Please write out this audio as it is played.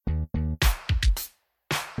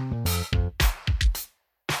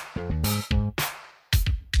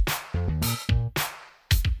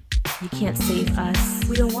You can't save us.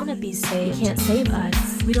 We don't want to be saved. You can't save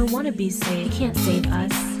us. We don't want to be saved. You can't save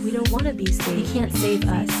us. We don't want to be saved. You can't save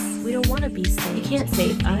us. We don't want to be saved. You can't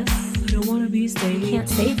save us. We don't want to be saved. You can't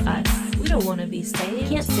save us. We don't want to be saved. You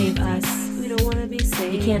can't save us. We don't want to be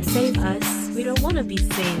saved. You can't save us. We don't want to be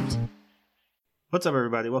saved. What's up,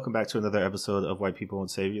 everybody? Welcome back to another episode of White People Won't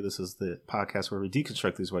Save You. This is the podcast where we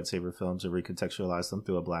deconstruct these white savior films and recontextualize them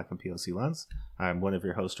through a black and POC lens. I'm one of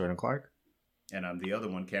your hosts, Jordan Clark. And I'm the other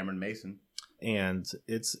one, Cameron Mason. And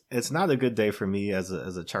it's not a good day for me as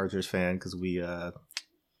a Chargers fan because we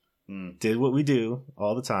did what we do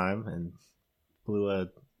all the time and blew a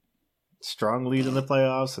strong lead in the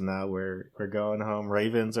playoffs, and now we're going home.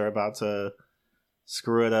 Ravens are about to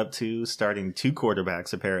screw it up too, starting two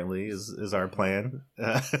quarterbacks apparently is our plan.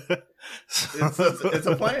 It's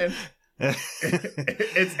a plan.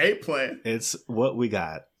 It's a plan. It's what we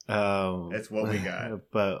got. It's what we got.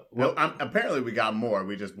 But apparently we got more.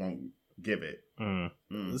 We just won't give it.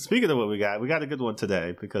 Speaking of what we got a good one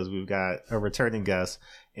today because we've got a returning guest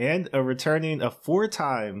and a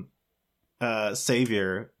four-time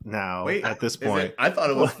savior now. Wait, at this point. I thought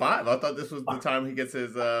it was 5. I thought this was the time he gets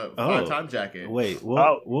his 5-time jacket. Wait,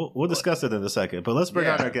 we'll discuss it in a second. But let's bring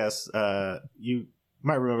on our guests. You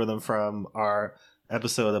might remember them from our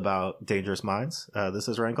episode about Dangerous Minds. This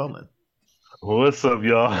is Rhayne Coleman. What's up,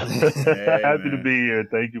 y'all? Hey, Happy to be here.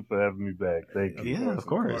 Thank you for having me back. Thank you. Of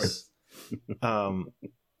course.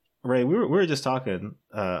 Ray, we were just talking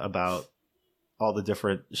about all the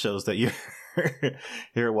different shows that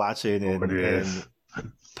you're watching and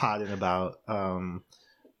potting about.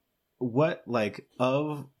 What, like,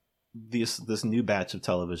 of this new batch of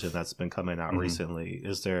television that's been coming out recently,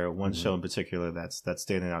 is there one show in particular that's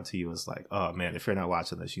standing out to you as like, oh man, if you're not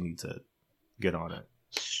watching this, you need to get on it?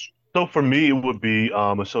 So for me, it would be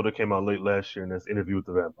a show that came out late last year, and that's Interview with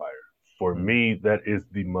the Vampire. For me, that is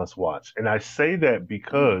the must watch. And I say that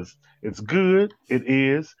because it's good. It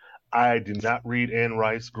is. I did not read Anne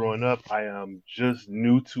Rice growing up. I am just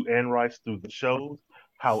new to Anne Rice through the shows.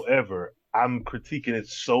 However, I'm critiquing it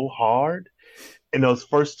so hard in those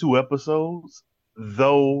first 2 episodes,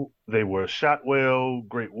 though they were shot well,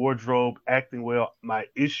 great wardrobe, acting well. My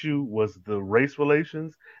issue was the race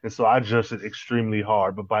relations, and so I adjusted extremely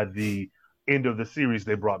hard. But by the end of the series,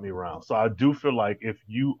 they brought me around. So I do feel like if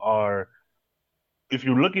you're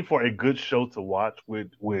looking for a good show to watch with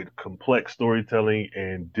complex storytelling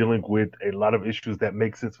and dealing with a lot of issues that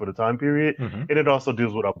make sense for the time period, and it also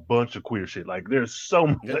deals with a bunch of queer shit. Like there's so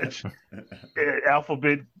much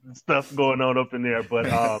alphabet stuff going on up in there. But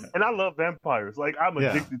and I love vampires. Like I'm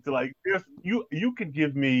addicted to like you can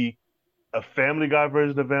give me a Family Guy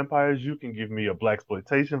version of vampires, you can give me a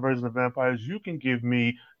blaxploitation version of vampires, you can give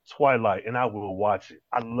me Twilight, and I will watch it.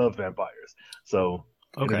 I love vampires. So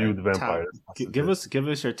okay, with the vampires. Give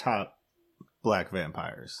us your top black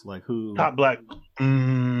vampires. Like who? Top black.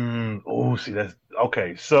 See that's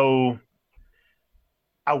okay. So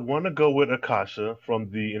I want to go with Akasha from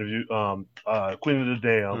the Interview, Queen of the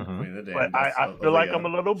Damned. Queen of the But Damned. I feel like I'm a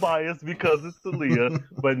little biased because it's Aaliyah,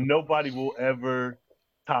 but nobody will ever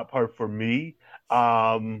top her for me.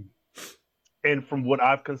 And from what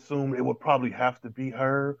I've consumed, it would probably have to be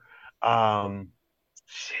her.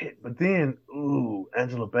 But then,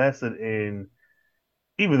 Angela Bassett in,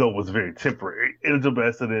 even though it was very temporary, Angela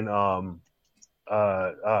Bassett in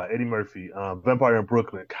Eddie Murphy, Vampire in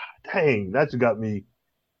Brooklyn. God dang, that just got me.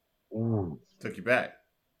 Took you back.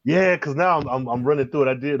 Yeah, because now I'm running through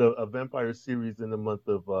it. I did a vampire series in the month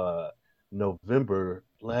of November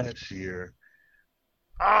last year.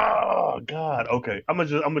 Oh God. Okay, I'm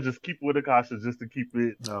gonna just keep it with Akasha just to keep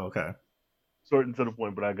it. Oh, okay. Short and to the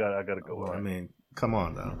point, but I gotta go. Well, I mean, come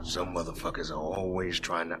on though. Some motherfuckers are always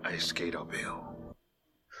trying to ice skate uphill.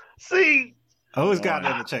 See, always got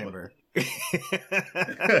in the chamber.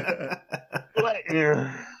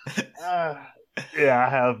 Yeah, I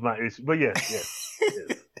have my issue, but yes.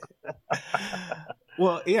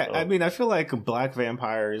 Well, yeah, I mean, I feel like black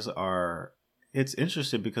vampires are. It's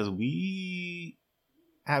interesting because we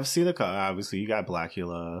have seen obviously, you got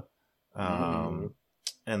Blackula, and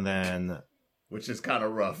then. Which is kind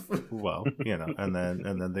of rough. Well, and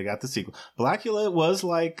then they got the sequel. Blackula was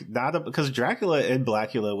like because Dracula in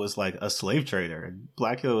Blackula was like a slave trader. And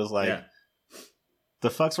Blackula was like, the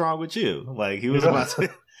fuck's wrong with you? Like he was about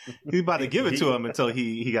to give it to him until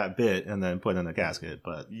he got bit and then put in a casket.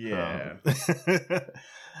 But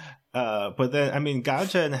but then I mean,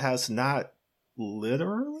 Gajen has not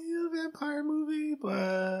literally a vampire movie, but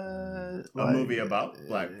a movie about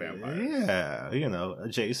black vampires. Yeah,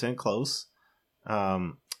 adjacent, close.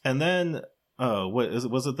 And then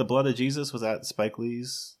was it The Blood of Jesus? Was that Spike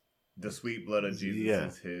Lee's The Sweet Blood of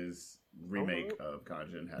Jesus is his remake of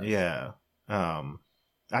Conjuring. Yeah.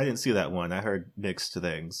 I didn't see that one. I heard mixed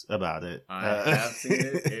things about it. I have seen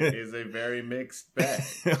it. It is a very mixed bag.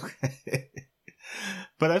 Okay.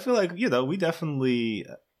 But I feel like, we definitely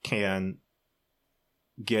can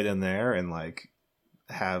get in there and like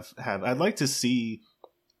have I'd like to see,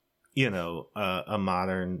 a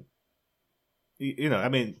modern, I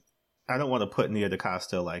mean, I don't want to put Nia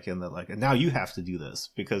DaCosta like in the like, and now you have to do this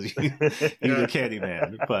because you're the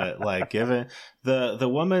Candyman. But like, given the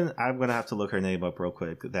woman, I'm gonna have to look her name up real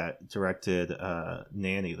quick. That directed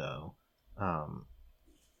Nanny though.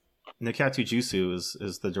 Nikatu Jusu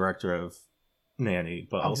is the director of Nanny,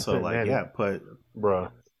 but also like Nanny.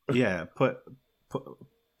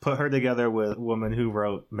 Put her together with a woman who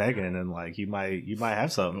wrote Megan, and like you might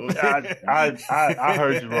have something. I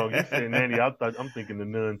heard you wrong. You said Nanny. I'm thinking the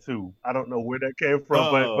Nun too. I don't know where that came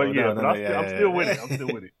from, but yeah, I'm still with it. I'm still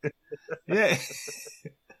with it.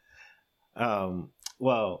 Yeah.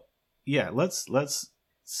 Well, yeah. Let's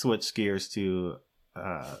switch gears to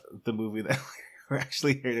the movie that we're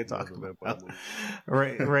actually here to talk about.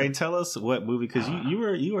 Rhayne, tell us what movie, because you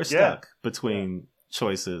were stuck between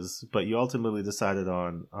choices, but you ultimately decided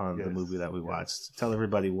on the movie that we watched. Tell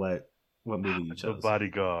everybody what movie you chose. The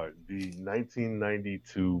Bodyguard, the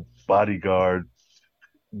 1992 Bodyguard,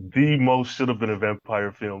 the most should have been a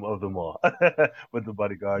vampire film of them all. But The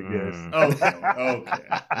Bodyguard, yes. Okay. But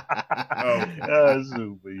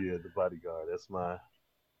yeah, The Bodyguard. That's my. I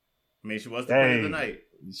mean, she was the queen of the night.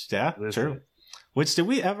 Yeah, true. Which, did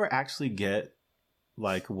we ever actually get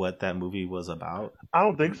like what that movie was about? I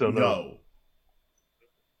don't think so. No.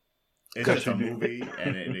 It's just a movie,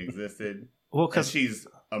 and it existed. Well, because she's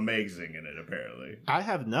amazing in it. Apparently, I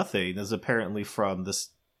Have Nothing is apparently from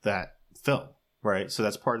that film, right? So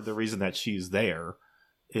that's part of the reason that she's there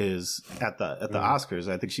is at the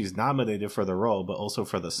Oscars. I think she's nominated for the role, but also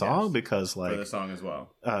for the song because like for the song as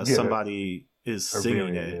well. Somebody is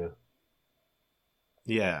singing it.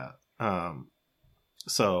 Yeah.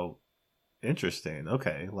 So interesting.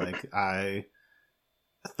 Okay, like I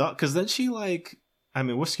thought, because then she like. I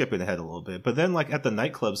mean, we're skipping ahead a little bit, but then like at the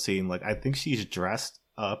nightclub scene, like I think she's dressed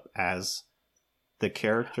up as the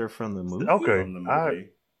character from the movie. Okay,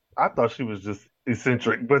 I thought she was just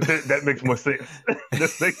eccentric, but that makes more sense.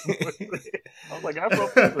 That makes more sense. I was like,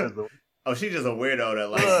 Afrofuturism. Oh, she's just a weirdo that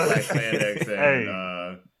likes black spandex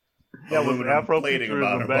and Afrofuturism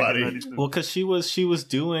about her body. Well, because she was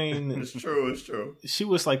doing. It's true. She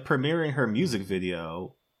was like premiering her music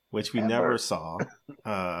video, which we never saw.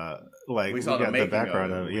 Like we saw got the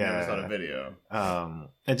background of it. We never saw the video.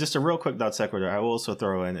 And just a real quick non sequitur, I will also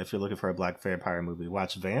throw in, if you're looking for a black vampire movie,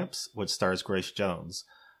 watch Vamps, which stars Grace Jones.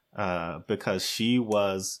 Because she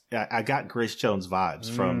was, I got Grace Jones vibes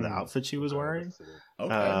from the outfit she was wearing.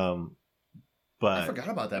 Okay. But I forgot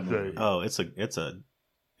about that movie. Oh, it's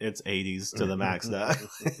 80s to the max now.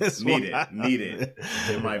 Need it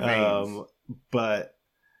in my veins. But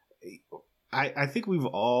I think we've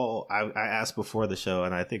all, I asked before the show,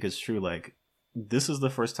 and I think it's true, like, this is the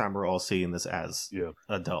first time we're all seeing this as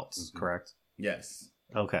adults, correct? Yes.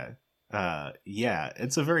 Okay. Yeah,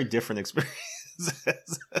 it's a very different experience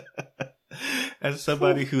as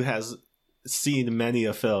somebody who has seen many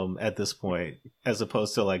a film at this point, as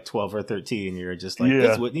opposed to like 12 or 13. You're just like,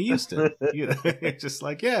 it's Whitney Houston. You're just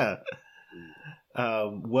like,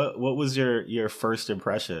 what was your first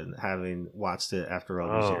impression having watched it after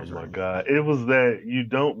all these years? Oh my God. It was that you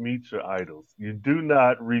don't meet your idols. You do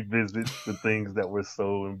not revisit the things that were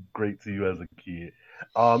so great to you as a kid.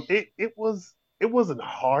 It wasn't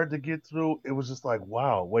hard to get through. It was just like,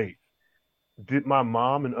 wow, wait, did my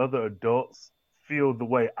mom and other adults feel the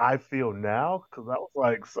way I feel now? Because I was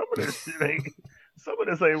like, some of this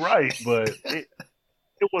ain't right, but it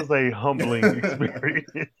was a humbling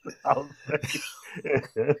experience, I'll say.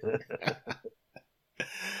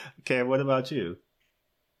 Okay, what about you?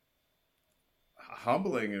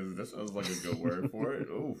 Humbling this sounds like a good word for it.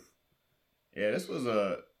 Oof. Yeah, this was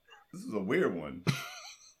a weird one.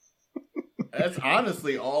 That's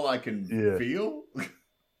honestly all I can feel.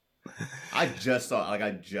 I just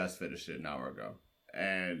finished it an hour ago,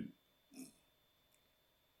 and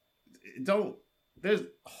there's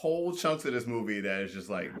whole chunks of this movie that is just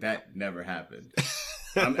like, that never happened.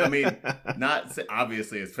 I mean, not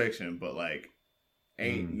obviously it's fiction, but like,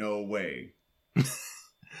 ain't no way.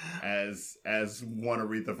 As one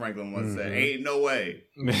Aretha Franklin once said, ain't no way.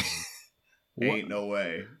 Ain't no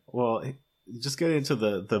way. Well, just getting into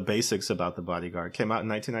the basics about The Bodyguard. Came out in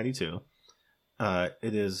 1992.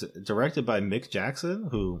 It is directed by Mick Jackson,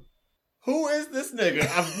 who Who is this nigga?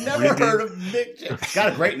 I've never heard of Mick Jackson.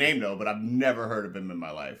 Got a great name though, but I've never heard of him in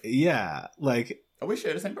my life. Yeah, like we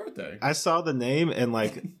share the same birthday. I saw the name and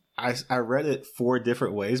like I read it 4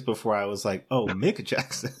 different ways before I was like, oh, Mick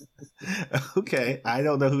Jackson. Okay, I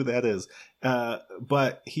don't know who that is.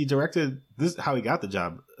 But he directed this. How he got the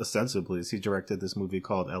job ostensibly is he directed this movie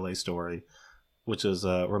called L.A. Story, which is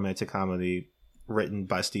a romantic comedy written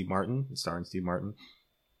by Steve Martin, starring Steve Martin,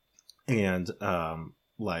 and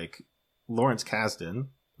like Lawrence Kasdan,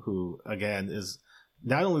 who again is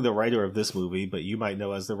not only the writer of this movie, but you might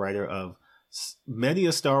know as the writer of many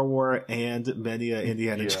a Star Wars and many a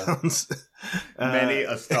Indiana Jones. Many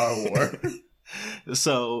a Star Wars.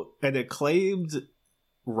 So an acclaimed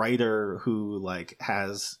writer who like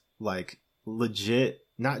has like legit,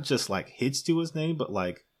 not just like hits to his name, but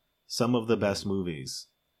like some of the best movies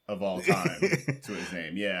of all time to his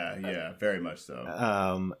name. Yeah, very much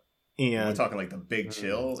so. And we're talking like The Big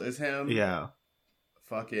Chill is him. Yeah.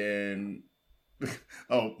 Fucking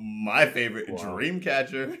oh, my favorite,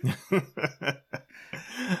 Dreamcatcher.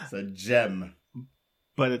 It's a gem.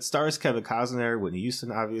 But it stars Kevin Costner, Whitney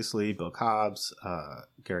Houston, obviously, Bill Cobbs,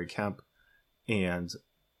 Gary Kemp, and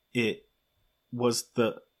it was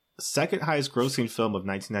the second highest grossing film of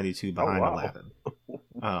 1992 behind Aladdin.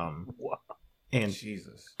 And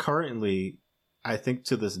Jesus. Currently, I think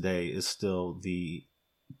to this day is still the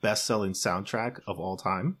best-selling soundtrack of all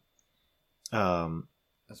time.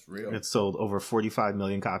 That's real. It sold over 45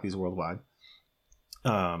 million copies worldwide.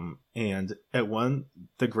 And it won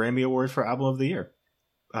the Grammy Award for Album of the Year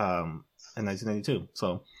in 1992.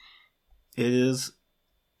 So it is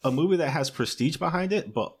a movie that has prestige behind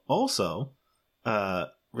it, but also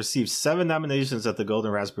received 7 nominations at the Golden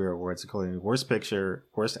Raspberry Awards, including Worst Picture,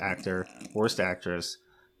 Worst Actor, Worst Actress,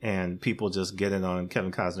 and people just getting on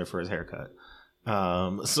Kevin Costner for his haircut.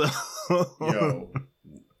 So yo,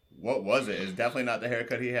 what was it? It's definitely not the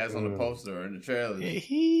haircut he has on the poster or in the trailer.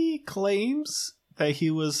 He claims that he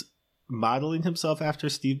was modeling himself after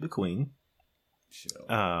Steve McQueen.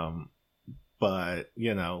 Chill. But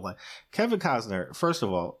you know, like Kevin Costner. First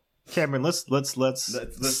of all, Cameron, let's do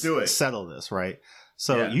it. Settle this, right?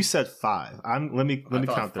 So you said 5. Let me count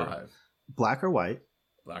 5. through. Black or White.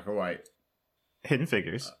 Black or White. Hidden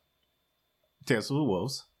Figures. Dance with the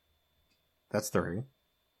Wolves. That's 3.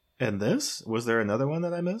 And this? Was there another one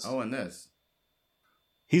that I missed? Oh, and this.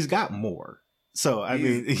 He's got more. So I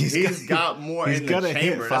mean, he's got more. He's in the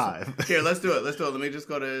chamber. Hit 5. Here, let's do it. Let me just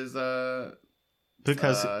go to his.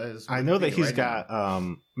 Because his I know that he's right got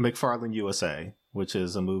McFarlane USA, which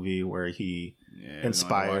is a movie where he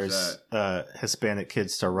inspires Hispanic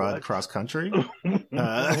kids to run cross country.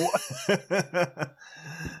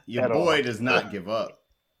 Your boy does not give up.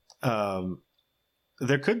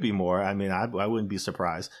 There could be more. I mean, I wouldn't be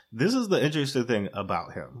surprised. This is the interesting thing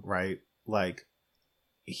about him, right? Like,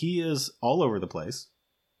 he is all over the place,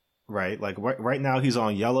 right? Like, right now he's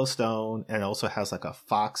on Yellowstone and also has, like, a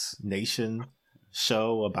Fox Nation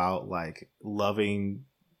show about, like, loving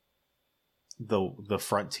the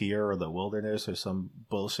frontier or the wilderness or some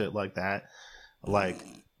bullshit like that. Like,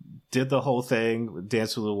 did the whole thing,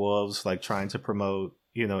 Dance with the Wolves, like, trying to promote,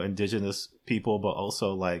 you know, indigenous people, but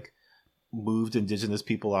also, like, moved indigenous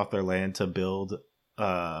people off their land to build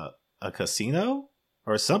a casino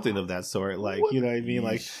or something of that sort. Like, you know what I mean?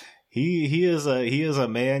 Like, he is a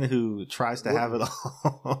man who tries to have it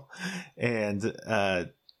all. And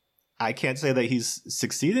I can't say that he's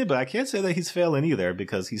succeeded, but I can't say that he's failing either,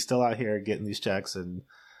 because he's still out here getting these checks and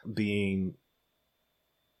being,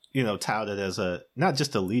 you know, touted as not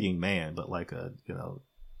just a leading man, but like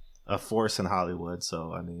a force in Hollywood.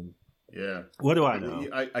 So, I mean, yeah. What do I know?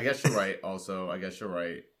 I guess you're right. Also, I guess you're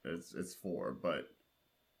right. It's 4, but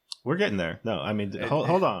we're getting there. No, I mean,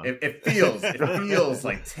 hold on. It feels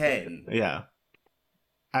like 10. Yeah.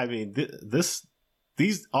 I mean,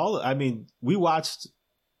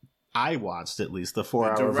 I watched at least the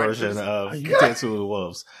 4-hour version of Dance with the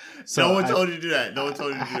Wolves. So no one told you to do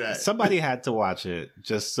that. Somebody had to watch it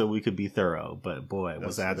just so we could be thorough. But boy,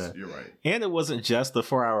 you're right. And it wasn't just the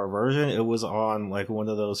 4-hour version. It was on like one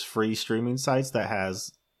of those free streaming sites that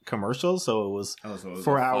has commercials. So it was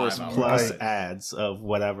 4 hours plus ads of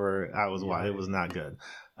whatever I was watching. It was not good.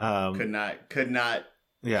 Could not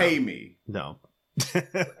pay me. No.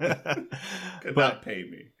 Could not pay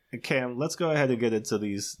me. Cam, let's go ahead and get into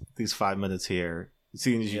these 5 minutes here.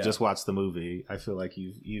 Seeing as you just watched the movie, I feel like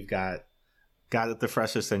you've got it the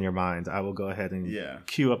freshest in your mind. I will go ahead and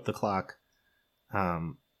cue up the clock.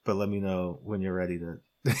 But let me know when you're ready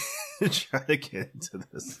to try to get into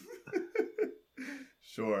this.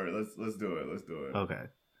 Sure, let's do it. Okay.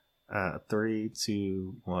 3,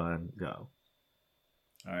 2, 1, go.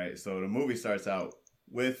 All right, so the movie starts out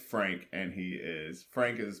with Frank, and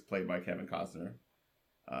Frank is played by Kevin Costner.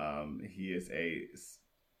 He is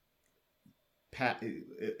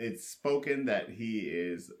it's spoken that he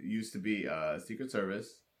used to be Secret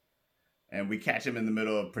Service, and we catch him in the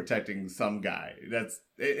middle of protecting some guy.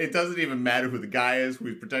 It doesn't even matter who the guy is, who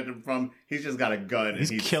he's protecting him from. He's just got a gun.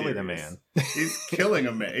 He's killing serious. a man. He's killing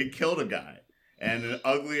a man. He killed a guy. And an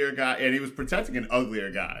uglier guy, and he was protecting an uglier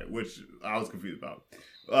guy, which I was confused about.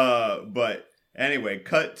 But anyway,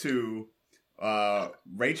 cut to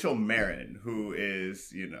Rachel Marin, who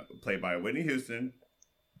is, played by Whitney Houston.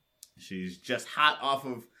 She's just hot off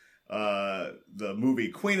of the movie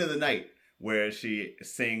Queen of the Night, where she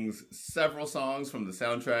sings several songs from the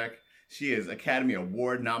soundtrack. She is Academy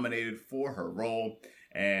Award nominated for her role.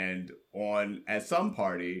 And at some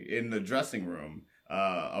party in the dressing room,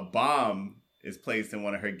 a bomb is placed in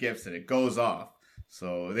one of her gifts and it goes off.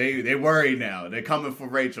 So they worry now. They're coming for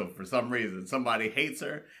Rachel for some reason. Somebody hates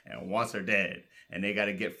her and wants her dead. And they got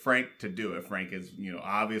to get Frank to do it. Frank is,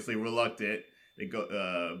 obviously reluctant. They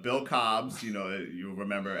go Bill Cobbs, you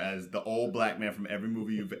remember as the old black man from every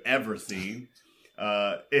movie you've ever seen,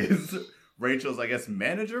 is Rachel's, I guess,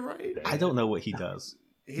 manager, right? I don't know what he does.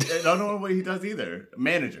 I don't know what he does either.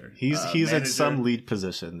 Manager. He's manager. in some lead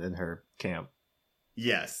position in her camp.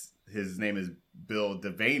 Yes. His name is Bill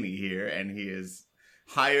Devaney here, and he has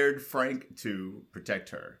hired Frank to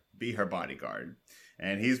protect her, be her bodyguard.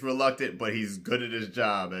 And he's reluctant, but he's good at his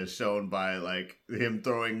job, as shown by him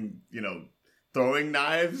throwing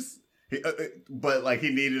knives. But he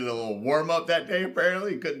needed a little warm up that day.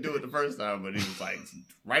 Apparently, he couldn't do it the first time, but he was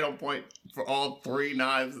right on point for all three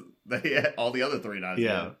knives that he had. All the other three knives.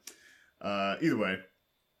 Yeah. Either way,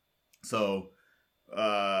 so.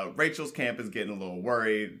 Rachel's camp is getting a little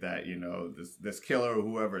worried that, this killer or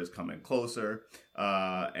whoever is coming closer,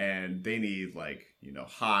 and they need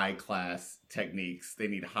high class techniques. They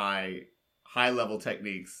need high level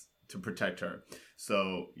techniques to protect her.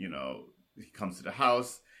 So, he comes to the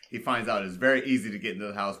house. He finds out it's very easy to get into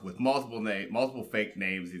the house with multiple fake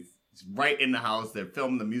names. He's right in the house. They're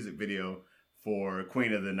filming the music video for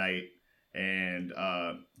Queen of the Night, and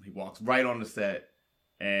he walks right on the set.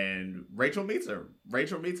 And Rachel meets him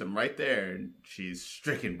right there, and she's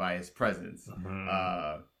stricken by his presence.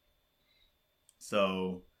 Mm-hmm.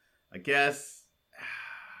 So I guess,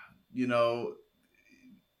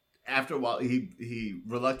 after a while, he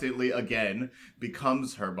reluctantly again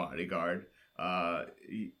becomes her bodyguard. I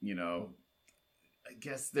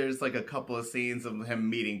guess there's a couple of scenes of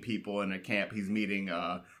him meeting people in a camp. He's meeting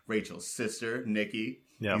Rachel's sister, Nikki.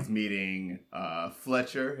 Yeah. He's meeting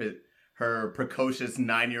Fletcher, her precocious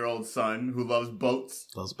 9-year-old son who loves boats.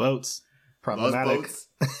 Problematic.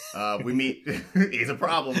 We meet. He's a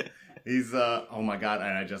problem. He's oh my god!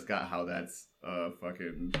 And I just got how that's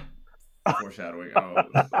fucking foreshadowing. Oh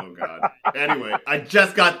god. Anyway, I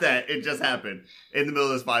just got that. It just happened in the middle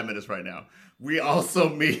of this 5 minutes right now. We also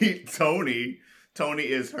meet Tony. Tony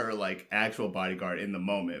is her actual bodyguard in the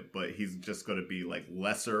moment, but he's just going to be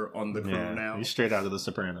lesser on the crew now. He's straight out of The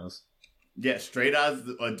Sopranos. Yeah, straight out of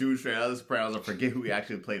The Sopranos. I forget who he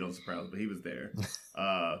actually played on Sopranos, but he was there.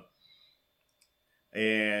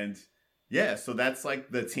 And yeah, so that's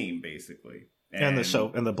the team basically. And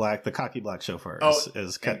the cocky black chauffeur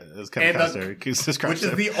is Kevin Costner. Which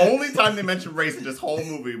is the only time they mention race in this whole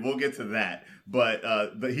movie. We'll get to that. But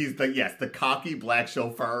he's the cocky black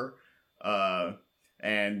chauffeur.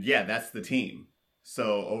 And yeah, that's the team.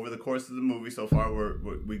 So over the course of the movie so far,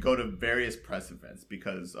 we go to various press events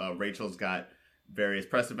because Rachel's got various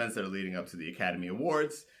press events that are leading up to the Academy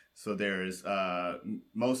Awards. So there's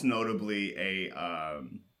most notably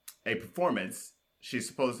a performance. She's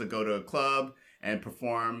supposed to go to a club and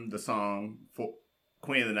perform the song for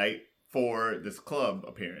Queen of the Night for this club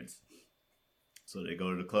appearance. So they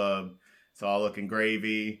go to the club. It's all looking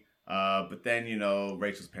gravy. But then,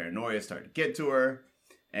 Rachel's paranoia started to get to her.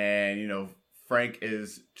 And, Frank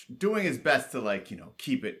is doing his best to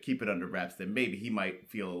keep it under wraps. That maybe he might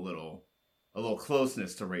feel a little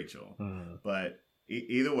closeness to Rachel. Mm. But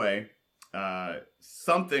either way,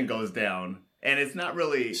 something goes down, and it's not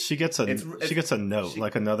really. She gets a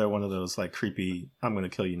note, another one of those creepy "I'm going to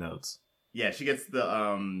kill you" notes. Yeah, she gets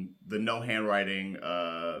the no handwriting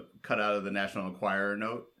cut out of the National Enquirer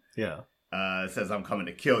note. Yeah. It says "I'm coming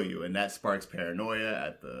to kill you," and that sparks paranoia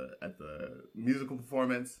at the musical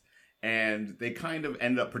performance. And they kind of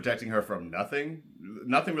end up protecting her from nothing.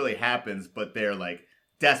 Nothing really happens, but they're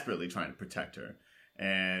desperately trying to protect her.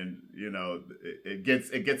 And it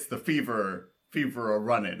gets the fever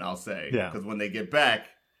running, I'll say. Yeah. Because when they get back,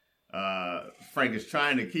 Frank is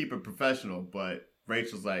trying to keep it professional, but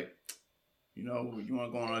Rachel's you want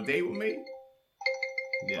to go on a date with me?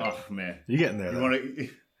 Yeah. Oh man, you're getting there.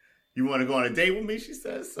 You want to go on a date with me? She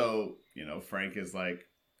says. So Frank is like,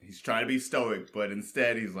 he's trying to be stoic, but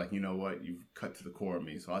instead he's like, you know what? You've cut to the core of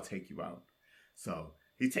me, so I'll take you out. So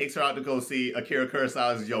he takes her out to go see Akira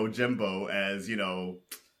Kurosawa's Yojimbo,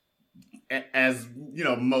 as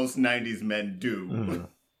most '90s men do. Mm-hmm.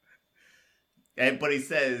 But he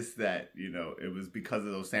says that it was because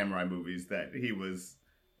of those samurai movies that he was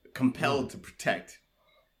compelled to protect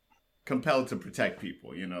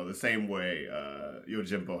people. The same way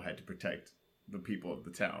Yojimbo had to protect the people of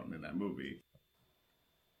the town in that movie.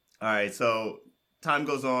 All right, so time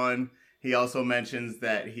goes on. He also mentions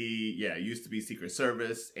that he used to be Secret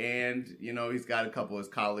Service, and he's got a couple of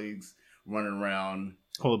his colleagues running around.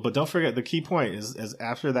 Oh, but don't forget, the key point is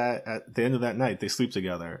after that, at the end of that night, they sleep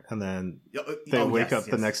together, and then they wake up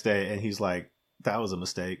the next day, and he's like, "That was a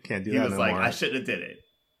mistake. Can't do that no more." He was like, "I shouldn't have did it."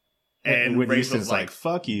 And Whitney Houston's like,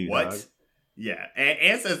 "Fuck you, what?" Dog. Yeah,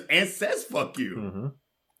 and says "fuck you." Mm-hmm.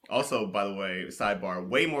 Also, by the way, sidebar: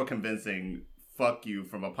 way more convincing "fuck you"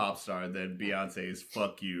 from a pop star than Beyonce's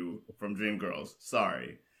 "fuck you" from Dreamgirls.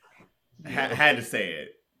 Sorry, had to say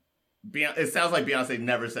it. It sounds like Beyonce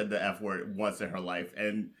never said the F word once in her life,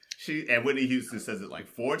 and Whitney Houston says it like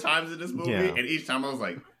 4 times in this movie, and each time I was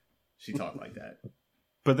like, she talked like that.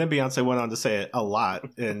 But then Beyonce went on to say it a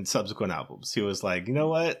lot in subsequent albums. He was like, you know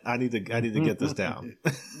what? I need to get this down.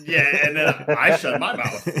 Yeah, and then I shut my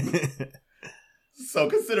mouth. So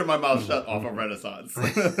consider my mouth shut off of Renaissance.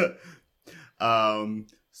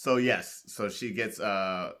 So yes, so she gets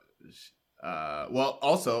also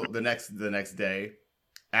the next day,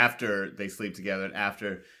 after they sleep together and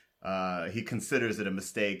after he considers it a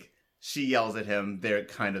mistake, she yells at him. They're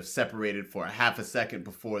kind of separated for a half a second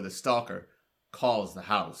before the stalker calls the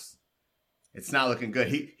house. It's not looking good.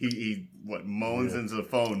 He moans into the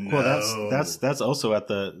phone. No. Well, that's also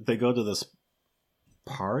they go to this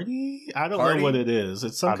party. I don't know what it is.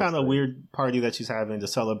 It's some kind of weird party that she's having to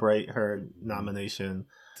celebrate her nomination.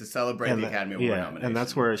 To celebrate the Academy Award nomination. And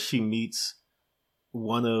that's where she meets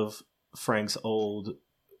one of Frank's old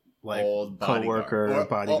bodyguards.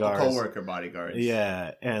 Co-worker bodyguards.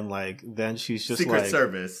 Yeah, and then she's just Secret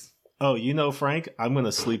Service. Oh, Frank, I'm going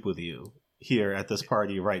to sleep with you here at this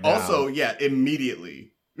party right now. Also,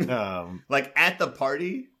 immediately. At the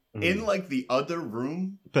party, in the other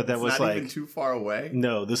room, but that was not even too far away.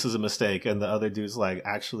 No, this is a mistake, and the other dude's like,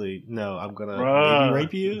 actually, no, I'm gonna maybe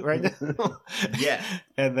rape you right now. Yeah,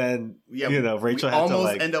 and then Rachel had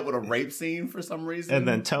almost end up with a rape scene for some reason, and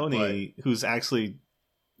then Tony, who's actually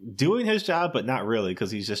doing his job, but not really, because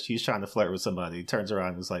he's trying to flirt with somebody, turns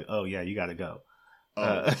around and is like, oh yeah, you gotta go.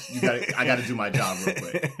 I gotta do my job real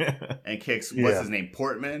quick, and kicks what's his name,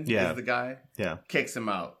 Portman is the guy, kicks him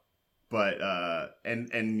out. But and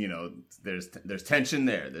there's tension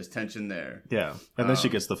there. Yeah, and then she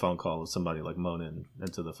gets the phone call of somebody moaning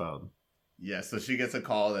into the phone. Yeah, so she gets a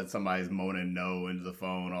call that somebody's moaning no into the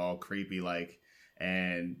phone, all creepy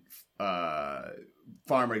and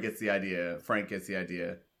Farmer gets the idea. Frank gets the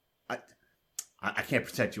idea. I can't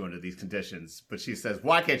protect you under these conditions. But she says,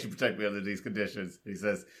 why can't you protect me under these conditions? He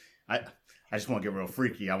says, I just want to get real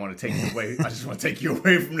freaky. I want to take you away. I just want to take you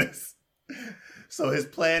away from this. So his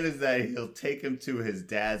plan is that he'll take him to his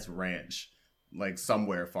dad's ranch,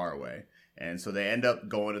 somewhere far away. And so they end up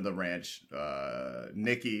going to the ranch.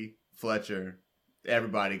 Nikki, Fletcher,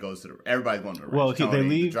 everybody's going to the ranch. Well, Tony, they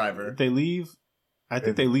leave. The driver. They leave. I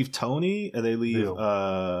think they leave Tony, and they leave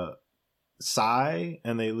Cy,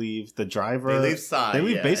 and they leave the driver. They leave Cy. They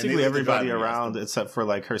leave basically everybody around except for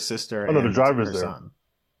her sister. Oh no, the driver's her there. Son.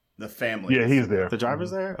 The family. Yeah, he's there. The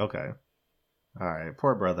driver's there. Okay. All right,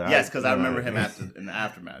 poor brother. Yes, because I remember him in the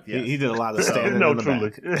aftermath. Yes. He did a lot of standing in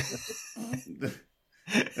the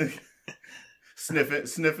back,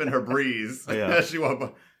 sniffing her breeze. Yeah. She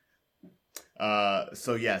walked by.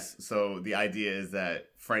 So the idea is that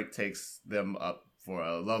Frank takes them up for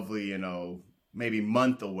a lovely, maybe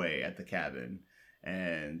month away at the cabin,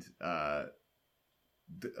 and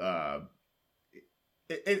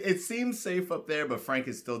it seems safe up there, but Frank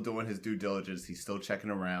is still doing his due diligence. He's still checking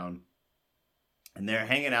around. And they're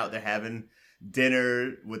hanging out. They're having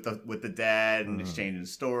dinner with the dad and exchanging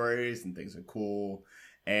stories, and things are cool.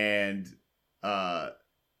 And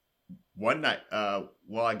one night,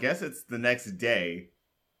 I guess it's the next day.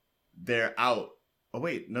 They're out. Oh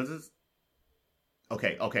wait, no, this.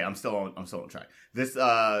 Okay, I'm still on track. This,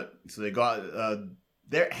 so they go out.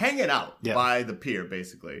 They're hanging out by the pier,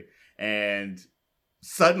 basically, and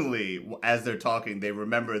suddenly, as they're talking, they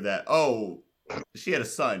remember that she had a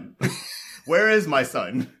son. Where is my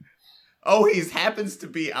son? Oh, he happens to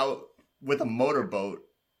be out with a motorboat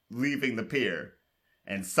leaving the pier.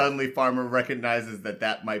 And suddenly Farmer recognizes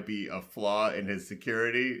that might be a flaw in his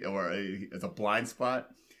security or it's a blind spot.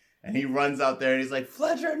 And he runs out there and he's like,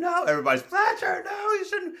 Fletcher, no. Everybody's, Fletcher, no, you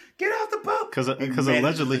shouldn't get off the boat. Because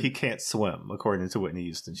allegedly he can't swim, according to Whitney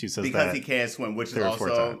Houston. She says because he can't swim, which is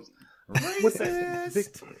also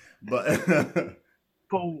racist. But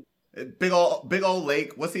big old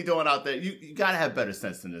lake. What's he doing out there? You got to have better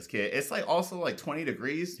sense than this kid. It's like also like 20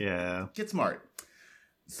 degrees. Yeah. Get smart.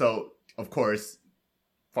 So, of course,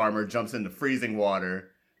 Farmer jumps into freezing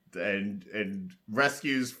water and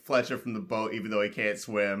rescues Fletcher from the boat, even though he can't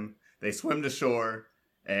swim. They swim to shore,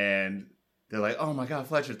 and they're like, "Oh my God,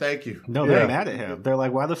 Fletcher, thank you." No, they're mad at him. They're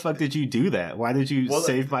like, "Why the fuck did you do that? Why did you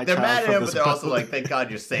save my child?" They're mad at him, but they're boat? also like, "Thank God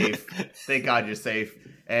you're safe. Thank God you're safe."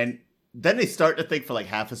 And then they start to think for like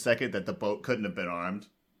half a second that the boat couldn't have been armed.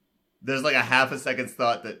 There's like a half a second's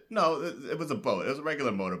thought that, no, it was a boat. It was a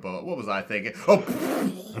regular motorboat. What was I thinking? Oh,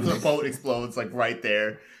 the boat explodes like right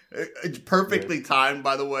there. It's perfectly timed,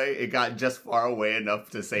 by the way. It got just far away enough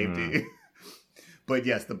to safety. But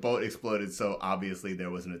yes, the boat exploded, so obviously there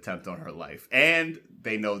was an attempt on her life. And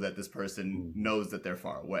they know that this person knows that they're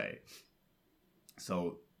far away.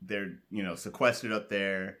 So they're, sequestered up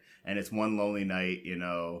there, and it's one lonely night,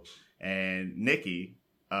 and Nikki,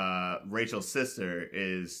 Rachel's sister,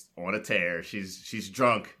 is on a tear. She's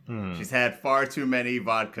drunk. She's had far too many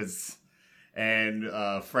vodkas. And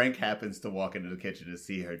Frank happens to walk into the kitchen to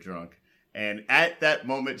see her drunk. And at that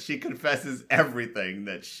moment, she confesses everything,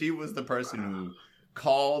 that she was the person who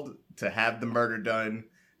called to have the murder done.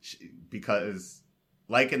 Because,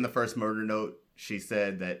 like in the first murder note, she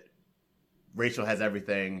said that Rachel has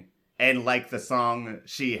everything. And like the song,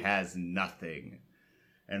 she has nothing.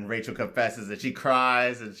 And Rachel confesses that she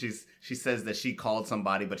cries, and she says that she called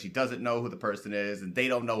somebody, but she doesn't know who the person is, and they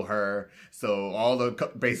don't know her. So all the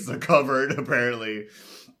bases are covered, apparently.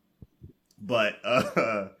 But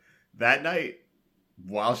that night,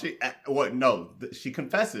 while she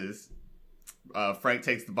confesses. Frank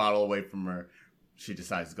takes the bottle away from her. She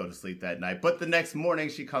decides to go to sleep that night. But the next morning,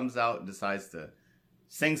 she comes out and decides to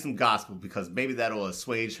sing some gospel, because maybe that'll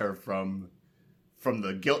assuage her from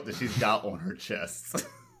the guilt that she's got on her chest.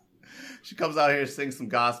 She comes out here, sings some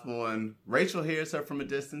gospel, and Rachel hears her from a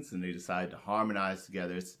distance, and they decide to harmonize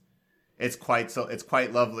together. It's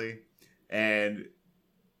quite lovely. And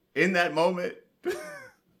in that moment,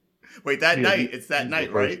 wait, that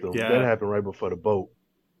night, right? Yeah. That happened right before the boat.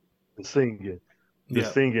 The singing.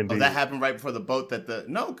 Singing. Oh, that happened right before the boat. I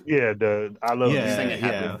love the singing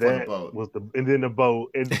happened before the boat. And then the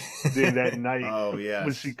boat, and then that night. Oh yeah.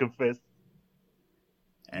 When she confessed.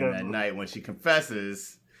 And that night when she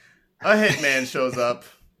confesses, a hitman shows up.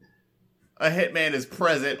 A hitman is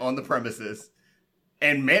present on the premises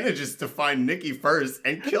and manages to find Nikki first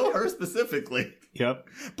and kill her specifically. Yep.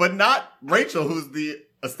 But not Rachel, who's the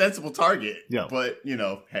ostensible target. Yep. But,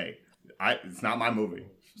 hey, it's not my movie.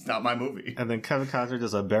 It's not my movie. And then Kevin Costner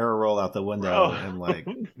does a barrel roll out the window and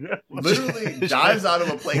literally dives out of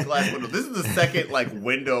a plate glass window. This is the second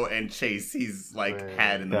window and chase he's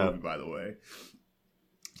had in the movie, by the way.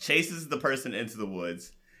 Chases the person into the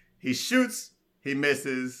woods. He shoots. He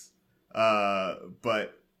misses.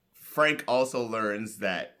 But Frank also learns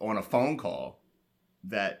that on a phone call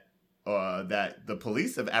that the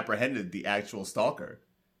police have apprehended the actual stalker.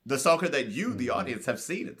 The stalker that you, the audience, have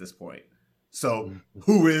seen at this point. So,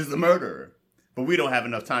 who is the murderer? But we don't have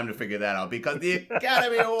enough time to figure that out because the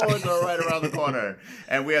Academy Awards are right around the corner.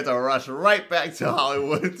 And we have to rush right back to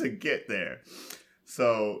Hollywood to get there.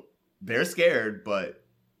 So, they're scared, but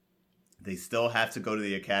they still have to go to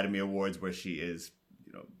the Academy Awards where she is,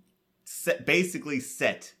 basically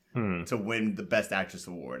set to win the Best Actress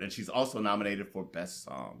Award. And she's also nominated for Best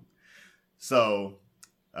Song. So,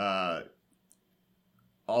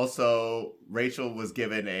 also, Rachel was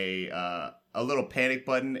given a little panic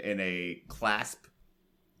button in a clasp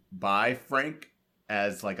by Frank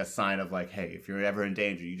as a sign of hey, if you're ever in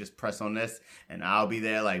danger, you just press on this and I'll be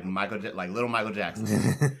there like little Michael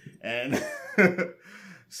Jackson. And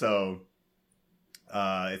so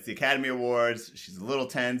it's the Academy Awards. She's a little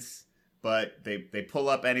tense, but they pull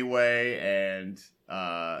up anyway, and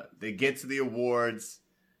they get to the awards.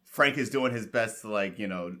 Frank is doing his best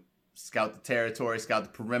to scout the territory, scout the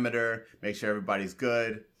perimeter, make sure everybody's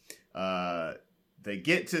good. They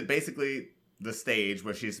get to basically the stage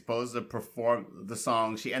where she's supposed to perform the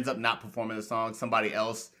song. She ends up not performing the song. Somebody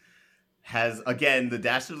else has, again, the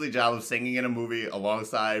dastardly job of singing in a movie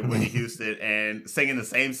alongside Whitney Houston and singing the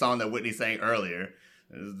same song that Whitney sang earlier.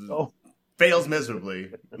 Fails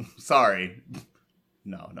miserably. Sorry.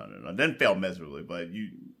 No. Didn't fail miserably, but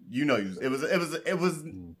it was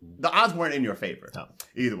the odds weren't in your favor. No.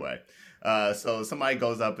 Either way. So somebody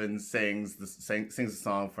goes up and sings a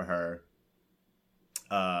song for her.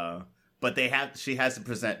 But she has to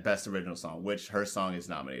present Best Original Song, which her song is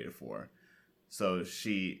nominated for. So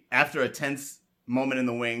she, after a tense moment in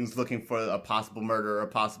the wings, looking for a possible murderer, a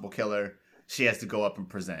possible killer, she has to go up and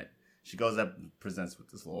present. She goes up and presents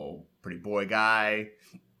with this little pretty boy guy.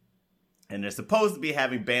 And they're supposed to be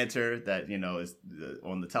having banter that, is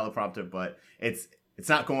on the teleprompter, but it's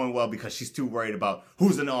not going well because she's too worried about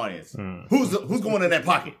who's in the audience. Who's going in that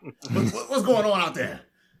pocket? What's going on out there?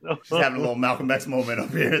 She's having a little Malcolm X moment up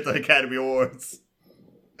here at the Academy Awards.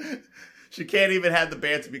 She can't even have the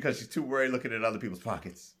banter because she's too worried looking at other people's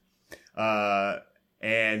pockets.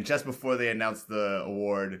 And just before they announce the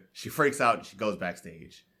award, she freaks out and she goes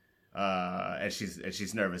backstage. And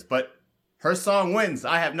she's nervous. But her song wins.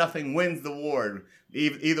 I Have Nothing wins the award.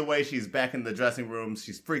 Either way, she's back in the dressing room.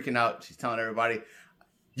 She's freaking out. She's telling everybody,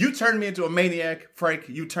 you turned me into a maniac, Frank.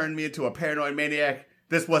 You turned me into a paranoid maniac.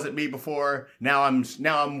 This wasn't me before. Now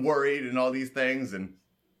I'm worried and all these things. And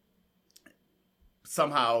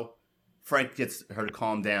somehow Frank gets her to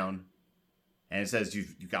calm down and says, you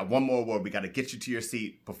got one more award. We got to get you to your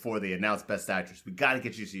seat before they announce Best Actress. We got to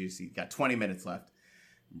get you to your seat. You got 20 minutes left.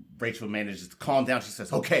 Rachel manages to calm down. She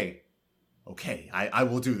says, okay, I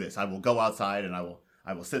will do this. I will go outside and I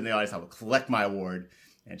will sit in the audience. I will collect my award.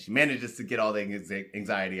 And she manages to get all the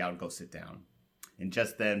anxiety out and go sit down. And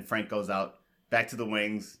just then Frank goes out back to the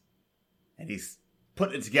wings, and he's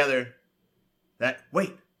putting it together that,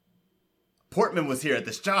 wait, Portman was here at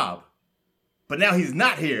this job, but now he's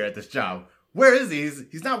not here at this job. Where is he?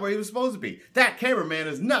 He's not where he was supposed to be. That cameraman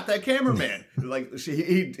is not that cameraman.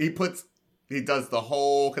 He does the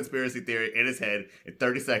whole conspiracy theory in his head in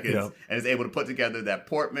 30 seconds and is able to put together that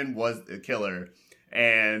Portman was the killer.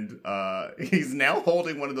 And he's now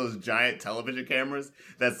holding one of those giant television cameras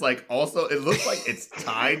that's like also, it looks like it's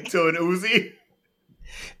tied to an Uzi.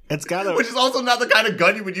 Which is also not the kind of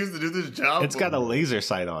gun you would use to do this job. It's got a laser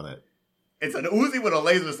sight on it. It's an Uzi with a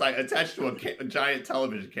laser sight attached to a giant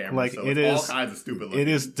television camera. Like so it's all kinds of stupid looking. It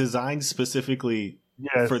is designed specifically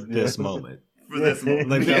for this moment. For this moment.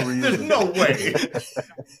 Like, there's no way.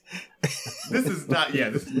 This is not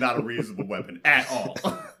a reusable weapon at all.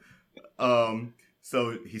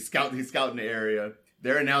 So he's scouting the area.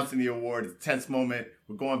 They're announcing the award. It's a tense moment.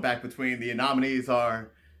 We're going back between the nominees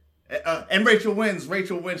are... and Rachel wins.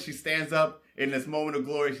 She stands up in this moment of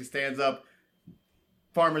glory. She stands up.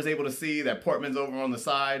 Farmer's able to see that Portman's over on the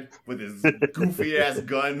side with his goofy-ass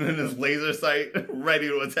gun and his laser sight ready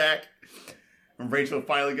to attack. When Rachel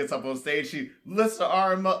finally gets up on stage, she lifts her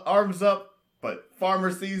arms up, but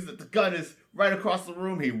Farmer sees that the gun is right across the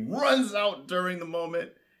room. He runs out during the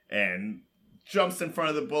moment and jumps in front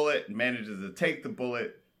of the bullet and manages to take the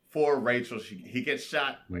bullet for Rachel. He gets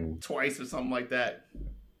shot twice or something like that.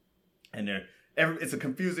 And it's a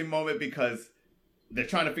confusing moment because they're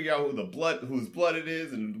trying to figure out whose blood it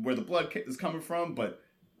is and where the blood is coming from. But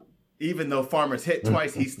even though Farmer's hit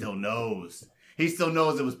twice, he still knows. He still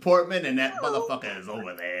knows it was Portman and that motherfucker is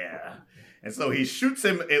over there. And so he shoots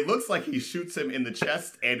him. It looks like he shoots him in the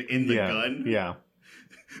chest and in the gun. Yeah.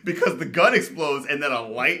 Because the gun explodes and then a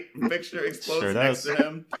light fixture explodes next to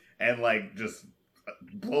him and like just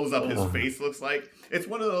blows up his face, looks like. It's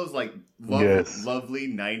one of those like lovely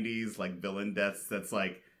 90s like villain deaths that's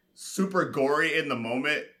like super gory in the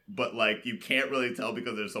moment, but like you can't really tell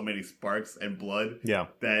because there's so many sparks and blood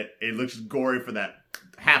that it looks gory for that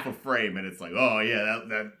half a frame, and it's like, oh yeah,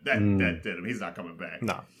 that did him. He's not coming back.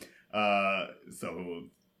 No. So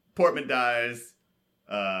Portman dies.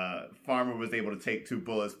 Farmer was able to take 2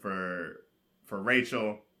 bullets for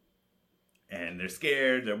Rachel, and they're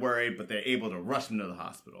scared, they're worried, but they're able to rush him to the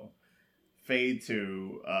hospital. Fade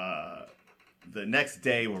to the next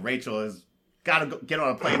day where Rachel has got to get on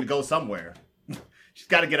a plane to go somewhere. She's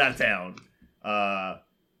got to get out of town.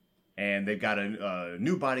 And they've got a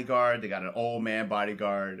new bodyguard. They got an old man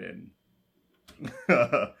bodyguard. And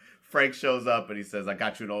Frank shows up and he says, I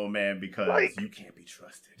got you an old man because you can't be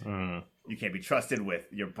trusted. You can't be trusted with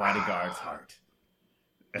your bodyguard's heart.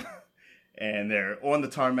 And they're on the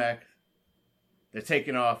tarmac. They're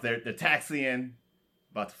taking off. They're taxiing,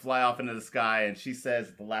 about to fly off into the sky. And she says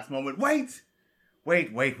at the last moment, wait.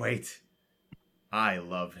 I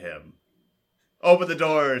love him. Open the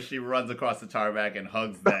door. She runs across the tarmac and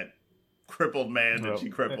hugs that crippled man that she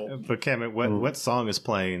crippled. But Cameron, what song is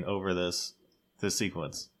playing over this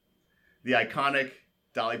sequence? The iconic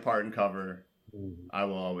Dolly Parton cover, I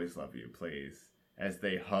Will Always Love You, plays as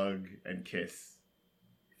they hug and kiss.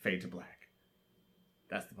 Fade to black.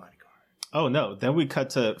 That's the Bodyguard. Oh no! Then we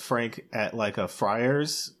cut to Frank at like a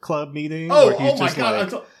Friars Club meeting. Oh my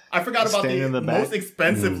god! I forgot about Standing the in the back. most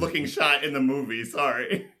expensive looking shot in the movie.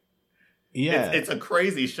 Sorry. Yeah. It's a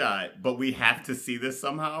crazy shot, but we have to see this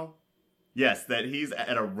somehow. Yes, that he's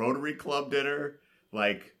at a Rotary Club dinner,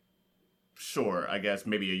 like, sure, I guess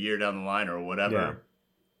maybe a year down the line or whatever.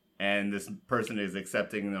 Yeah. And this person is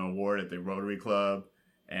accepting an award at the Rotary Club,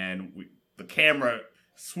 and the camera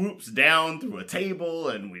swoops down through a table,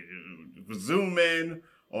 and we zoom in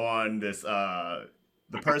on this the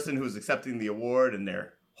person who's accepting the award, and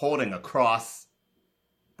they're holding a cross,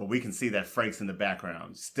 but we can see that Frank's in the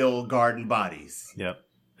background, still guarding bodies. Yep.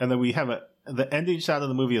 And then we have the ending shot of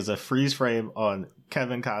the movie is a freeze frame on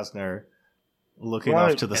Kevin Costner looking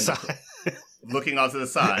off to the side. Looking off to the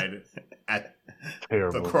side at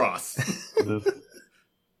the cross.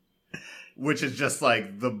 Which is just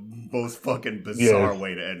like the most fucking bizarre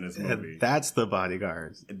way to end this movie. And that's the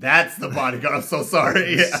Bodyguard. That's the Bodyguard. I'm so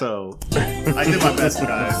sorry. Yeah. So I did my best,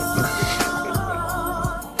 guys.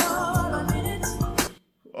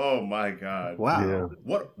 Oh my god! Wow, Yeah.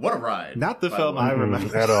 What a ride! Not the film I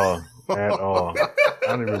remember at all. At all. I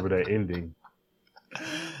don't remember that ending.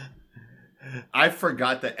 I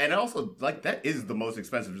forgot that, and also like that is the most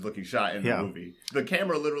expensive looking shot in the movie. The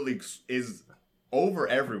camera literally is over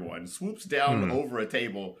everyone, swoops down over a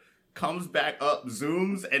table, comes back up,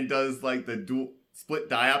 zooms, and does like the dual split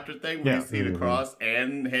diopter thing where you see the cross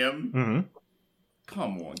and him. Mm-hmm.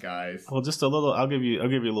 Come on, guys. Well, just a little. I'll give you a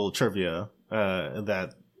little trivia.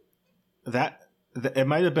 That it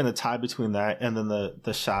might have been a tie between that and then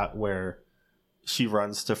the shot where she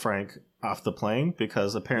runs to Frank off the plane,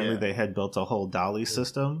 because apparently they had built a whole dolly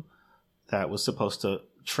system that was supposed to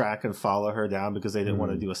track and follow her down, because they didn't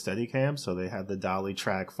want to do a steady cam, so they had the dolly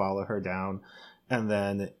track follow her down, and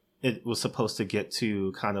then it was supposed to get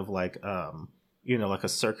to kind of like like a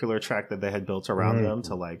circular track that they had built around them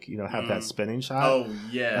to like have that spinning shot. Oh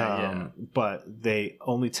yeah. But they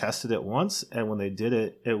only tested it once, and when they did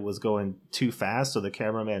it, it was going too fast, so the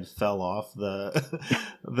cameraman fell off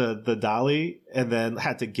the dolly and then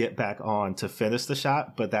had to get back on to finish the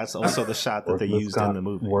shot. But that's also the shot that they used in the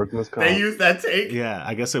movie. They used that take. Yeah,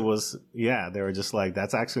 I guess it was. Yeah, they were just like,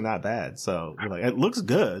 that's actually not bad. So like, it looks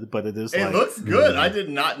good, but it is. It looks good. I did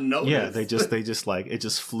not know. Yeah, they just like it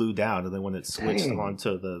just flew down, and then when it switched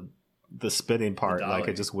onto the spinning part, like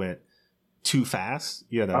it just went too fast.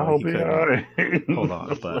 I hope he couldn't hold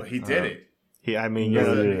on, but he did it. He's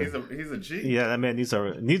a G. Yeah, that man needs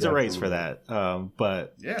a raise for that.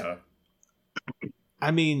 But yeah,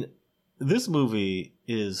 I mean, this movie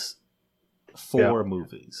is four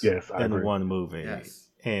movies in one movie. Yes.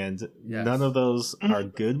 And none of those are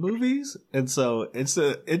good movies, and so it's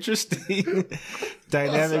an interesting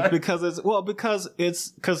dynamic because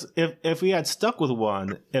if we had stuck with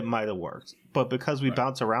one, it might have worked, but because we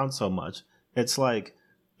bounce around so much, it's like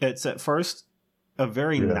it's at first a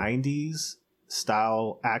very 90s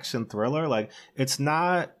style action thriller. Like it's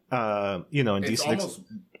not indecent.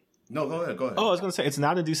 No, go ahead. Oh, I was going to say, it's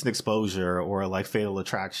not Indecent Exposure or like Fatal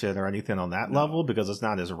Attraction or anything on that level, because it's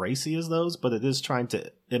not as racy as those, but it is trying to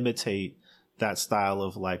imitate that style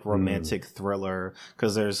of like romantic thriller,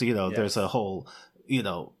 because there's, there's a whole,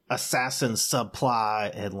 assassin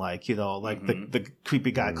subplot, and like, the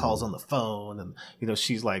creepy guy calls on the phone, and,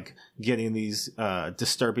 she's like getting these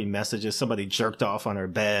disturbing messages. Somebody jerked off on her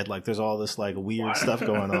bed. Like there's all this like weird stuff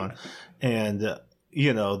going on. And, then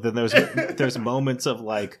there's moments of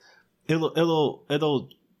like, it'll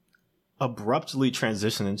abruptly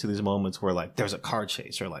transition into these moments where like there's a car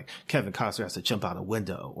chase, or like Kevin Costner has to jump out a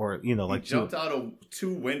window, or like jumped out of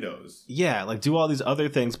two windows. Yeah, like do all these other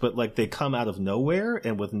things, but like they come out of nowhere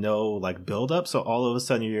and with no like build up. So all of a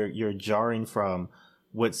sudden you're jarring from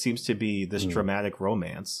what seems to be this dramatic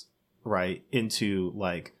romance, right, into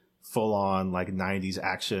like full on like 90s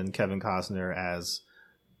action. Kevin Costner as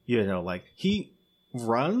like he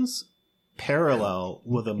runs parallel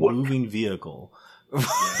with a moving vehicle.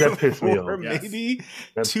 That pissed me off. For maybe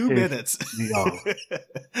 2 minutes.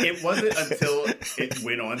 It wasn't until it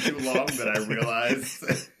went on too long that I realized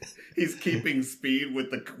he's keeping speed with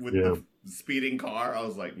the speeding car. I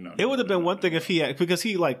was like, no. It would have been one thing if because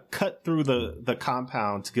he like cut through the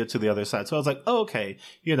compound to get to the other side. So I was like, oh, okay,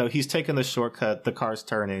 he's taking the shortcut. The car's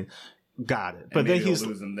turning. Got it. But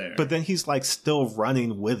then he's like still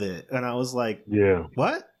running with it, and I was like, yeah,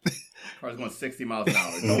 what? Car's going 60 miles an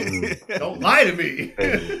hour. Don't lie to me.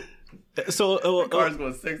 So the car's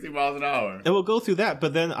going 60 miles an hour. It will go through that,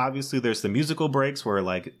 but then obviously there's the musical breaks where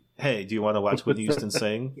like, hey, do you want to watch Whitney Houston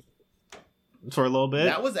sing for a little bit?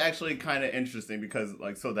 That was actually kind of interesting, because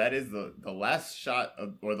like, so that is the last shot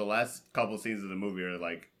of, or the last couple scenes of the movie are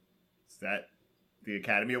like, it's at the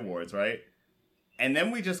Academy Awards, right? And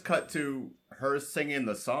then we just cut to her singing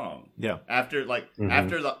the song. Yeah. After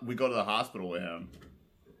we go to the hospital with him,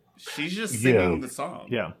 she's just singing the song.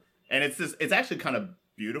 Yeah. And it's actually kind of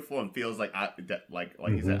beautiful and feels like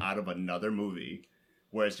you said, out of another movie,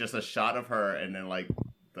 where it's just a shot of her and then like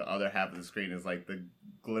the other half of the screen is like the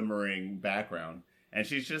glimmering background, and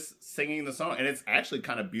she's just singing the song, and it's actually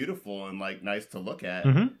kind of beautiful and like nice to look at.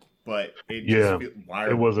 But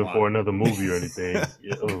it wasn't for another movie or anything.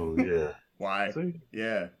 Why? See?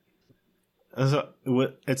 Yeah. So,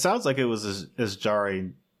 it sounds like it was as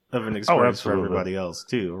jarring of an experience for everybody else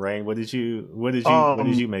too. Rhayne, what did you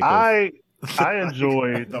make of? I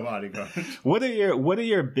enjoyed The Bodyguard. What are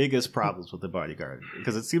your biggest problems with The Bodyguard?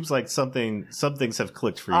 Because it seems like some things have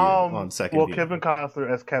clicked for you on second view. Kevin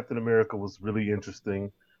Costner as Captain America was really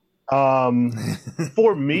interesting.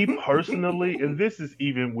 For me personally, and this is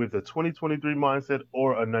even with a 2023 mindset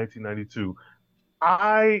or a 1992,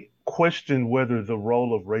 I question whether the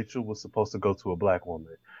role of Rachel was supposed to go to a black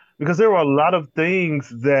woman. Because there were a lot of things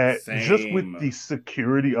that, just with the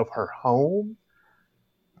security of her home,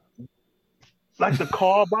 like the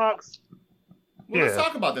call box. Well, let's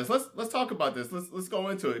talk about this. Let's talk about this. Let's go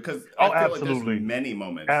into it, because I feel like there's many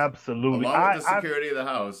moments. Absolutely. Along with the security of the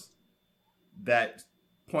house that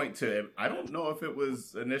point to it. I don't know if it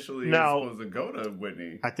was initially supposed to go to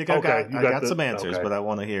Whitney. I think I got some answers, but I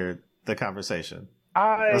want to hear the conversation.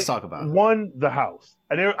 Let's talk about it. The house.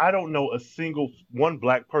 I don't know a single one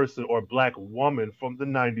black person or black woman from the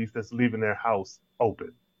 90s that's leaving their house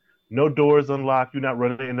open. No doors unlocked. You're not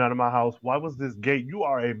running in and out of my house. Why was this gate? You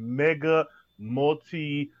are a mega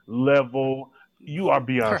multi-level. You are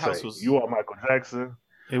Beyonce. You are Michael Jackson.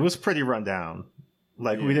 It was pretty run down.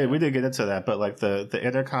 Like we did get into that, but like the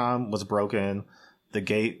intercom was broken. The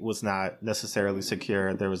gate was not necessarily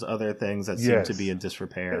secure. There was other things that seemed to be in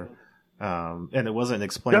disrepair. And it wasn't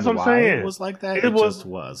explained why it was like that. It just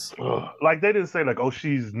was. Like they didn't say like, oh,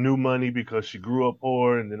 she's new money because she grew up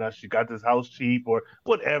poor and then she got this house cheap or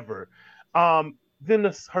whatever.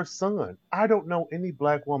 Then her son. I don't know any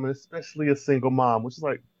black woman, especially a single mom, which is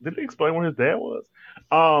like, did they explain what his dad was?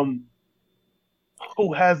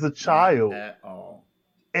 Who has a child at all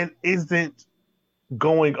and isn't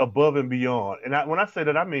going above and beyond. And when I say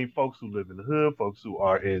that, I mean folks who live in the hood, folks who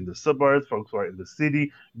are in the suburbs, folks who are in the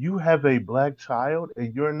city. You have a black child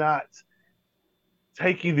and you're not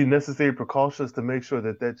taking the necessary precautions to make sure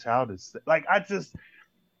that child is like, and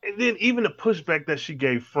then even the pushback that she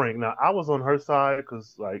gave Frank. Now I was on her side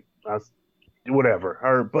because like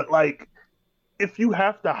but like, if you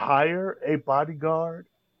have to hire a bodyguard,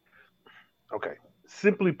 okay,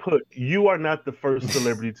 simply put, you are not the first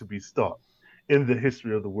celebrity to be stalked in the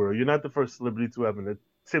history of the world. You're not the first celebrity to have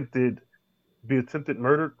be attempted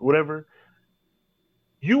murder, whatever.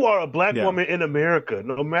 You are a black woman in America.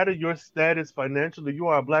 No matter your status financially, you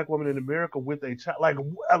are a black woman in America with a child. Like,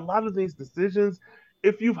 a lot of these decisions,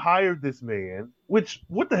 if you've hired this man, which,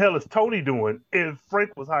 what the hell is Tony doing if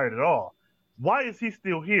Frank was hired at all? Why is he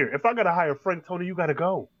still here? If I got to hire Frank, Tony, you got to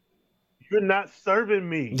go. You're not serving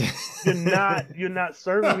me. You're not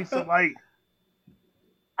serving me. So, like,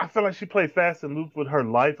 I feel like she played fast and loose with her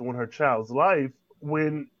life and with her child's life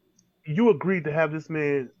when you agreed to have this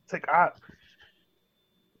man take.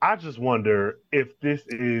 I just wonder if this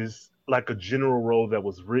is like a general role that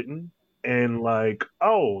was written and like, I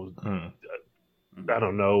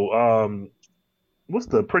don't know, what's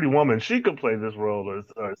the Pretty Woman? She could play this role,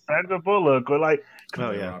 or Sandra Bullock, or like,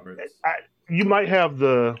 you might have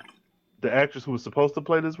the actress who was supposed to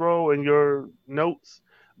play this role in your notes,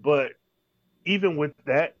 but even with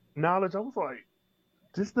that knowledge, I was like,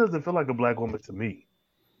 this doesn't feel like a black woman to me.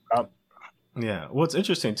 Yeah. Well, it's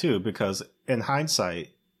interesting, too, because in hindsight,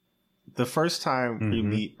 the first time you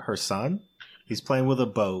meet her son, he's playing with a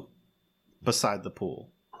boat beside the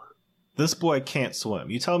pool. This boy can't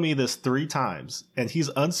swim. You tell me this 3 times, and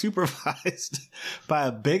he's unsupervised by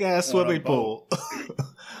a big-ass swimming pool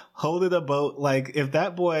holding a boat. Like, if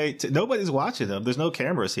that boy... nobody's watching him. There's no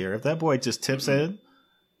cameras here. If that boy just tips in,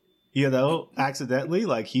 accidentally,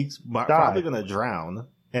 like, he's probably going to drown,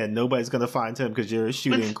 and nobody's going to find him because you're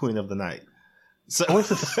shooting Queen of the Night. So,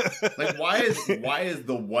 like, why is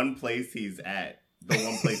the one place he's at the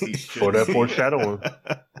one place he should for that foreshadowing?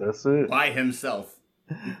 That's it. By himself.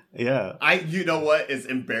 Yeah. You know what? It's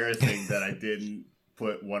embarrassing that I didn't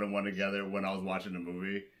put one and one together when I was watching the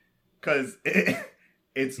movie, because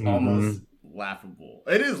it's almost laughable.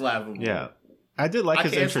 It is laughable. Yeah. I did like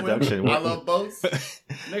his introduction. Swim. I love boats.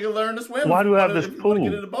 Nigga, learn to swim. Why do you have this pool?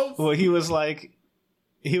 Get into boats. Well, he was like,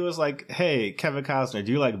 hey, Kevin Costner,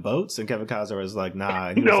 do you like boats? And Kevin Costner was like, nah.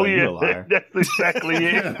 And he was like, you're a liar. That's exactly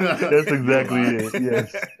it. That's exactly it.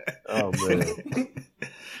 Yes. Oh man.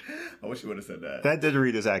 I wish you would have said that. That did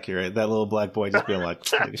read as accurate. That little black boy just being like,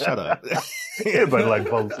 shut up. Everybody like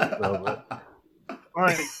boats. No,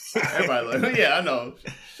 right. Everybody like, yeah, I know.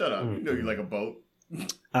 Shut up. You know you like a boat.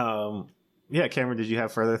 Yeah, Cameron, did you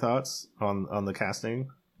have further thoughts on the casting?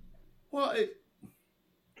 Well,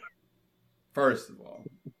 first of all,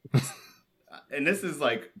 and this is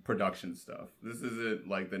like production stuff. This isn't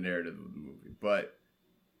like the narrative of the movie, but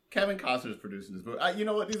Kevin Costner is producing this movie. You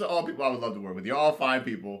know what? These are all people I would love to work with. You're all fine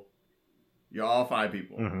people.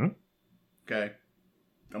 Mm-hmm. Okay?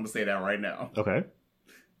 I'm going to say that right now. Okay.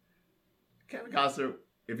 Kevin Costner,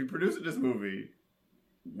 if you're producing this movie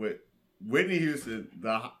with Whitney Houston,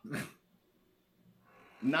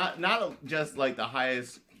 not just like the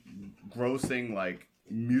highest grossing like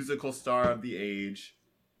musical star of the age,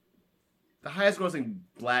 the highest grossing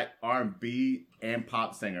black R&B and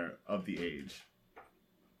pop singer of the age.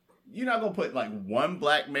 You're not going to put like one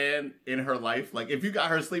black man in her life. Like if you got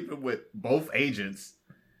her sleeping with both agents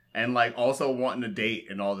and like also wanting to date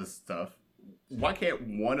and all this stuff, why can't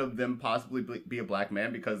one of them possibly be a black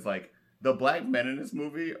man? Because like the black men in this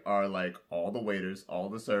movie are like all the waiters, all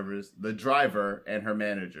the servers, the driver, and her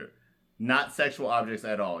manager. Not sexual objects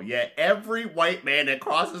at all. Yet every white man that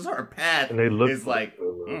crosses her path is like,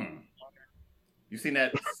 you seen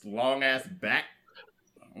that long ass back?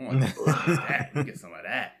 I want to get some of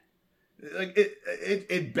that. Like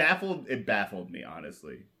it baffled me,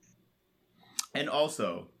 honestly. And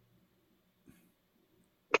also,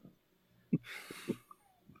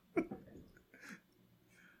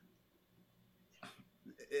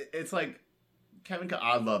 it's like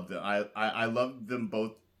I love them. I love them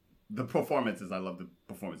both. The performances, I love the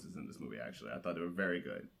performances in this movie. Actually, I thought they were very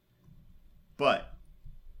good. But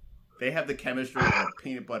they have the chemistry of a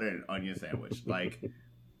peanut butter and onion sandwich. Like,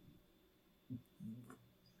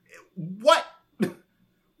 what?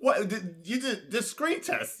 What? You did the screen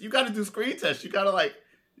test. You got to do screen tests. You got to like.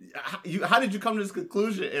 How did you come to this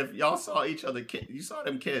conclusion if y'all saw each other kiss? You saw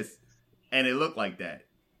them kiss, and it looked like that.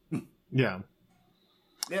 Yeah.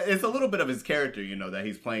 It's a little bit of his character, you know, that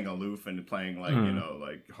he's playing aloof and playing like, you know,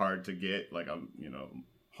 like hard to get, like I'm, you know,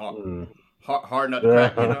 hard nut to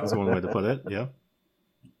crack, you know. That's one way to put it. Yeah.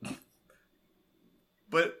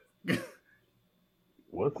 But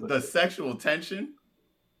the sexual tension,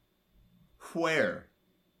 where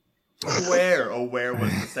was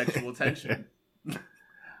the sexual tension?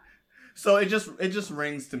 So it just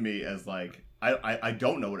rings to me as like I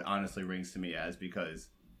don't know what it honestly rings to me as, because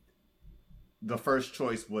the first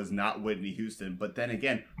choice was not Whitney Houston, but then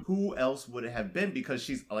again, who else would it have been? Because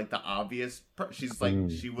she's like the obvious. She's like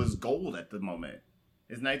she was gold at the moment.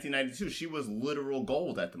 It's 1992. She was literal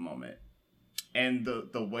gold at the moment, and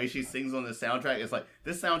the way she sings on the soundtrack is like,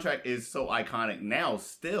 this soundtrack is so iconic now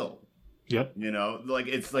still. Yep. You know, like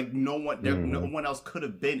it's like no one else could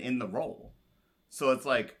have been in the role. So it's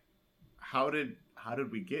like, how did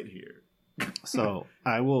we get here? So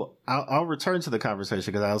I'll return to the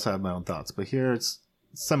conversation because I also have my own thoughts, but here's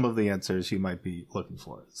some of the answers you might be looking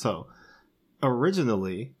for. So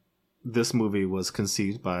originally this movie was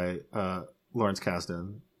conceived by Lawrence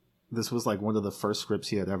Kasdan. This was like one of the first scripts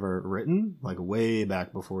he had ever written, like way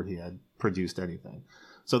back before he had produced anything.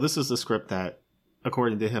 So this is the script that,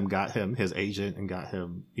 according to him, got him his agent and got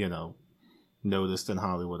him, you know, noticed in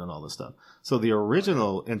Hollywood and all this stuff. So the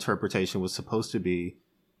original interpretation was supposed to be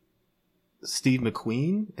Steve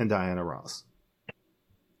McQueen and Diana Ross,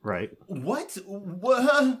 right? What?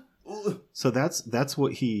 So that's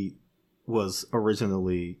what he was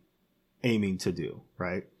originally aiming to do,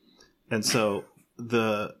 right? And so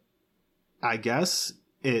I guess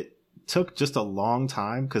it took just a long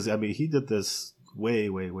time, because I mean he did this way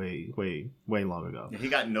long ago. He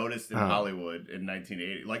got noticed in Hollywood in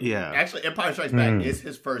 1980. Like, yeah, actually, Empire Strikes Back is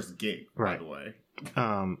his first gig, by the way.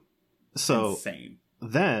 So insane.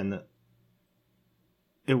 Then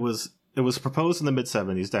it was proposed in the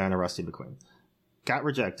mid-70s, Diana Ross, Steve McQueen. Got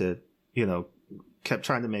rejected, you know, kept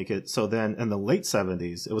trying to make it. So then in the late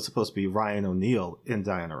 70s, it was supposed to be Ryan O'Neal and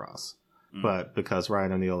Diana Ross. But because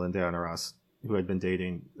Ryan O'Neal and Diana Ross, who had been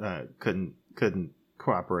dating, couldn't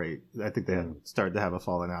cooperate, I think they had started to have a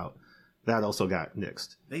falling out. That also got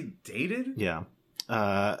nixed. They dated? Yeah.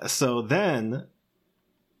 So then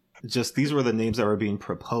just these were the names that were being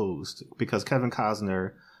proposed, because Kevin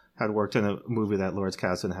Costner had worked in a movie that Lawrence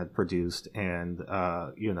Kasdan had produced, and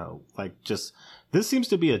you know, like, just this seems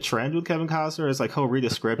to be a trend with Kevin Costner. It's like he'll read a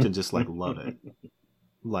script and just like love it,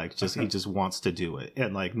 like just he just wants to do it,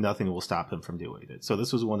 and like nothing will stop him from doing it. So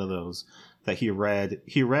this was one of those that he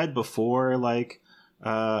read before like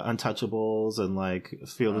Untouchables and like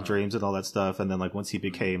Field of Dreams and all that stuff. And then like once he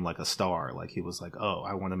became like a star, like he was like, oh,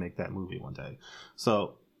 I want to make that movie one day.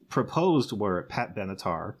 So proposed were Pat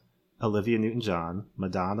Benatar, Olivia Newton-John,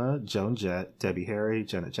 Madonna, Joan Jett, Debbie Harry,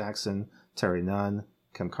 Janet Jackson, Terry Nunn,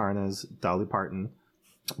 Kim Carnes, Dolly Parton.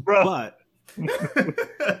 Bro. But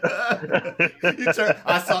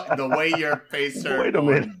I saw the way your face turned. Wait a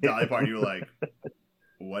minute. Dolly Parton, you were like,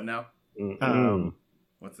 what now?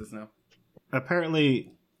 What's this now?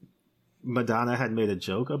 Apparently, Madonna had made a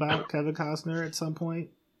joke about Kevin Costner at some point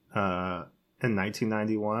in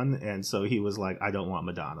 1991, and so he was like, "I don't want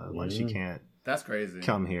Madonna. Like, she can't. That's crazy.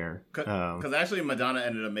 Come here." Because actually, Madonna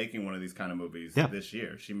ended up making one of these kind of movies this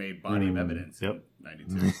year. She made Body of Evidence in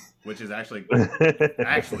 '92, which is actually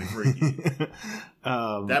freaky.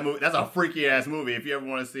 That movie, that's a freaky ass movie. If you ever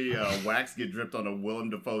want to see wax get dripped on a Willem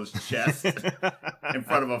Dafoe's chest in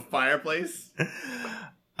front of a fireplace.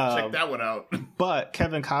 Check that one out. But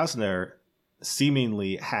Kevin Costner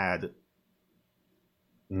seemingly had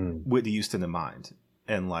Whitney Houston in mind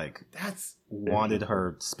and like wanted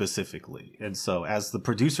her specifically. And so as the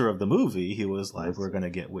producer of the movie, he was like, we're going to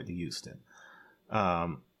get Whitney Houston.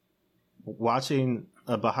 Watching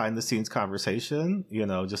a behind the scenes conversation, you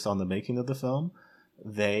know, just on the making of the film,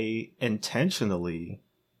 they intentionally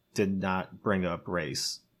did not bring up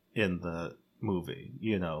race in the movie.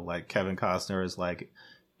 You know, like Kevin Costner is like,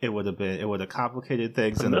 it would have complicated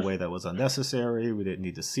things in a way that was unnecessary. We didn't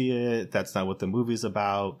need to see it. That's not what the movie's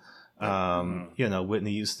about. You know,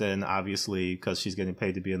 Whitney Houston, obviously, because she's getting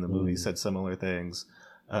paid to be in the movie, said similar things.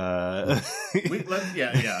 Let's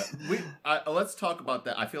talk about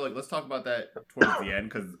that. I feel like let's talk about that towards the end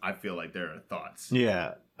because I feel like there are thoughts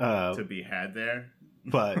to be had there.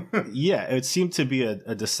 But yeah, it seemed to be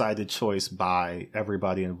a decided choice by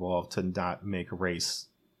everybody involved to not make race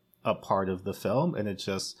a part of the film, and it's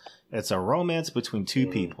a romance between two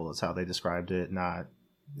people. That's how they described it, not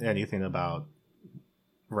anything about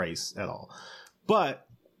race at all. But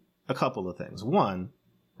a couple of things. One,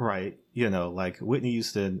 right, you know, like Whitney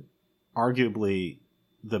Houston, arguably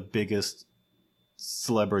the biggest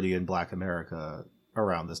celebrity in Black America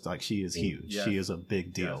around this. Like, she is huge. Yes. She is a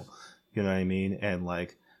big deal. Yes. You know what I mean? And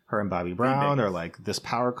like her and Bobby Brown are like this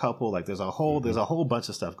power couple. Like there's a whole bunch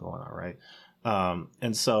of stuff going on, right?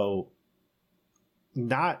 And so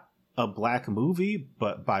not a Black movie,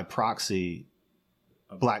 but by proxy,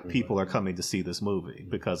 Black people are coming to see this movie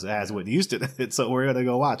because it has Whitney Houston in it, so we're going to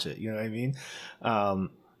go watch it. You know what I mean?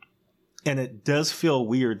 And it does feel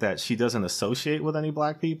weird that she doesn't associate with any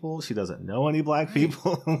Black people. She doesn't know any Black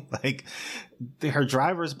people. Like her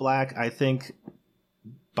driver's Black, I think,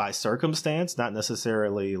 by circumstance, not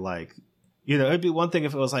necessarily like, you know, it'd be one thing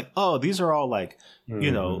if it was like, oh, these are all like,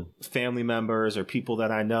 you know, family members or people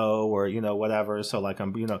that I know or, you know, whatever. So like,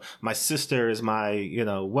 I'm, you know, my sister is my, you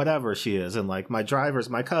know, whatever she is. And like my driver's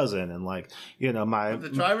my cousin. And like, you know, the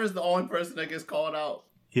driver's the only person that gets called out.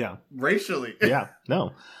 Yeah. Racially. Yeah.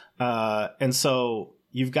 No. And so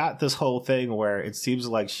you've got this whole thing where it seems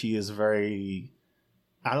like she is very,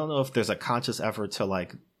 I don't know if there's a conscious effort to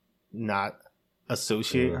like not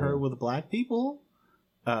associate her with Black people.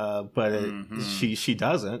 But she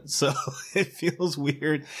doesn't, so it feels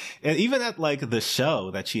weird. And even at like the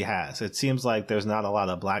show that she has, it seems like there's not a lot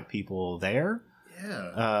of Black people there.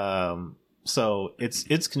 Yeah. So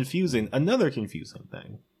it's confusing. Another confusing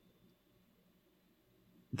thing.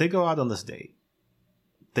 They go out on this date.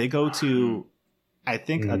 They go to, I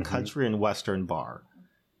think, a country and western bar.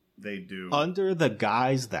 They do. Under the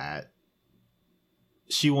guise that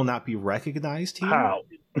she will not be recognized here. How?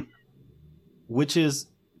 Which is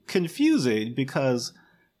confusing because,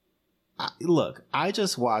 look, I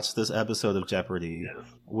just watched this episode of Jeopardy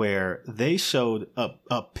where they showed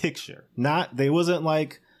a picture. They wasn't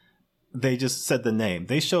like they just said the name.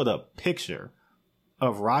 They showed a picture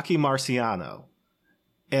of Rocky Marciano.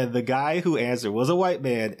 And the guy who answered was a white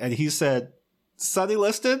man. And he said, Sonny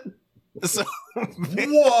Liston? So,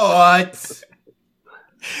 what?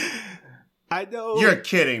 I know. You're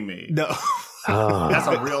kidding me. No. That's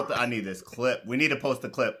a real I need this clip. We need to post the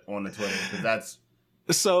clip on the Twitter because that's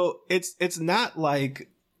so it's not like,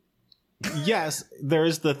 yes, there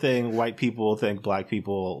is the thing white people think Black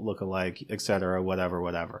people look alike, etc.,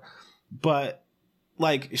 whatever, but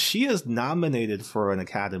like she is nominated for an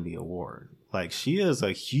Academy Award. Like she is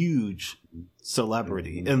a huge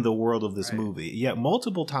celebrity in the world of this movie, yet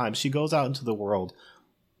multiple times she goes out into the world.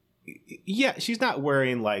 Yeah, she's not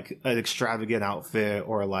wearing like an extravagant outfit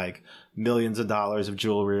or like millions of dollars of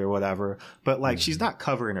jewelry or whatever, but like she's not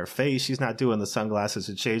covering her face. She's not doing the sunglasses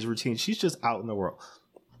and shades routine. She's just out in the world.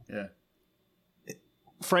 Yeah.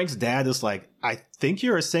 Frank's dad is like, I think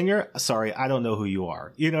you're a singer. Sorry, I don't know who you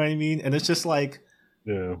are. You know what I mean? And it's just like,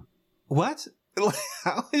 Yeah. What?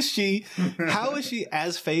 How is she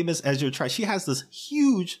as famous as your tribe? She has this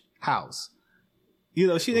huge house. You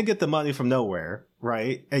know, she didn't get the money from nowhere,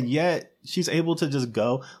 right? And yet she's able to just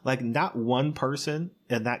go. Like, not one person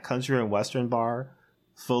in that country and western bar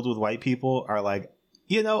filled with white people are like,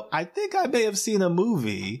 you know, I think I may have seen a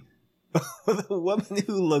movie with a woman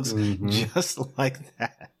who looks just like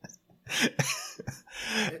that.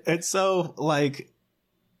 And so, like,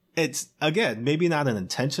 it's, again, maybe not an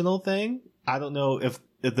intentional thing. I don't know if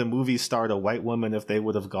the movie starred a white woman, if they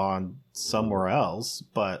would have gone somewhere else,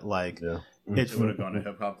 but like, it would have gone to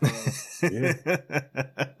hip hop club. It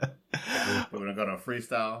would have gone to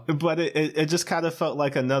freestyle. But it just kind of felt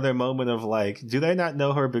like another moment of like, do they not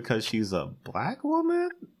know her because she's a black woman?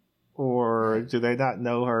 Or do they not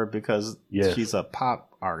know her because she's a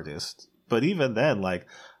pop artist? But even then, like,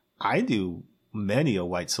 I knew many a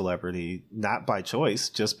white celebrity, not by choice,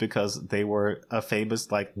 just because they were a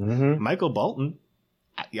famous, like, Michael Bolton.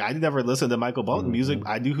 I never listened to Michael Bolton music.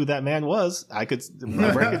 I knew who that man was. I could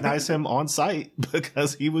recognize him on sight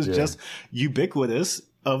because he was just ubiquitous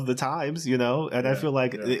of the times, you know? And I feel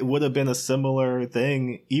like it would have been a similar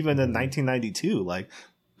thing even in 1992, like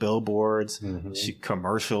billboards,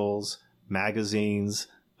 commercials, magazines,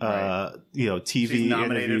 you know, TV. She's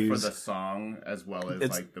nominated interviews. For the song as well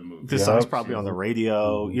as like the movie. The song's probably on the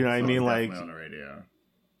radio. You know what I mean? Like, on the radio.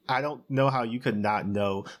 I don't know how you could not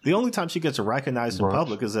know. The only time she gets recognized in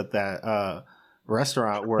public is at that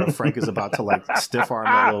restaurant where Frank is about to like stiff arm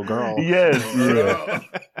that little girl. Yes.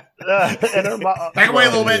 And her back away,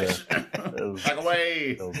 little bitch. Back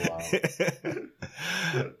away.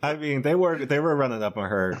 I mean, they were running up on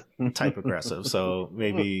her type aggressive, so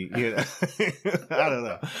maybe, you know, I don't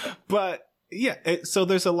know. But yeah, so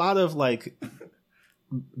there's a lot of like,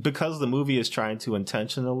 because the movie is trying to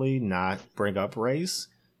intentionally not bring up race,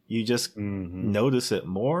 you just notice it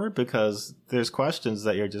more because there's questions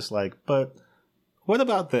that you're just like, but what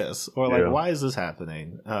about this? Or like, why is this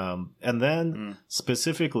happening? And then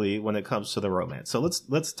specifically when it comes to the romance. So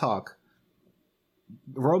let's talk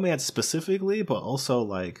romance specifically, but also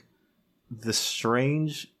like the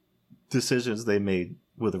strange decisions they made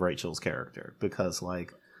with Rachel's character, because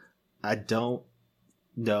like, I don't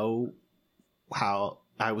know how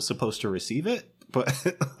I was supposed to receive it. But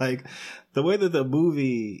like the way that the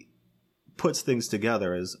movie puts things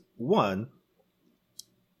together is, one,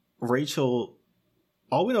 Rachel,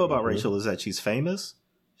 all we know about Rachel is that she's famous.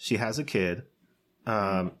 She has a kid.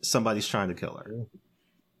 Somebody's trying to kill her.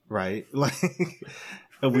 Right? Like,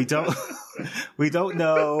 we don't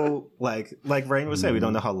know, like Rhayne was saying, we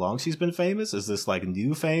don't know how long she's been famous. Is this like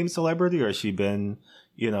new fame celebrity, or has she been,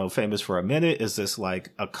 you know, famous for a minute? Is this like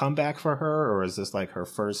a comeback for her, or is this like her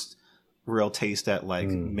first real taste at like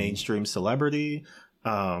mainstream celebrity?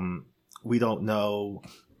 We don't know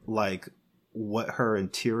like what her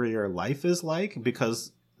interior life is like,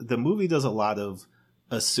 because the movie does a lot of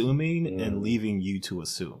assuming and leaving you to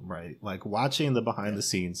assume, right? Like watching the behind the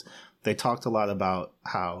scenes, they talked a lot about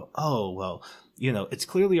how, oh, well, you know, it's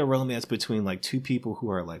clearly a romance between like two people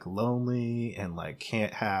who are like lonely and like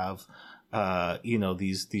can't have you know,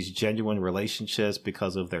 these genuine relationships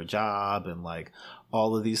because of their job and like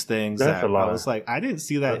all of these things. That's that a lie. I was like, I didn't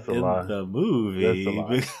see that in the movie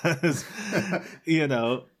because, you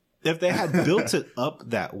know, if they had built it up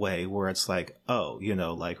that way where it's like, oh, you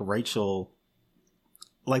know, like Rachel,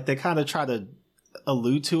 like they kind of try to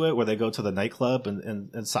allude to it where they go to the nightclub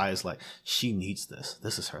and Sai is like, she needs this.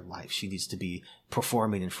 This is her life. She needs to be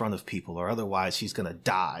performing in front of people or otherwise she's going to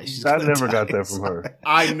die. I never got that from her.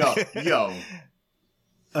 I know. Yo.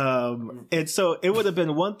 And so it would have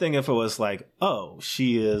been one thing if it was like, oh,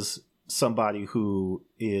 she is somebody who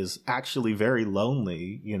is actually very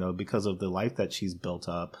lonely, you know, because of the life that she's built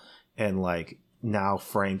up. And like, now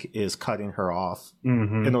Frank is cutting her off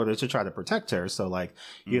in order to try to protect her. So like,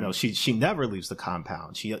 you know, she never leaves the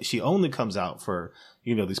compound. She only comes out for,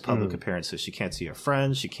 you know, these public appearances. She can't see her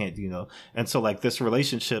friends. She can't, you know, and so like this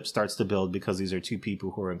relationship starts to build because these are two people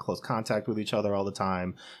who are in close contact with each other all the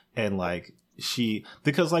time. And like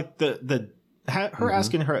because like her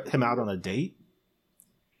asking him out on a date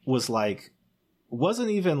was like, wasn't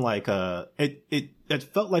even like it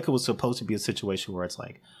felt like it was supposed to be a situation where it's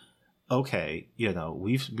like, okay, you know,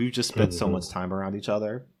 we've just spent so much time around each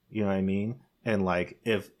other, you know what I mean? And like,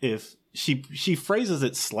 if she phrases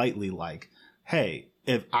it slightly like, hey,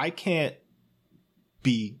 if I can't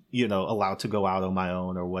be, you know, allowed to go out on my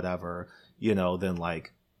own or whatever, you know, then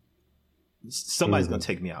like somebody's going to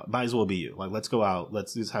take me out. Might as well be you. Like, let's go out.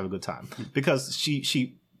 Let's just have a good time. Because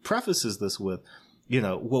she prefaces this with,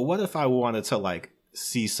 well, what if I wanted to like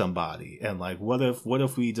see somebody, and like what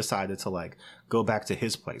if we decided to like go back to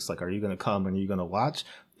his place? Like, are you gonna come and are you gonna watch?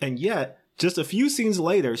 And yet, just a few scenes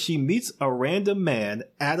later, she meets a random man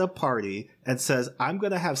at a party and says, I'm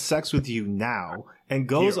gonna have sex with you now, and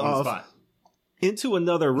goes off into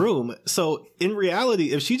another room. So in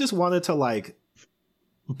reality, if she just wanted to like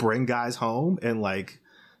bring guys home and like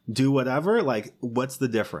do whatever, like what's the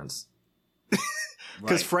difference?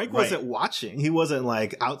 Because Frank wasn't watching. He wasn't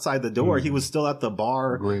like outside the door. He was still at the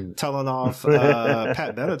bar telling off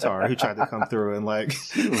Pat Benatar, who tried to come through and like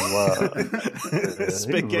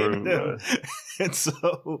spit game him. And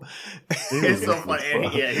so it's so funny. And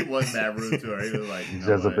he wasn't that rude to her. He was like,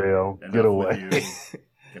 Jezebel, get away.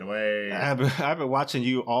 Get away. I've been watching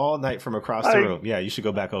you all night from across the room. Yeah, you should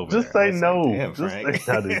go back over just there. Say no. Like,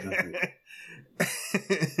 damn, Frank.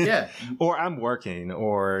 Yeah. Or I'm working,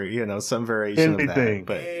 or some variation of that.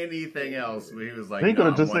 But anything else, but he was like, he could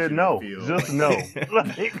have just said no. Just no.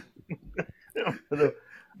 Like, that would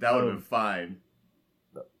have been fine.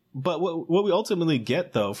 But what we ultimately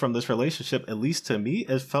get, though, from this relationship, at least to me,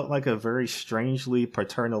 it felt like a very strangely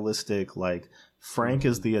paternalistic, like, Frank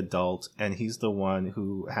is the adult, and he's the one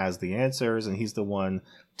who has the answers, and he's the one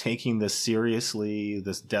taking this seriously,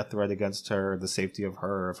 this death threat against her, the safety of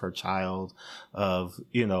her child, of,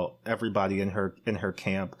 everybody in her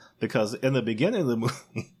camp. Because in the beginning of the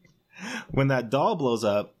movie, when that doll blows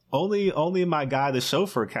up, only my guy, the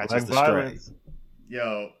chauffeur, catches the stray.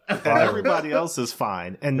 Yo. And everybody else is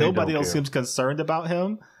fine. And nobody else seems concerned about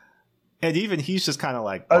him. And even he's just kind of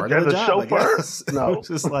like, part of the job, chauffeur? I guess. No. It's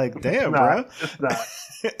just like, damn, bro. It's not.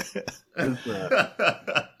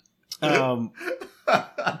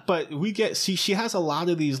 But we get, she has a lot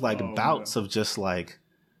of these like bouts of just like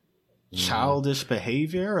childish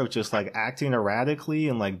behavior, of just like acting erratically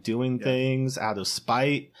and like doing things out of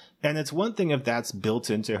spite. And it's one thing if that's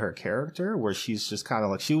built into her character, where she's just kind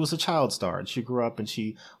of like, she was a child star and she grew up and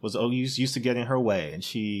she was used to getting her way, and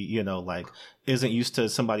she, like isn't used to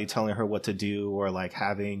somebody telling her what to do or like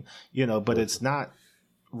having, but it's not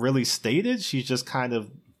really stated. She just kind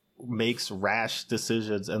of makes rash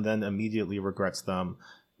decisions and then immediately regrets them,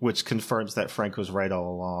 which confirms that Frank was right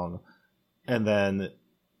all along. And then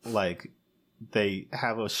like they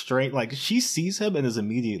have a straight, like she sees him and is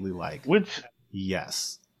immediately like,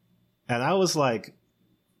 yes. And I was like,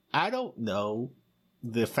 I don't know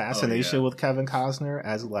the fascination with Kevin Costner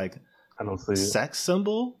as like I don't see sex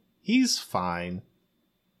symbol. He's fine.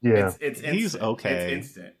 Yeah, it's he's okay.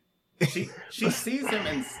 It's instant. She sees him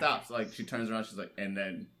and stops. Like she turns around, she's like, and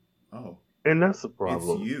then and that's the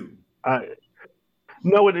problem. It's you.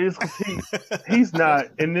 No, it is, because he's not,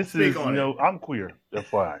 and this is, I'm queer,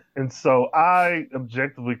 FYI. And so I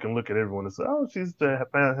objectively can look at everyone and say, oh, she's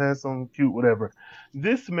handsome, cute, whatever.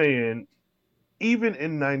 This man, even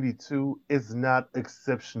in 92, is not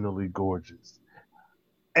exceptionally gorgeous.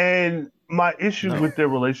 And my issue with their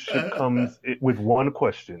relationship comes with one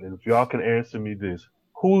question, and if y'all can answer me this,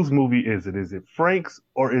 whose movie is it? Is it Frank's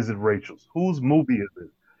or is it Rachel's? Whose movie is it?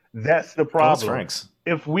 That's the problem. It's Frank's.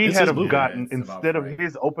 If we had have gotten, instead of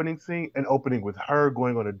his opening scene, an opening with her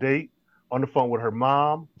going on a date, on the phone with her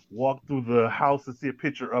mom, walk through the house and see a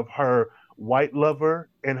picture of her white lover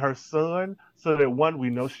and her son, so that 1, we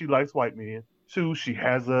know she likes white men. 2, she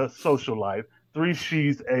has a social life. 3,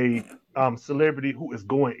 she's a celebrity who is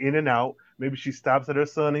going in and out. Maybe she stops at her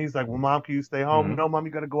son and he's like, well, Mom, can you stay home? Mm-hmm. No, Mom,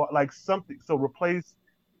 you got to go out. Like something. So replace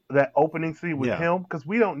that opening scene with him, because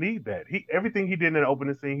we don't need that. Everything he did in the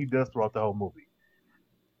opening scene, he does throughout the whole movie.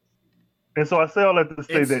 And so I say all that to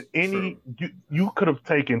say that you could have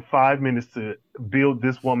taken 5 minutes to build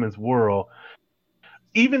this woman's world.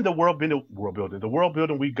 Even the world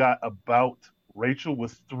building we got about Rachel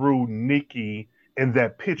was through Nikki and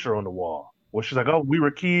that picture on the wall, where she's like, "Oh, we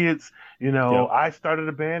were kids, I started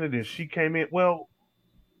a band and then she came in." Well,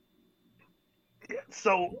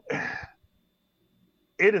 so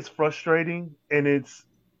it is frustrating and it's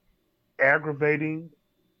aggravating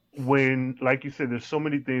when, like you said, there's so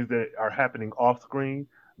many things that are happening off screen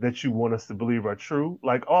that you want us to believe are true.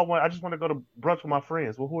 Like, oh, I just want to go to brunch with my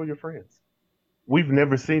friends. Well, who are your friends? We've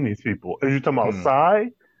never seen these people. Are you talking about Psy?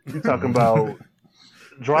 You talking about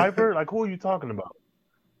Driver? Like, who are you talking about?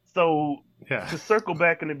 So to circle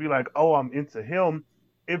back and to be like, oh, I'm into him.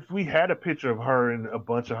 If we had a picture of her and a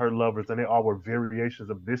bunch of her lovers and they all were variations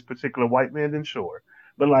of this particular white man, then sure.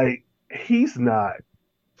 But like, he's not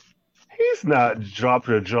drop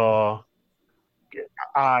your jaw,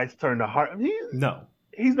 eyes turn to heart.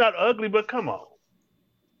 He's not ugly, but come on.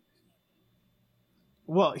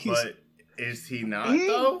 Well, but is he not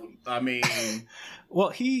though? I mean, well,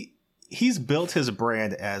 he he's built his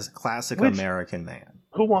brand as classic American man.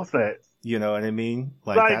 Who wants that? You know what I mean?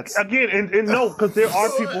 Like that's... again, and no, because there are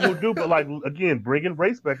people who do, but like again, bringing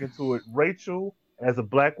race back into it. Rachel, as a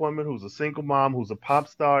black woman who's a single mom, who's a pop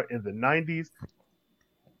star in the '90s,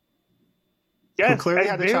 yes, who clearly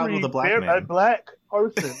had a child with a black man, a black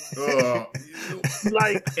person,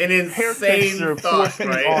 like an insane thought,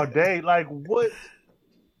 right? All day, like what?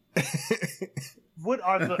 What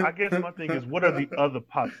are the? I guess my thing is, what are the other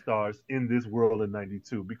pop stars in this world in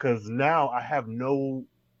 '92? Because now I have no.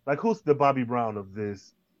 Like, who's the Bobby Brown of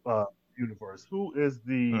this universe? Who is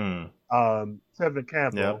the Tevin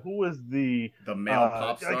Campbell? Yep. Who is the male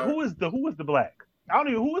pop star? Like, who is the black? I don't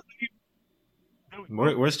even who is the.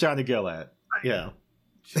 Where's Johnny Gill at? Yeah,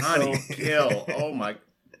 Johnny Gill. Oh my!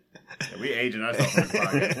 Yeah, we aging ourselves on this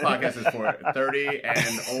podcast. This podcast is for 30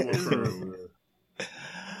 and over crew.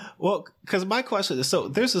 Well, because my question is, so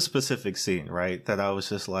there's a specific scene, right, that I was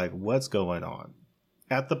just like, what's going on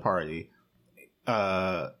at the party?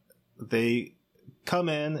 They come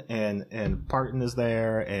in and Parton is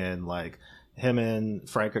there, and like him and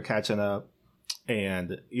Frank are catching up,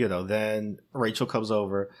 and then Rachel comes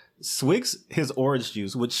over, swigs his orange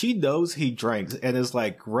juice, which she knows he drinks, and is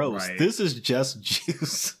like, gross. Right. This is just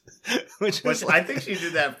juice. Which I think she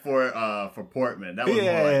did that for Portman. That was more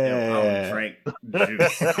like, I don't drink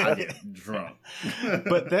juice, I get drunk.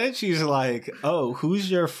 But then she's like, oh,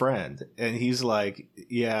 who's your friend? And he's like,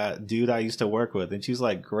 yeah, dude I used to work with. And she's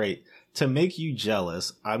like, great. To make you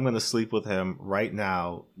jealous, I'm going to sleep with him right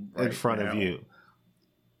now in front of you.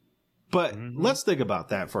 But let's think about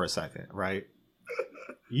that for a second, right?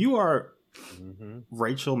 You are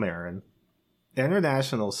Rachel Marin,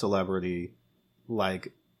 international celebrity,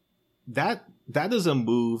 like... That is a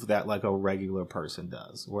move that like a regular person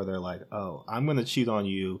does, where they're like, oh, I'm going to cheat on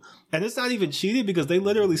you. And it's not even cheating because they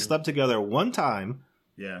literally slept together one time.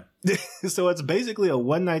 Yeah. So it's basically a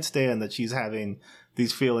one night stand that she's having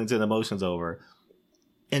these feelings and emotions over.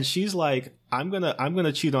 And she's like, I'm going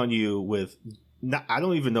to cheat on you with, I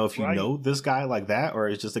don't even know if you know this guy like that, or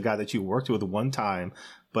it's just a guy that you worked with one time.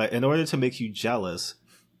 But in order to make you jealous,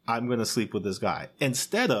 I'm going to sleep with this guy.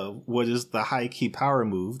 Instead of what is the high key power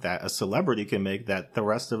move that a celebrity can make that the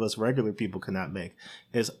rest of us regular people cannot make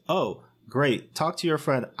is, oh, great. Talk to your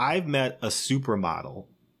friend. I've met a supermodel.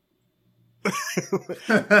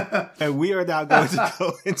 And we are now going to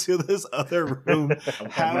go into this other room.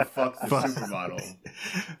 Have fuck the supermodel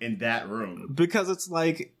in that room. Because it's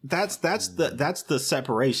like, that's the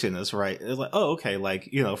separation is right. It's like, oh, okay.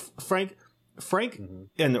 Like, Frank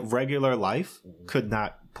in regular life could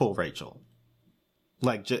not pull Rachel.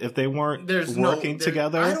 Like, if they weren't working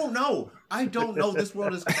together. I don't know. This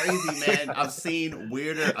world is crazy, man. I've seen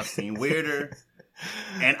weirder.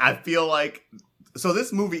 And I feel like, so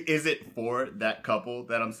this movie isn't for that couple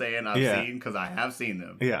that I'm saying I've seen, because I have seen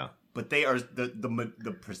them. Yeah. But they are,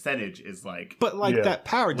 the percentage is like. But like that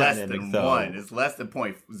power dynamic, less than though. 1. It's less than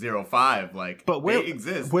 0.05. Like, but where, they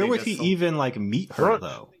exist. Where would he even like meet her,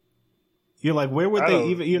 though? You're like, where would they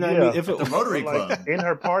even, what I mean? If it the Rotary Club. In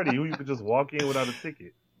her party, you could just walk in without a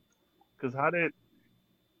ticket. Because how did...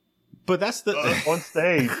 But that's the... on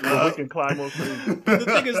stage, we can climb on stage. But the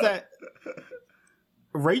thing is that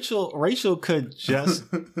Rachel could just,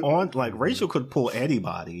 Rachel could pull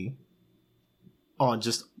anybody on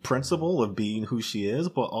just principle of being who she is,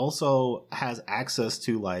 but also has access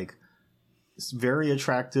to, like, very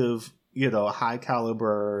attractive... high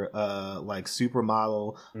caliber, like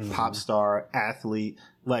supermodel, pop star, athlete.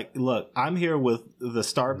 Like, look, I'm here with the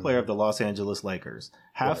star player of the Los Angeles Lakers.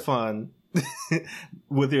 Have fun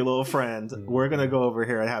with your little friend. We're gonna go over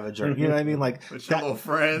here and have a drink. You know what I mean? Like, with your little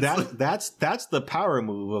friends. That's the power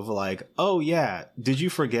move of like, oh yeah, did you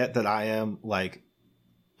forget that I am like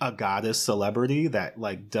a goddess celebrity that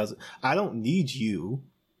like I don't need you.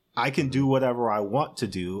 I can do whatever I want to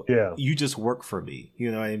do. Yeah. You just work for me.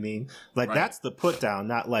 You know what I mean? Like, that's the put down,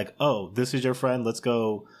 not like, oh, this is your friend. Let's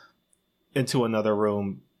go into another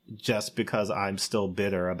room just because I'm still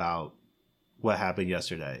bitter about what happened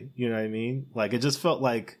yesterday. You know what I mean? Like, it just felt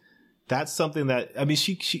like that's something that, I mean,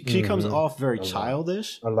 she comes off very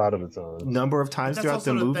childish. A lot of the time. Number of times throughout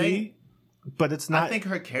the movie. But it's not. I think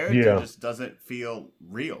her character just doesn't feel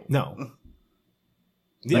real. No.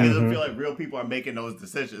 Yeah, it doesn't feel like real people are making those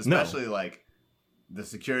decisions, especially like the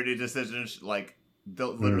security decisions. Like,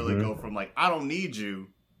 they'll literally go from like, I don't need you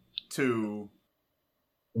to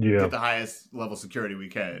get the highest level security we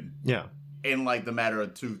can. Yeah, in like the matter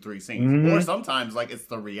of 2-3 scenes, or sometimes like it's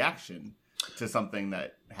the reaction to something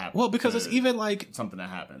that happens. Well, because it's even like something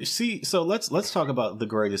that happens. See, so let's talk about the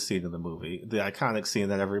greatest scene in the movie, the iconic scene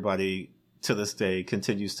that everybody to this day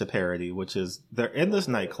continues to parody, which is they're in this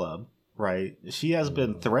nightclub. right? She has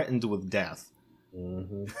been threatened with death,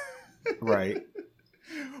 right?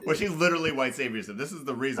 Well, she's literally white saviorship. This is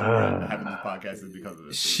the reason we're having this podcast is because of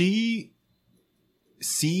this. She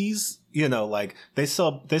sees, like they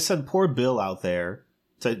send poor Bill out there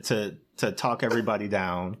to talk everybody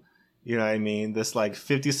down. You know what I mean? This like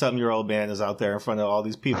 50-something-year-old man is out there in front of all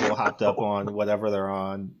these people hopped up on whatever they're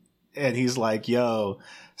on. And he's like, yo,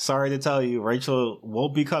 sorry to tell you, Rachel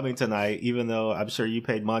won't be coming tonight, even though I'm sure you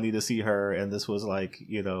paid money to see her. And this was like,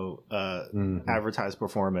 advertised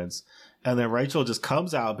performance. And then Rachel just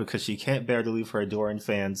comes out because she can't bear to leave her adoring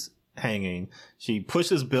fans hanging. She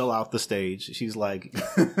pushes Bill off the stage. She's like,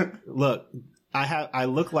 look, I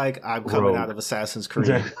look like I'm coming out of Assassin's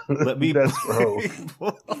Creed. Let me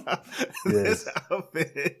pull out this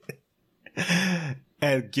outfit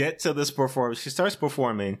and get to this performance. She starts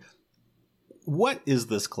performing. What is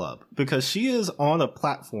this club? Because she is on a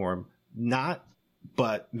platform,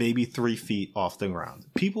 but maybe 3 feet off the ground.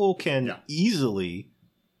 People can easily,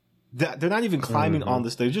 they're not even climbing on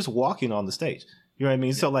the stage, they're just walking on the stage. You know what I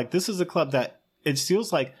mean? Yeah. So like, this is a club that it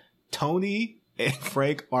feels like Tony and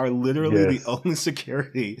Frank are literally the only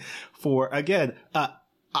security for, again,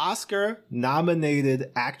 Oscar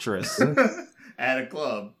nominated actress at a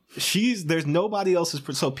club. There's nobody else's,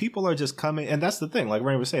 so people are just coming, and that's the thing. Like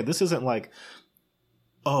Rhayne was saying, this isn't like,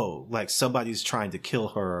 like somebody's trying to kill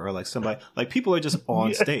her, or like somebody, like people are just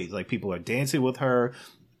on stage, like people are dancing with her.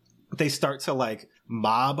 They start to like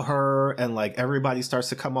mob her, and like everybody starts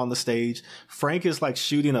to come on the stage. Frank is like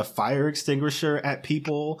shooting a fire extinguisher at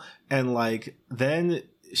people, and like then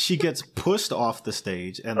she gets pushed off the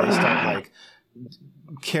stage, and they start like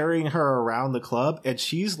carrying her around the club, and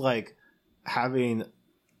she's like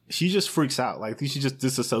she just freaks out. Like she just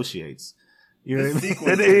disassociates. You know what I mean?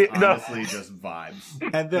 Sequence is honestly just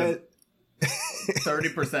vibes. And then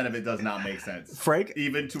 30% of it does not make sense. Frank,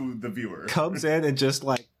 even to the viewer, comes in and just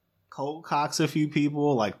like cold cocks a few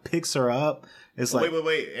people, like picks her up. It's like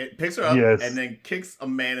wait. It picks her up and then kicks a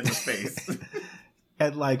man in the face.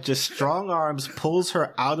 And like just strong arms pulls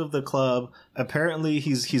her out of the club. Apparently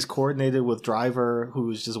he's coordinated with Driver,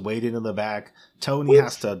 who's just waiting in the back. Tony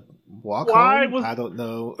has to walk home. I don't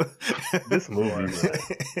know. This movie,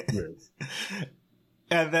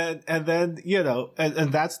 and then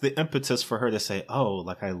and that's the impetus for her to say, "Oh,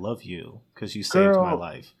 like I love you because you saved my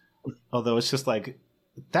life." Although it's just like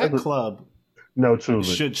that club. No, truly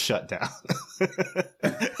should shut down.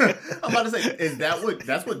 I'm about to say,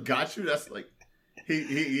 that's what got you? That's like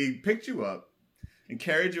he picked you up and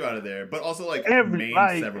carried you out of there, but also like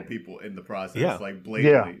maimed several people in the process. Yeah. Like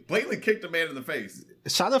blatantly kicked a man in the face.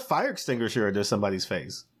 Shot a fire extinguisher into somebody's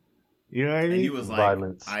face. You know what I mean? And he was like,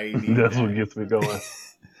 violence. That's what gets me going.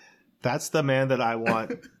 That's the man that I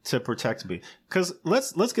want to protect me. Because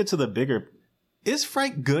let's get to the bigger. Is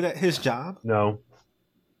Frank good at his job? No.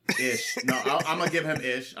 Ish. No, I'm gonna give him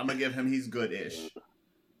ish. I'm gonna give him he's good-ish.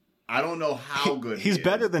 I don't know how good he's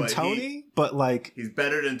better than Tony, but like he's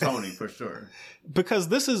better than Tony for sure. Because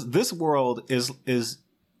this world is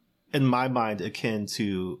in my mind akin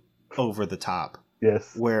to Over the Top.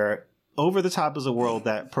 Yes. Where Over the Top is a world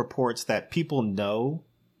that purports that people know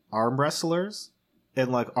arm wrestlers,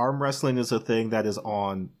 and like arm wrestling is a thing that is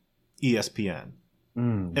on ESPN.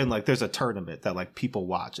 And like there's a tournament that like people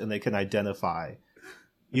watch and they can identify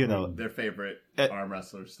their favorite arm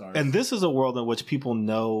wrestler stars. And this is a world in which people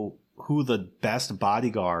know who the best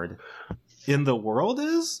bodyguard in the world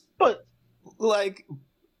is. But like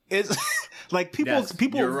it's like people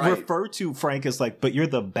refer to Frank as like, but you're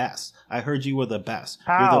the best. I heard you were the best.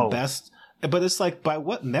 How? You're the best. But it's like, by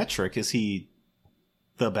what metric is he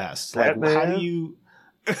the best? Like how do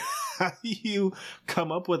you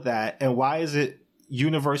come up with that, and why is it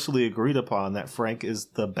universally agreed upon that Frank is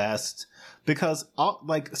the best? Because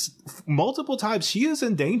like multiple times she is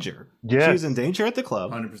in danger. Yes. She is in danger at the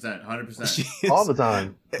club. 100%. All the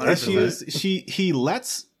time. 100%. He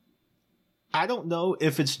lets, I don't know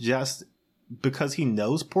if it's just because he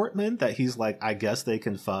knows Portman that he's like, I guess they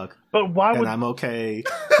can fuck. But why would I'm okay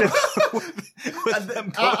with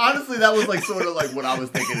them honestly, that was like sort of like what I was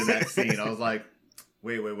thinking in that scene. I was like,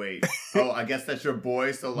 Wait. Oh, I guess that's your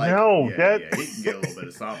boy. So like, he can get a little bit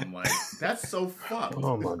of something. Like, that's so fucked.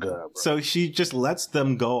 Oh my god. Bro. So she just lets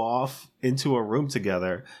them go off into a room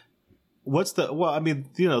together.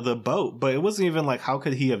 The boat, but it wasn't even like, how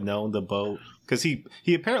could he have known the boat? Because he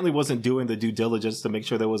apparently wasn't doing the due diligence to make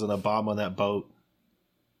sure there wasn't a bomb on that boat.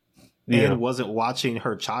 And wasn't watching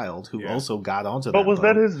her child, who also got onto that boat. But was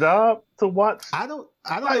that his job to watch? I don't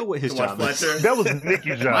know what his job is. That was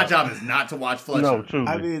Nikki's job. My job is not to watch Fletcher. No, truly.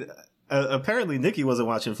 I mean, apparently Nikki wasn't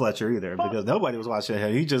watching Fletcher either because nobody was watching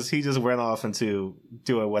him. He just went off into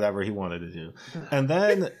doing whatever he wanted to do. And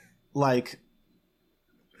then, like,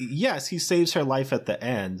 yes, he saves her life at the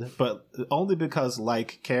end, but only because,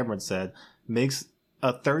 like Cameron said, makes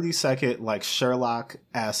a 30-second, like,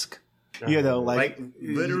 Sherlock-esque, you know, like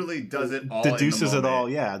literally does it all. Deduces in the it all,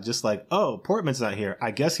 yeah. Just like, oh, Portman's not here.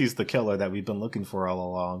 I guess he's the killer that we've been looking for all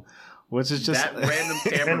along. Which is just that random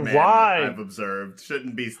cameraman I've observed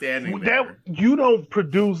shouldn't be standing there. You don't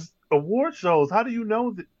produce award shows. How do you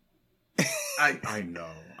know that? I know.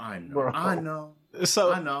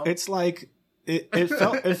 So I know. It's like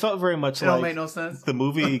it felt very much it like don't make no sense. The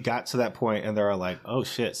movie got to that point and they're like, oh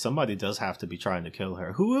shit, somebody does have to be trying to kill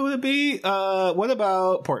her. Who would it be? What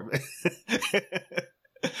about Portman?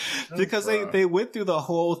 Because they went through the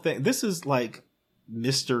whole thing. This is like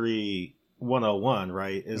mystery 101,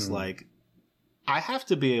 right? Is like, I have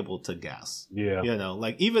to be able to guess. Yeah. You know,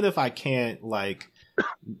 like, even if I can't, like,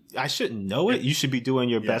 I shouldn't know it. You should be doing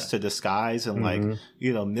your best to disguise and, like,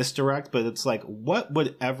 you know, misdirect. But it's like, what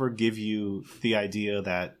would ever give you the idea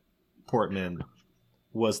that Portman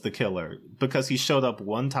was the killer? Because he showed up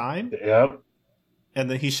one time? Yep. And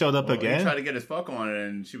then he showed up again? He tried to get his fuck on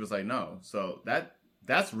and she was like, no. So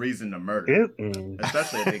that's reason to murder.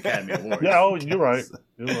 Especially at the Academy Awards. Yeah, oh, you're right.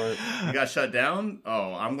 You're right. You got shut down?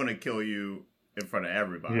 Oh, I'm going to kill you in front of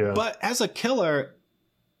everybody. Yeah. But as a killer,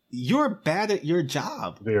 you're bad at your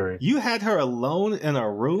job. Very. You had her alone in a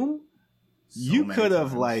room. You could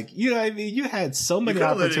have, like, you know what I mean? You had so many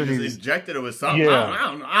opportunities. Just injected her with something. Yeah. I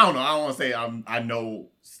don't know. I don't want to say I know.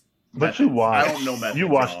 But you watch. I don't know methods. You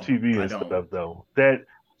watch TV and stuff, though. That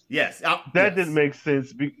didn't make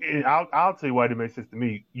sense. I'll tell you why it didn't make sense to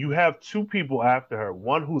me. You have two people after her.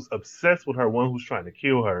 One who's obsessed with her. One who's trying to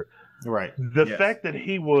kill her. Right. The fact that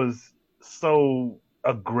he was so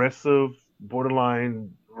aggressive,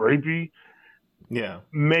 borderline rapey,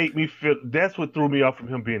 made me feel. That's what threw me off from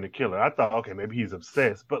him being the killer. I thought, okay, maybe he's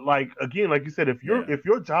obsessed, but like again, like you said, if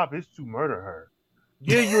your job is to murder her,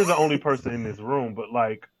 you're the only person in this room, but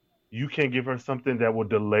like you can't give her something that will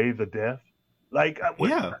delay the death. Like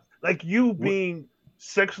like you being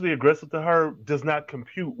sexually aggressive to her does not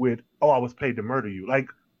compute with, oh, I was paid to murder you. Like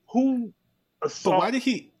who? But why did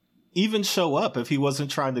he even show up if he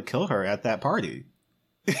wasn't trying to kill her at that party?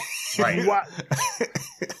 Right.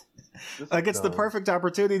 Like, it's the perfect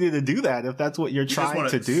opportunity to do that if that's what you're trying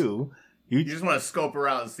to do. You just want to scope her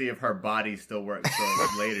out and see if her body still works.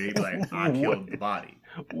 So later he'd be like, I killed the body.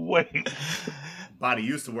 Wait. Body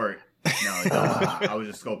used to work. No, it don't. I was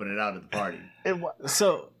just scoping it out at the party.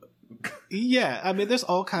 So, yeah, I mean, there's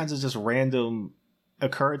all kinds of just random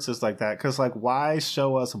occurrences like that. Because, like, why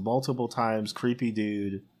show us multiple times creepy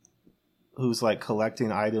dude who's like collecting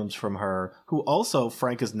items from her, who also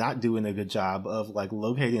Frank is not doing a good job of like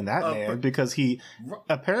locating that man, because he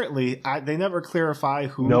apparently they never clarify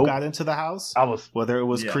who got into the house, whether it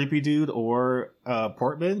was creepy dude or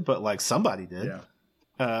Portman, but like somebody did.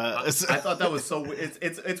 I thought that was so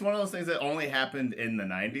it's one of those things that only happened in the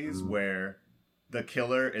 90s where the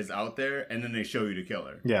killer is out there and then they show you the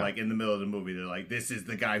killer. Like in the middle of the movie, they're like, this is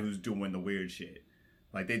the guy who's doing the weird shit.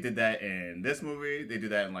 Like, they did that in this movie. They do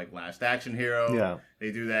that in, like, Last Action Hero. Yeah.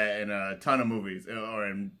 They do that in a ton of movies. Or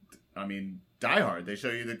in, Die Hard. They show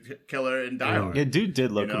you the killer in Die Hard. Yeah, dude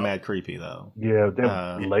did look mad creepy, though. Yeah,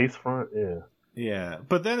 that lace front, Yeah.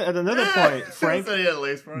 But then at another point, Frank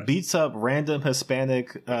beats up random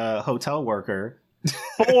Hispanic hotel worker.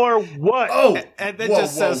 For what? And then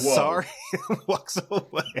says sorry and walks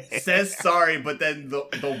away. Says sorry, but then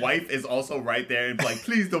the wife is also right there and like,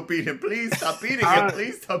 please don't beat him. Please stop beating him.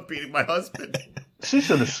 Please stop beating my husband. She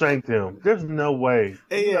should have shanked him. There's no way.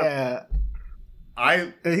 Yeah.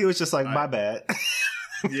 And he was just like, my bad.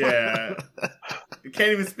 Yeah. You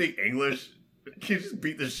can't even speak English. Can you just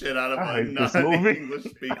beat the shit out of a non-English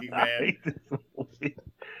speaking man? I hate this movie.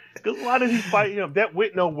 Because why did he fight him? That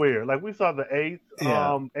went nowhere. Like, we saw the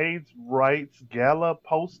AIDS rights gala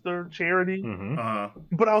poster charity.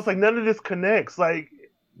 But I was like, none of this connects. Like,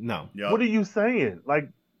 no. What are you saying? Like,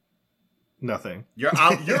 nothing. You're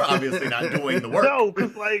obviously not doing the work. No,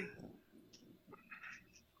 because like,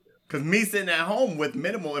 because me sitting at home with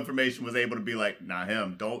minimal information was able to be like, nah,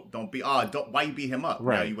 him. Don't be. Why you beat him up?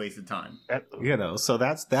 Right. Now you wasted time. You know. So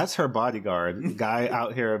that's her bodyguard guy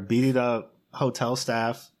out here beating up hotel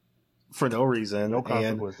staff for no reason. No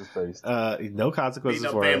consequences faced. No consequences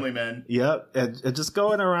beating for up family men. Yep, and just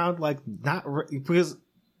going around like because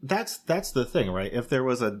that's the thing, right? If there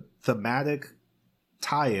was a thematic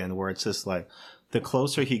tie-in where it's just like the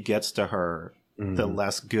closer he gets to her, the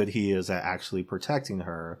less good he is at actually protecting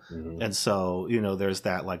her. And so, there's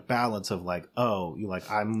that like balance of like, oh,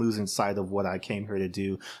 I'm losing sight of what I came here to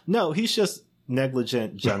do. No, he's just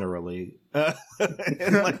negligent generally. Well,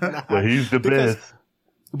 he's the best.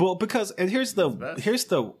 Well, and here's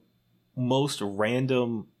the most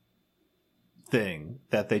random thing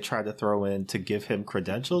that they try to throw in to give him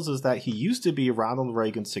credentials is that he used to be Ronald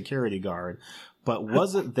Reagan's security guard, but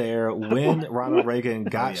wasn't there when Ronald Reagan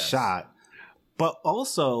got shot. But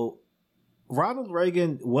also, Ronald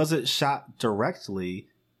Reagan wasn't shot directly.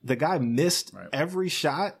 The guy missed every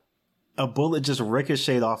shot. A bullet just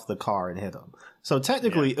ricocheted off the car and hit him. So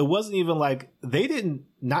technically, it wasn't even like they didn't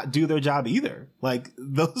not do their job either. Like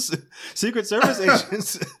those Secret Service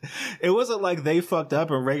agents, it wasn't like they fucked up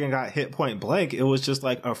and Reagan got hit point blank. It was just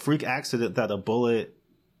like a freak accident that a bullet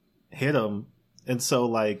hit him. And so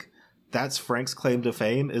like that's Frank's claim to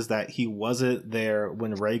fame is that he wasn't there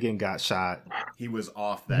when Reagan got shot. He was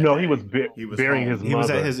off that No, day. he was burying his mother. He was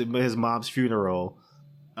at his mom's funeral.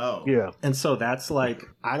 Oh. Yeah. And so that's like,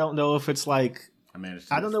 I don't know if it's like,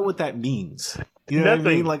 I don't know what that means. You know nothing.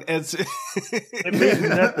 what I mean? Like it means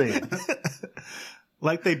nothing.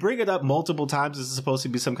 Like they bring it up multiple times. This is supposed to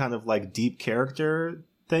be some kind of like deep character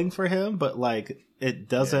thing for him, but like it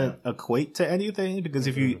doesn't equate to anything because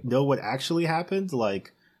if you know what actually happened,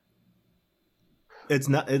 like it's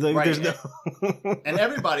not. Like, there's no. And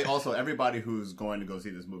everybody who's going to go see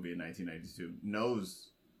this movie in 1992 knows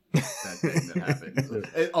that thing that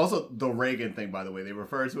happened. Also, the Reagan thing, by the way, they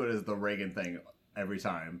refer to it as the Reagan thing every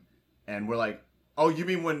time, and we're like, "Oh, you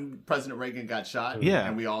mean when President Reagan got shot?" Yeah,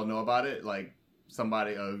 and we all know about it. Like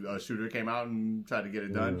somebody, a shooter came out and tried to get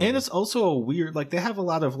it done. And it's also a weird, like they have a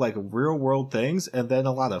lot of like real world things and then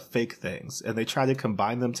a lot of fake things, and they try to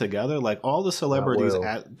combine them together. Like all the celebrities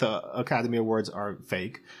at the Academy Awards are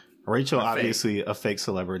fake. Rachel, obviously, a fake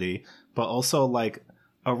celebrity, but also like.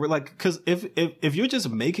 Because if you're just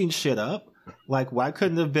making shit up, like why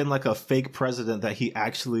couldn't it have been like a fake president that he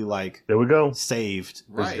actually like there we go saved,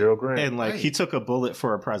 right? And like he took a bullet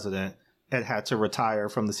for a president and had to retire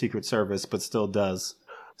from the Secret Service, but still does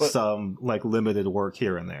some like limited work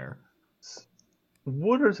here and there.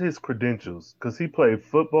 What are his credentials? Because he played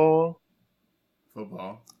football.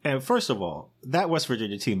 And first of all, that West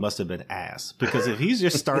Virginia team must have been ass because if he's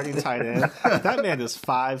your starting tight end, that man is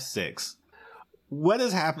 5'6". What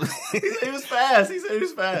is happening? He was fast. He said he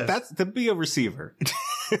was fast. That's to be a receiver. Be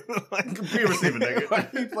a receiver,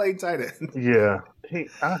 nigga. He played tight end. Yeah,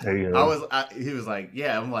 I hate him. He was like,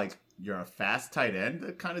 yeah. I'm like, you're a fast tight end.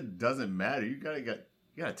 That kind of doesn't matter. You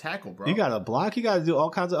gotta tackle, bro. You gotta block. You gotta do all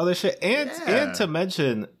kinds of other shit. And to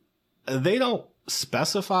mention, they don't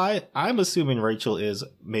specify. I'm assuming Rachel is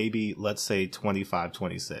maybe let's say 25,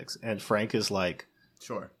 26, and Frank is like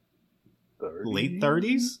sure. 30? Late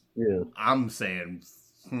 30s? Yeah. I'm saying,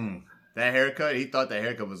 that haircut, he thought that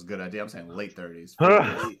haircut was a good idea. I'm saying late 30s.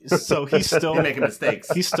 So he's still making mistakes.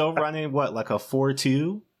 He's still running what, like a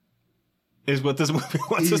 4.2? Is what this movie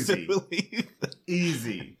wants us to believe.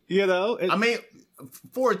 Easy. You know? I mean,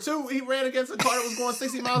 4.2, he ran against a car that was going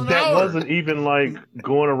 60 miles an that hour. That wasn't even like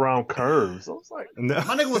going around curves. I was like, no.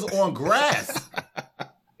 My nigga was on grass.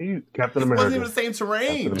 Captain America. It wasn't even the same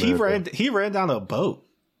terrain. He ran down a boat.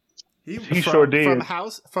 He sure did.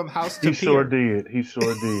 From house to He sure did. He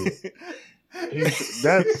sure did.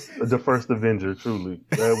 That's the first Avenger, truly.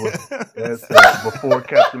 That's before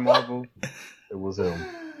Captain Marvel. It was him.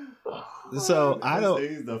 So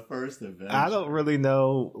He's the first Avenger. I don't really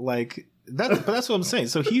know, like but that's what I'm saying.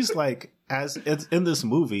 So he's like, as in this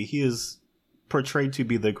movie, he is portrayed to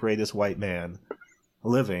be the greatest white man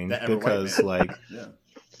living because, like. Yeah.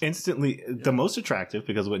 Instantly the most attractive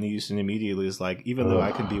because Whitney Houston immediately is like, even though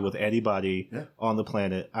I can be with anybody on the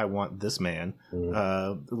planet, I want this man.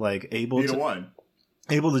 Like able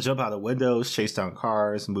to jump out of windows, chase down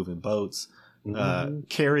cars, move in boats,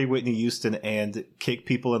 carry Whitney Houston and kick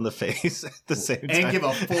people in the face at the same time. And give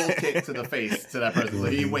a full kick to the face to that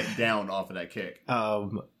person. He went down off of that kick.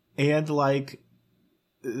 And like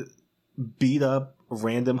beat up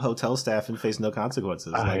random hotel staff and face no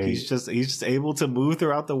consequences. Like he's just able to move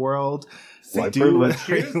throughout the world, do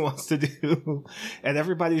whatever he wants to do, and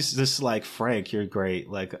everybody's just like, Frank, you're great.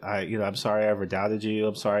 Like I'm sorry I ever doubted you.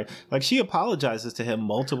 I'm sorry. Like she apologizes to him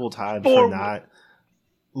multiple times for not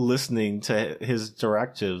listening to his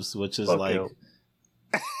directives, which is like.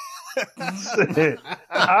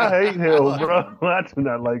 I hate him, bro. I do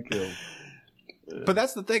not like him. But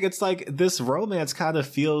that's the thing. It's like this romance kind of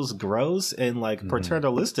feels gross and like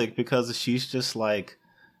paternalistic because she's just like,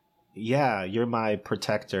 yeah, you're my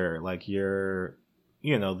protector. Like you're,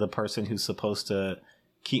 the person who's supposed to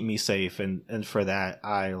keep me safe, and for that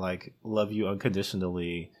I like love you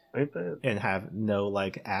unconditionally Ain't that? and have no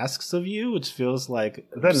like asks of you, which feels like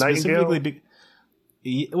Is that specifically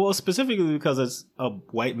specifically because it's a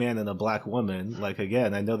white man and a black woman. Like,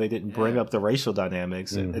 again, I know they didn't bring up the racial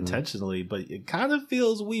dynamics intentionally, but it kind of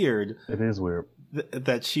feels weird. It is weird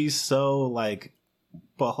that she's so like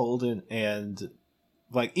beholden, and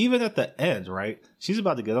like even at the end, right? She's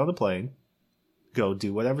about to get on the plane, go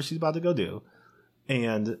do whatever she's about to go do,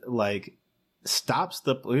 and like stops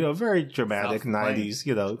the very dramatic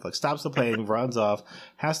 90s, like stops the plane, runs off,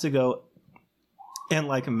 has to go and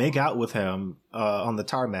like make out with him on the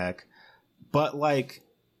tarmac. But like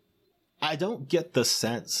I don't get the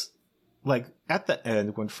sense, like at the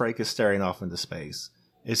end when Frank is staring off into space,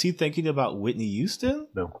 is he thinking about Whitney Houston?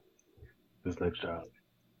 No, his next job.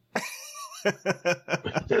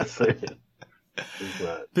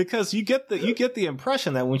 Because you get the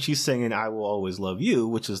impression that when she's singing "I Will Always Love You,"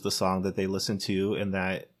 which is the song that they listen to in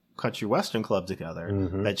that country western club together,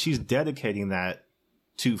 that she's dedicating that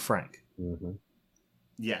to Frank.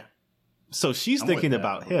 Yeah. So she's thinking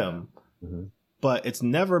about him, but it's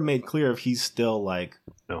never made clear if he's still like.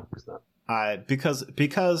 No, he's not.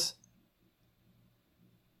 Because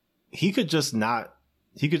he could just not.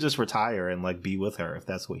 He could just retire and like be with her if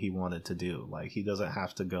that's what he wanted to do. Like he doesn't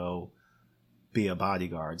have to go be a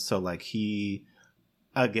bodyguard. So like he,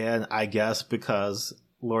 again, I guess because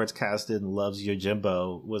Lawrence Kasdan loves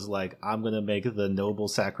Yojimbo, was like, I'm going to make the noble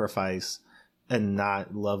sacrifice and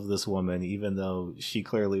not love this woman, even though she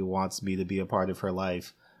clearly wants me to be a part of her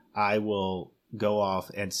life. I will go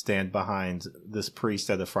off and stand behind this priest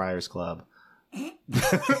at a Friars Club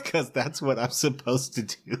because that's what I'm supposed to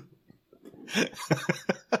do.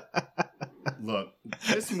 Look,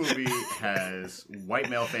 this movie has white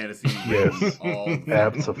male fantasy. Yes, all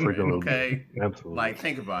absolutely. Okay, absolutely. Like,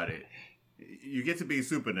 think about it. You get to be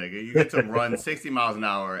super nigga. You get to run 60 miles an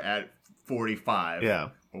hour at 45. Yeah,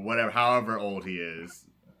 or whatever, however old he is.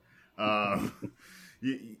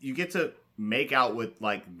 You get to make out with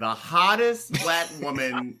like the hottest black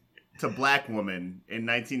woman to black woman in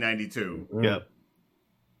 1992. Yep.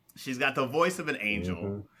 She's got the voice of an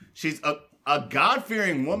angel. She's a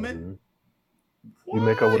God-fearing woman. You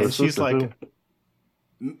make out with her sister, she's like, too.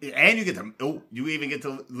 And you get to you even get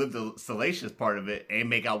to live the salacious part of it and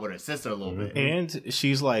make out with her sister a little bit. And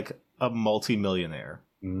she's like a multi-millionaire,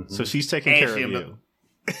 so she's taking care of you.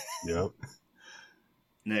 Yep.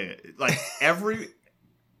 Nigga, like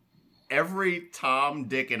every Tom,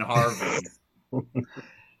 Dick, and Harvey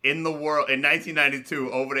in the world in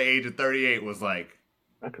 1992 over the age of 38 was like,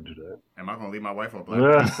 I could do that. Am I going to leave my wife for a black?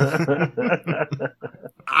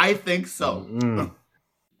 I think so.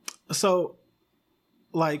 So,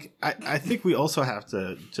 like, I think we also have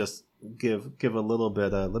to just give a little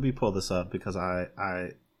bit. Let me pull this up because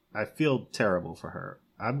I feel terrible for her.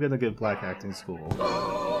 I'm gonna give Black Acting School to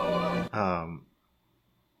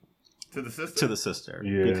the sister. To the sister,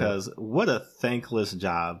 yeah. Because what a thankless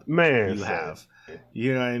job Man, you have.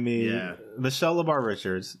 You know what I mean? Yeah. Michelle LeBar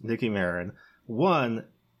Richards, Nikki Marin. One,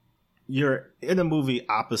 you're in a movie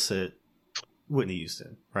opposite Whitney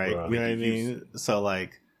Houston, right? You know what I mean? So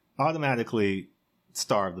like automatically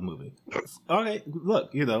star of the movie. Okay,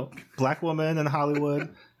 look, black woman in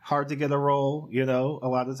Hollywood, hard to get a role, a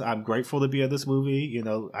lot of I'm grateful to be in this movie.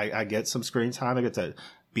 I get some screen time. I get to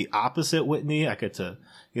be opposite Whitney. I get to,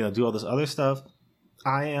 do all this other stuff.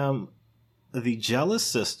 I am the jealous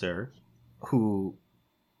sister who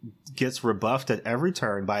gets rebuffed at every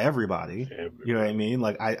turn by everybody. You know what I mean?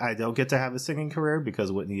 Like I don't get to have a singing career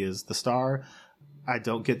because Whitney is the star. I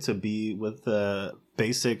don't get to be with the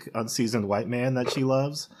basic unseasoned white man that she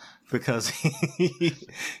loves because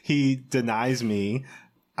he denies me.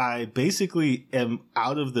 I basically am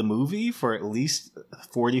out of the movie for at least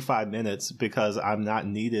 45 minutes because I'm not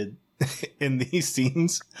needed in these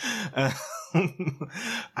scenes.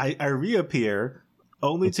 I reappear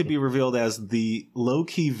only to be revealed as the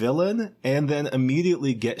low-key villain and then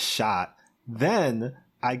immediately get shot. Then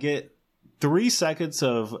I get 3 seconds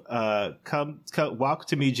of come walk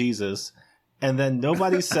to me, Jesus, and then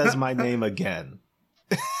nobody says my name again.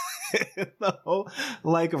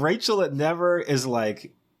 Like Rachel, it never is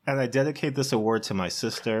like, and I dedicate this award to my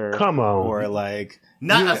sister. Come on. Or like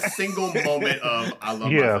not a single moment of I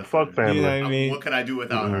love my sister. Fuck family. You know what I mean? What could I do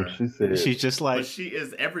without her? She's just like, but she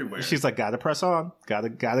is everywhere. She's like, gotta press on. Gotta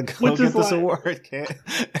go get this award. Can't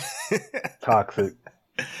toxic.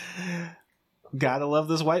 Gotta love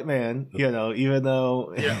this white man, even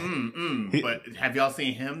though but have y'all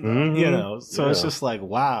seen him though? So it's just like,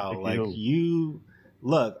 wow, like you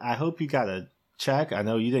look, I hope you got a check. I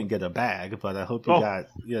know you didn't get a bag, but I hope you got,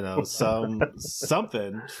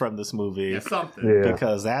 something from this movie. Yeah, something. Yeah.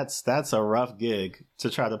 Because that's a rough gig to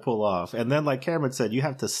try to pull off. And then, like Cameron said, you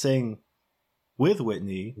have to sing with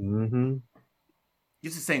Whitney. Mm-hmm. You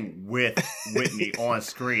have to sing with Whitney on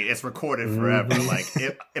screen. It's recorded forever. Like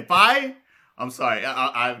I'm sorry.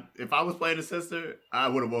 If I was playing a sister, I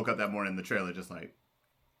would have woke up that morning in the trailer just like,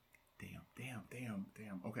 damn.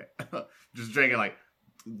 Okay, just drinking like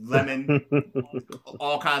lemon,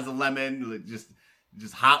 all kinds of lemon, just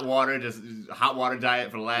hot water, just hot water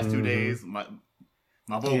diet for the last 2 days. My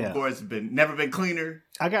vocal cords have never been cleaner.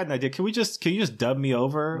 I got an idea. Can you just dub me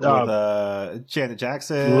over with Janet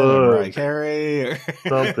Jackson or Mariah Carey or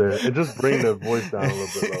something, and just bring the voice down a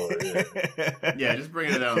little bit lower? Yeah, just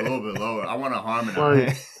bring it down a little bit lower. I want to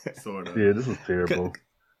harmonize, sort of. Yeah, this was terrible.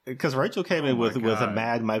 Because Rachel came in with a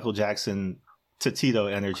mad Michael Jackson to Tito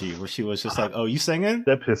energy, where she was just like, "Oh, you singing?"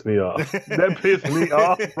 That pissed me off. That pissed me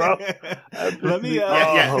off, bro. Let me.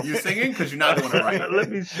 Yeah, you singing because you're not doing it right. Let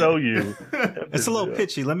me show you. It's a little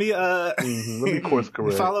pitchy. Let me. Let me course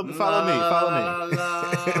correct. Follow me. Follow me.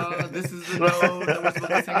 This is the note that we're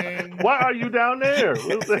supposed to be singing. Why are you down there?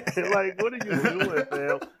 Like, what are you doing,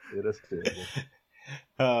 Sam? Yeah, that's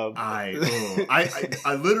terrible.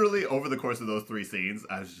 I literally over the course of those 3 scenes,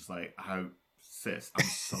 I was just like, sis, I'm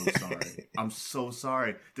so sorry. I'm so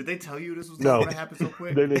sorry. Did they tell you this was going to happen so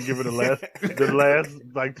quick? They didn't give it the last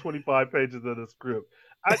like 25 pages of the script.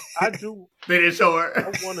 I do. They didn't show her.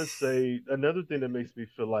 I want to say another thing that makes me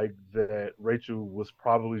feel like that Rachel was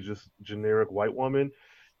probably just generic white woman,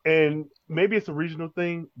 and maybe it's a regional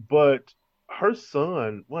thing, but her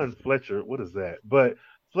son, Fletcher, what is that? But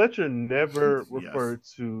Fletcher never referred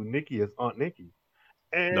to Nikki as Aunt Nikki.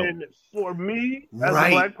 And for me, as a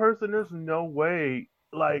black person, there's no way.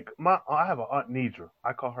 Like I have an Aunt Nidra.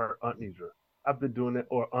 I call her Aunt Nidra. I've been doing it,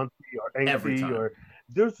 or Auntie, or Auntie, or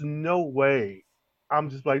there's no way. I'm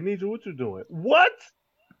just like, Nidra, what you doing? What?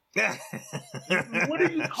 What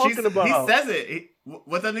are you talking about? He says it.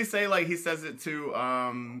 What doesn't he say? Like he says it to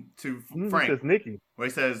Frank. He says Nikki. Where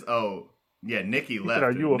he says, "Oh, yeah, Nikki left." Said,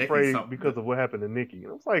 are you afraid because of what happened to Nikki? And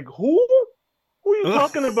I was like, who? Who are you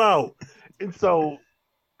talking about? And so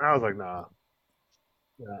I was like, nah.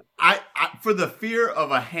 I for the fear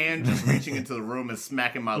of a hand just reaching into the room and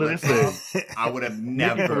smacking my lips off, I would have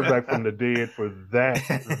never coming back from the dead for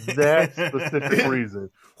that specific reason.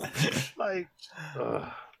 Like,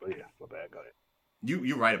 but yeah, my bad. Go ahead.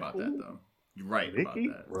 You're right about that though. You're right Nikki?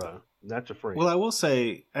 about that. Bruh, not your friend. Well, I will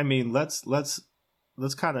say, I mean, let's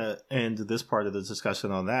kind of end this part of the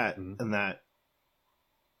discussion on that, and that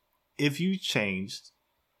if you changed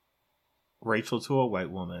Rachel to a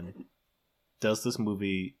white woman, does this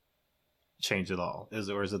movie change at all?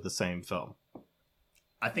 Or is it the same film?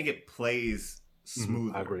 I think it plays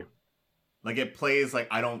smoother. I agree. Like it plays like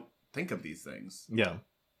I don't think of these things. Yeah.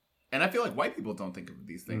 And I feel like white people don't think of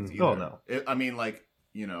these things either. Oh, no. I mean, like,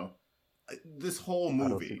 this whole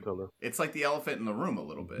movie, it's like the elephant in the room a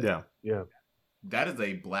little bit. Yeah. Yeah. That is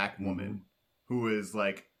a black woman who is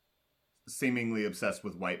like seemingly obsessed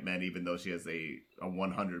with white men, even though she has a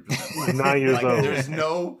 100% black 9 years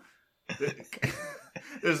old.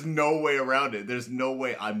 There's no way around it. There's no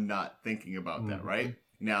way I'm not thinking about that, right?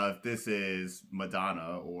 Now, if this is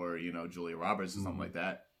Madonna or, Julia Roberts or something like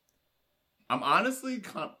that, I'm honestly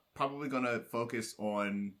probably going to focus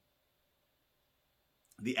on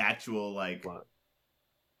the actual, like,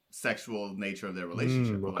 sexual nature of their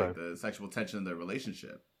relationship, or like the sexual tension of their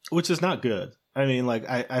relationship. Which is not good. I mean, like,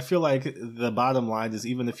 I feel like the bottom line is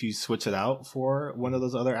even if you switch it out for one of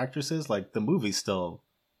those other actresses, like, the movie's still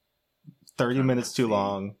 30 minutes too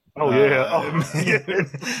long. Oh, yeah.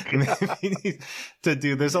 To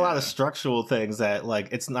do. There's a lot of structural things that, like,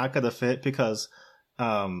 it's not going to fit because,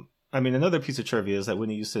 I mean, another piece of trivia is that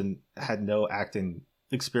Whitney Houston had no acting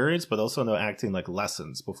experience, but also no acting, like,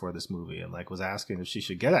 lessons before this movie, and, like, was asking if she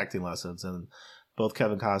should get acting lessons, and both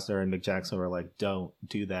Kevin Costner and Mick Jackson were like, don't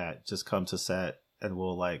do that. Just come to set and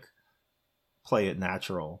we'll, like, play it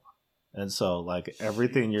natural. And so, like,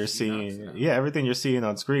 everything you're seeing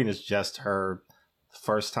on screen is just her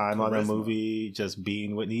first time on a movie, just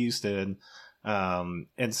being Whitney Houston.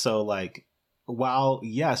 And so, like, while,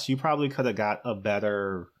 yes, you probably could have got a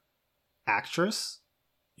better actress,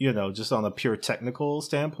 just on a pure technical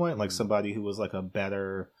standpoint, like somebody who was, like, a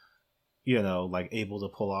better, like, able to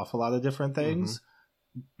pull off a lot of different things.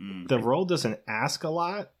 The role doesn't ask a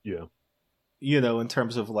lot. Yeah. In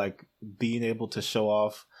terms of, like, being able to show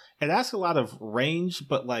off. It asks a lot of range,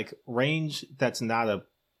 but, like, range that's not a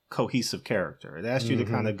cohesive character. It asks you to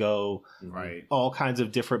kind of go all kinds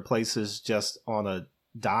of different places just on a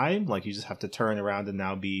dime. Like, you just have to turn around and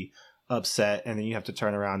now be upset, and then you have to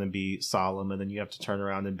turn around and be solemn, and then you have to turn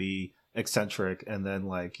around and be eccentric, and then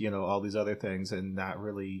like, you know, all these other things, and not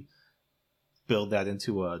really build that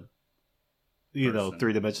into a, you know,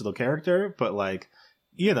 three-dimensional character. But like,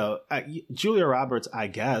 you know, Julia Roberts, I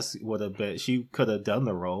guess, would have been, she could have done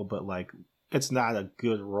the role, but like, it's not a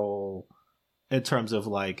good role in terms of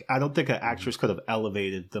like, I don't think an actress could have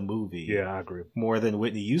elevated the movie. Yeah, I agree. More than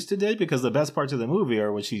Whitney Houston did, because the best parts of the movie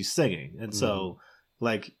are when she's singing. And so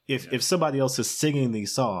like, if somebody else is singing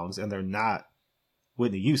these songs and they're not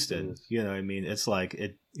Whitney Houston, you know what I mean? It's like,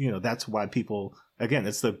 it, you know, that's why people, again,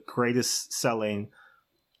 it's the greatest selling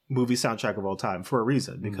movie soundtrack of all time for a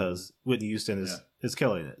reason, because Whitney Houston is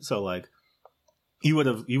killing it. So like, you would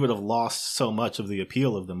have lost so much of the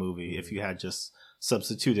appeal of the movie if you had just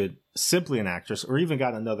substituted simply an actress, or even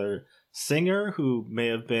got another singer who may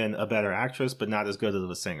have been a better actress but not as good of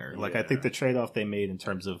a singer. Like, I think the trade-off they made in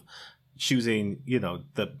terms of choosing, you know,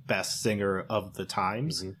 the best singer of the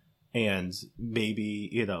times and maybe,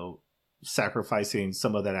 you know, sacrificing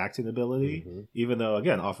some of that acting ability, even though,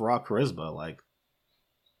 again, off raw charisma, like,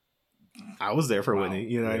 I was there for Whitney,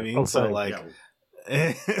 you know what I mean? So like,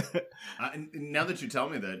 now that you tell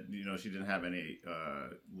me that, you know, she didn't have any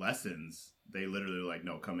lessons, they literally were like,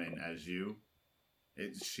 no, come in as you.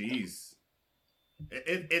 It's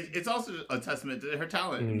also a testament to her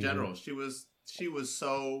talent in general. She was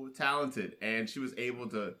so talented, and she was able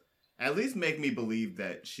to at least make me believe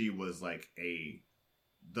that she was like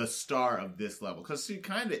the star of this level, because she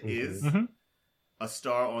kind of is a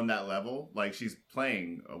star on that level. Like, she's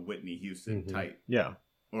playing a Whitney Houston type. Yeah.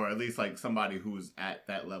 Or at least like somebody who's at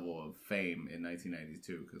that level of fame in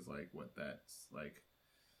 1992. Because like, what that's like,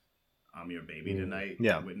 I'm Your Baby Tonight,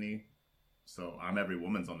 Whitney. So I'm Every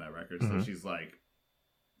Woman's on that record. So she's like,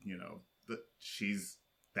 you know, she's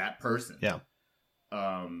that person. Yeah.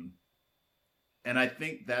 And I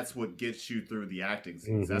think that's what gets you through the acting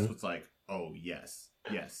scenes. That's what's like, oh yes,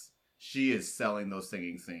 she is selling those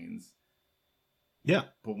singing scenes. Yeah.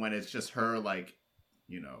 But when it's just her, like,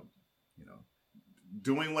 you know,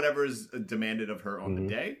 doing whatever is demanded of her on the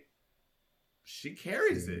day, she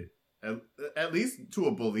carries it. At least to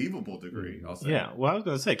a believable degree, I'll say. Yeah, well, I was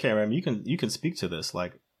going to say, Cameron, you can speak to this.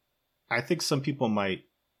 Like, I think some people might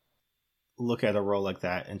look at a role like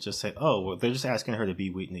that and just say, oh, well, they're just asking her to be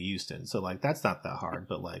Whitney Houston. So, like, that's not that hard.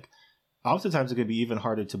 But, like, oftentimes it can be even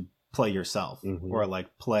harder to play yourself or,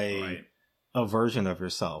 like, play a version of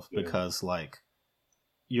yourself because, like,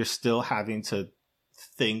 you're still having to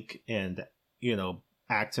think and, you know,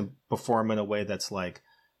 act and perform in a way that's, like,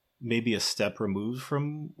 maybe a step removed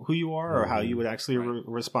from who you are or how you would actually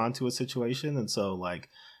respond to a situation. And so, like,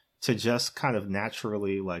 to just kind of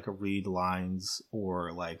naturally, like, read lines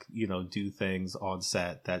or, like, you know, do things on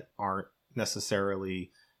set that aren't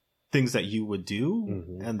necessarily things that you would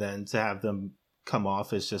do, and then to have them come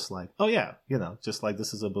off as just like, oh yeah, you know, just like,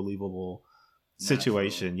 this is a believable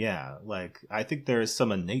situation. Yeah, like, I think there is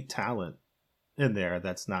some innate talent in there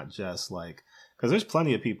that's not just like, because there's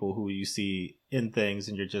plenty of people who you see in things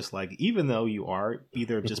and you're just like, even though you are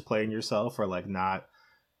either just playing yourself or like not,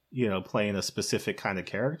 you know, playing a specific kind of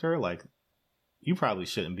character, like, you probably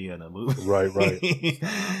shouldn't be in a movie. Right.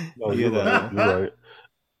 No, you're right.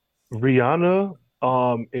 Rihanna,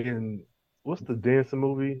 in what's the dancing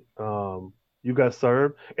movie? You Got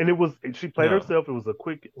Served, and she played herself. It was a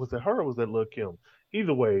quick. Was it her or was that Lil' Kim?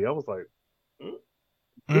 Either way, I was like,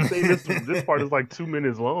 this part is like 2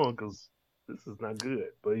 minutes long because this is not good.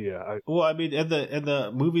 But yeah, well, I mean, in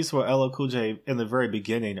the movies where LL Cool J in the very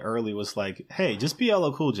beginning, early was like, hey, just be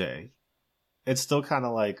LL Cool J. It's still kind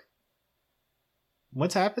of like,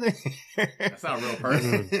 what's happening? That's not a real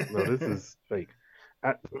person. No, this is fake.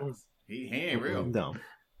 He ain't real. No.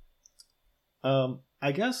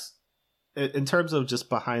 I guess in terms of just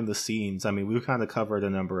behind the scenes, I mean, we've kind of covered a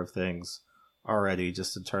number of things already,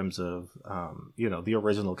 just in terms of, you know, the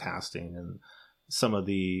original casting and some of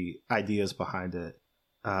the ideas behind it.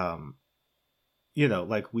 You know,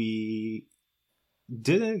 like, we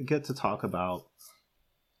didn't get to talk about,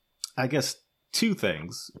 I guess, two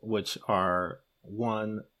things, which are,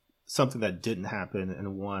 one, something that didn't happen,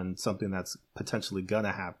 and one, something that's potentially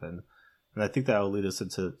gonna happen. And I think that will lead us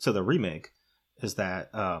into the remake, is that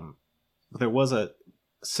there was a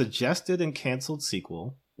suggested and canceled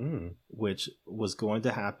sequel, which was going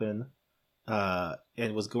to happen,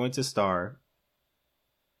 and was going to star,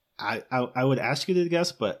 I would ask you to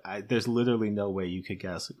guess, but there's literally no way you could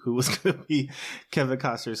guess who was going to be Kevin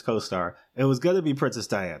Costner's co-star. It was going to be Princess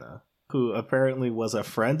Diana, who apparently was a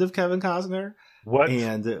friend of Kevin Costner. What?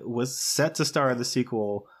 And was set to star in the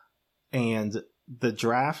sequel, and the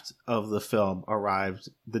draft of the film arrived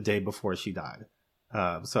the day before she died.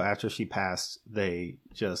 So after she passed, they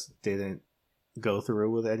just didn't go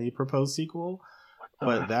through with any proposed sequel.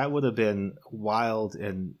 But that would have been wild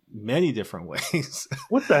in many different ways.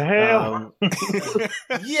 What the hell?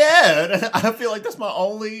 Yeah, I feel like that's my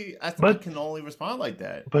only. I can only respond like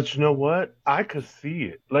that. But you know what? I could see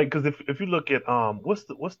it. Like, because if you look at what's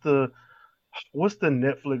the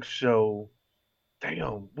Netflix show?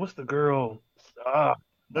 Damn, what's the girl? No.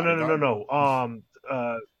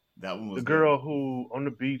 That one was the good. girl who on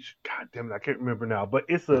the beach. God damn it, I can't remember now. But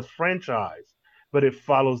it's a franchise, but it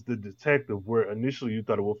follows the detective. Where initially you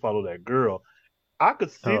thought it would follow that girl. I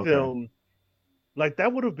could see them. Like,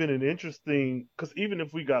 that would have been an interesting, because even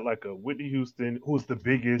if we got like a Whitney Houston, who's the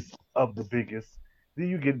biggest of the biggest, then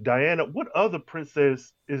you get Diana. What other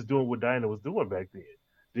princess is doing what Diana was doing back then?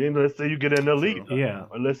 Then let's say you get an Alita, yeah,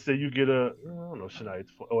 or let's say you get I don't know, Shania,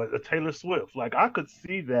 or a Taylor Swift. Like, I could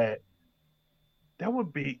see that. That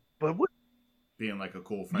would be, but what? Being like a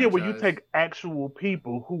cool franchise. Yeah, where you take actual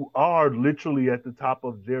people who are literally at the top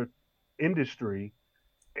of their industry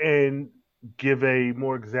and give a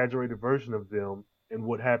more exaggerated version of them and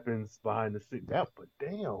what happens behind the scenes. But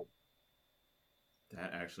damn,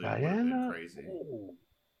 that actually would have been crazy. Ooh.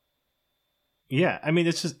 Yeah, I mean,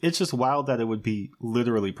 it's just wild that it would be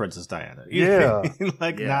literally Princess Diana. Yeah,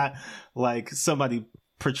 not like somebody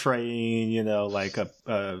portraying, like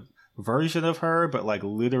a version of her, but like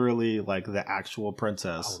literally like the actual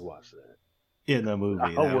princess. I would watch that in a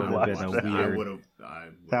movie. That would have been a weird.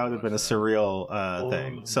 That would have been a surreal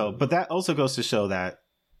thing. So, but that also goes to show that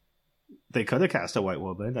they could have cast a white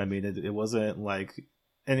woman. I mean, it wasn't like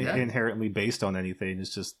inherently based on anything.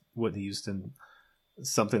 It's just Whitney Houston,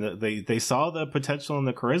 something that they saw the potential and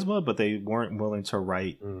the charisma, but they weren't willing to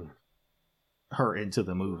write her into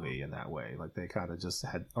the movie in that way. Like, they kind of just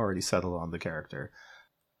had already settled on the character.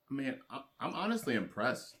 I mean, I'm honestly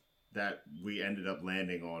impressed that we ended up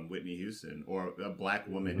landing on Whitney Houston or a black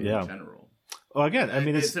woman in general. Well, again, I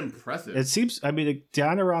mean, it's impressive. It seems, I mean,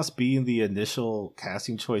 Diana Ross being the initial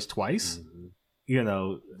casting choice twice,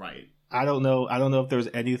 right. I don't know if there's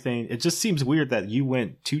anything. It just seems weird that you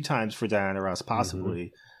went 2 times for Diana Ross,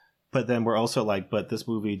 possibly, but then we're also like, but this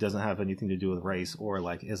movie doesn't have anything to do with race, or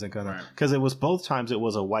like isn't gonna, because it was both times it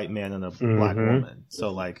was a white man and a black woman,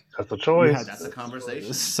 so like that's a choice. That's a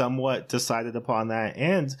conversation. Somewhat decided upon that,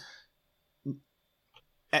 and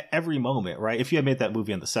at every moment, right? If you had made that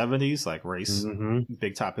movie in the 70s, like race,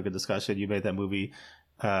 big topic of discussion. You made that movie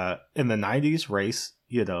in the 90s, race.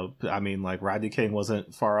 I mean, like Rodney King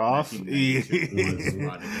wasn't far off. So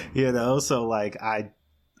like I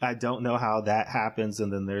don't know how that happens,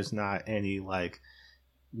 and then there's not any like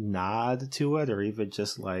nod to it, or even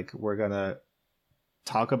just like we're gonna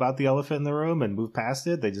talk about the elephant in the room and move past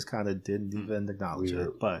it. They just kind of didn't even acknowledge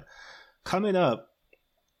it. But coming up,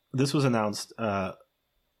 this was announced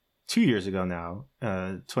 2 years ago now,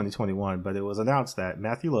 2021, but it was announced that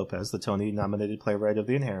Matthew Lopez, the Tony-nominated playwright of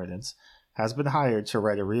The Inheritance, has been hired to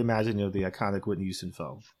write a reimagining of the iconic Whitney Houston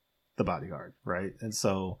film, The Bodyguard, right? And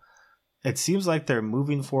so it seems like they're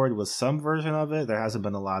moving forward with some version of it. There hasn't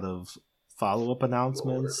been a lot of follow-up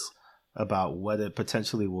announcements about what it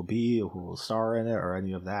potentially will be, or who will star in it, or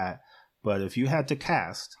any of that. But if you had to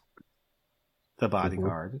cast The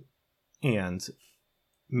Bodyguard and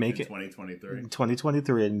make it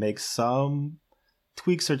 2023 and make some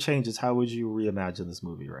tweaks or changes, how would you reimagine this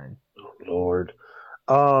movie, Rhayne? Oh, Lord.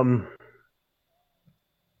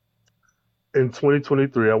 In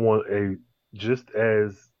 2023, I want a just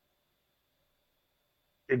as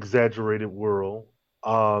exaggerated world.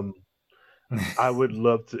 I would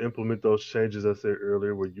love to implement those changes I said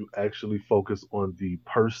earlier, where you actually focus on the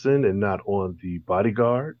person and not on the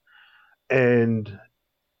bodyguard. And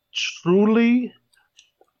truly,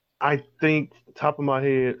 I think, top of my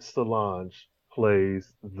head, Solange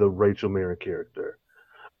plays the Rachel Marron character.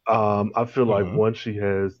 I feel like once she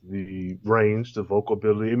has the range, the vocal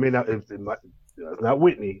ability, it's not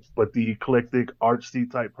Whitney, but the eclectic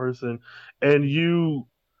artsy type person, and you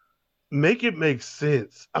make it make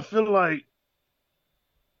sense. I feel like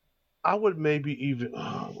I would maybe even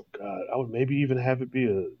have it be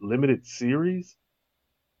a limited series.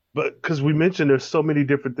 But because we mentioned there's so many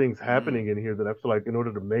different things happening in here that I feel like in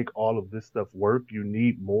order to make all of this stuff work, you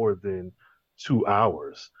need more than 2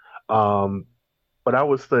 hours. But I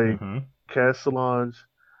would say cast Solange,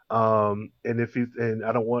 and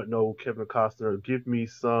I don't want no Kevin Costner. Give me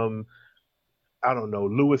some, I don't know,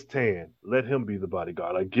 Louis Tan. Let him be the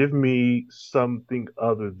bodyguard. Like, give me something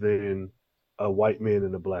other than a white man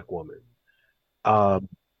and a black woman. And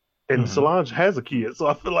Solange has a kid, so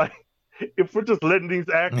I feel like if we're just letting these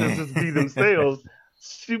actors just be themselves,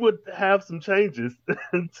 she would have some changes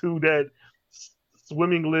to that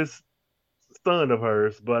swimmingless son of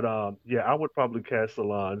hers. But yeah, I would probably cast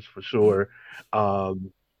Solange for sure.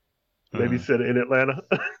 Maybe set it in Atlanta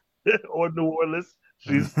or New Orleans.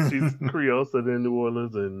 She's Creole, so then New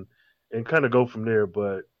Orleans and kind of go from there.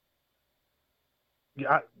 But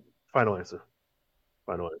yeah, final answer.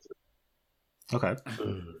 Final answer. Okay.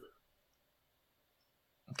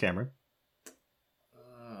 Cameron.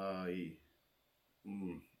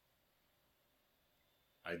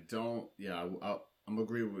 I don't. Yeah, I'm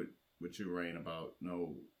agree with you, Rhayne, about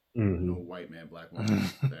no white man, black woman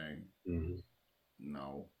thing.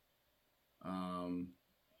 No.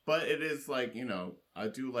 But it is like, I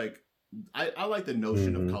do like. I like the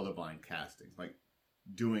notion of colorblind casting, like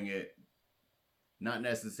doing it not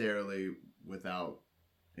necessarily without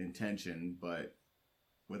intention, but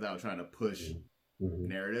without trying to push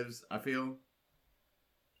narratives. I feel.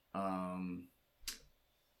 Bodyguard.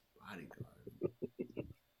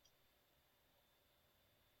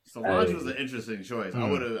 Solange was an interesting choice. I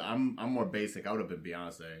would have. I'm more basic. I would have been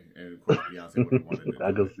Beyonce, and of course Beyonce would have wanted to.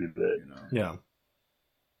 I can see that. Yeah.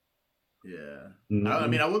 Yeah. I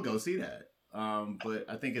mean, I would go see that. But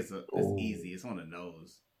I think it's easy. It's on the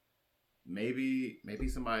nose. Maybe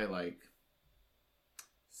somebody like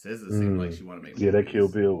SZA seemed like she wanted to make. Yeah, that Kill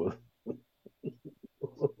Bill was.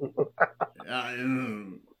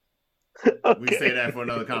 We say that for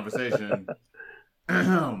another conversation.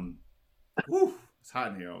 Whew, it's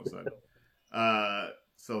hot in here all of a sudden.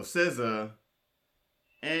 So SZA,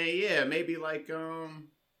 and yeah, maybe like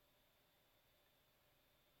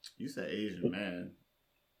you said Asian man.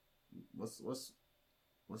 What's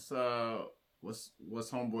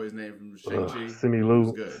homeboy's name from Shang-Chi? Simu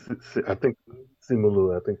Liu. Good. I think Simu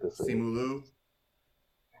Liu. I think that's it. Simu Liu.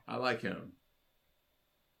 I like him.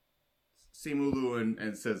 Simu Liu and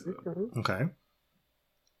SZA. Okay.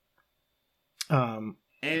 And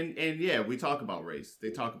yeah, we talk about race.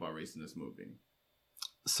 They talk about race in this movie.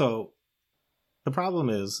 So the problem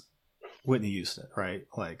is Whitney Houston, right?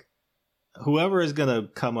 Like whoever is gonna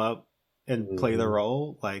come up and play the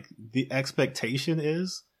role, like the expectation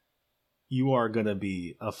is you are gonna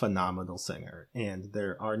be a phenomenal singer, and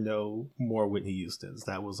there are no more Whitney Houstons.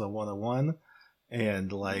 That was a 101.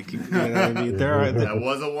 And like, you know what I mean? That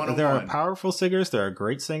was a 101. There are powerful singers. There are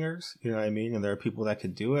great singers. You know what I mean? And there are people that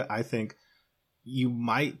could do it. I think you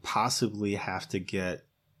might possibly have to get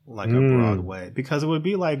like a Broadway, because it would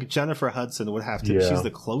be like Jennifer Hudson would have to. Yeah. She's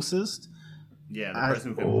the closest. Yeah, the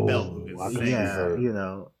person who can belt, who can sing.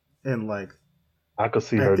 Yeah, and like I could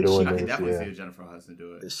see her doing I this. can definitely see Jennifer Hudson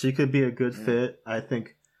do it. She could be a good fit. I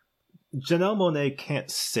think Janelle Monáe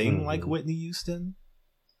can't sing like Whitney Houston.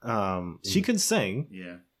 She can sing.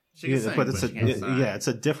 Yeah, she can sing, but it's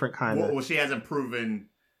a different kind of. Well, she hasn't proven.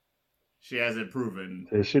 She proven.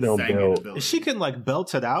 She don't belt. She can like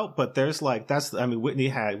belt it out, but there's like Whitney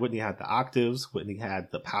had the octaves. Whitney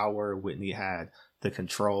had the power. Whitney had the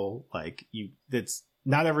control. Like it's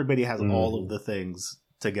not everybody has all of the things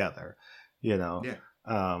together, Yeah.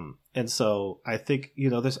 And so I think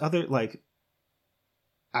there's other like.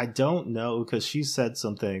 I don't know, because she said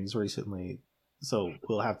some things recently. So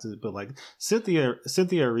we'll have to, but like Cynthia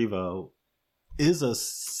Erivo is a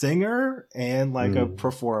singer and like a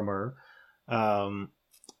performer.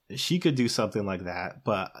 She could do something like that,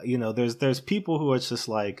 but there's people who are just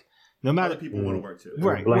like, no matter, other people want to work too,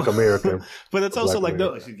 right? Black American, but it's also like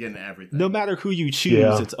she's getting everything. No matter who you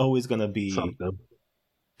choose, it's always going to be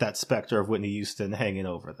that specter of Whitney Houston hanging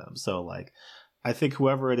over them. So like, I think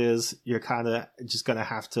whoever it is, you're kind of just going to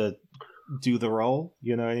have to do the role,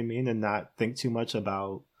 you know what I mean, and not think too much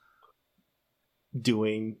about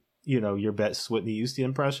doing your best Whitney Houston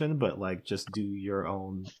impression, but like just do your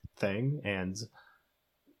own thing. And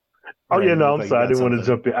I'm sorry, I didn't want to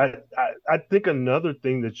jump in. I think another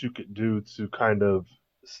thing that you could do to kind of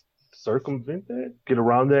circumvent that, get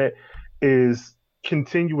around that, is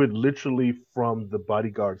continue it literally from the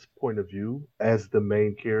Bodyguard's point of view as the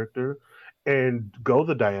main character, and go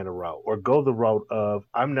the Diana route, or go the route of,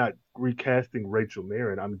 I'm not recasting Rachel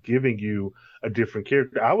Marin, I'm giving you a different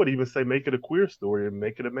character. I would even say make it a queer story and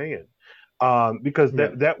make it a man. Because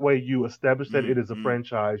that way you establish that it is a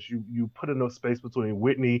franchise. You put enough space between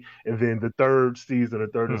Whitney and then the third season or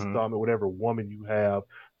third installment, whatever woman you have,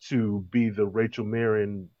 to be the Rachel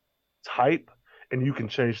Marin type, and you can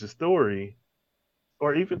change the story.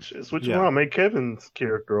 Or even switch around, make Kevin's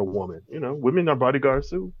character a woman. Women are bodyguards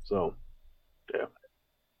too. So, yeah.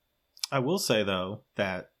 I will say though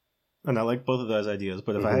that, and I like both of those ideas,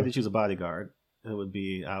 but if I had to choose a bodyguard, it would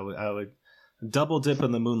be I would double dip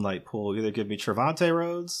in the moonlight pool. Either give me Trevante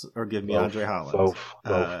Rhodes or give me Andre Holland,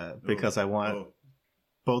 because I want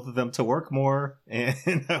both of them to work more, and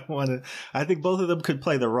I think both of them could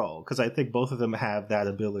play the role, because I think both of them have that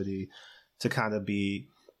ability to kind of be.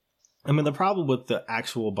 I mean, the problem with the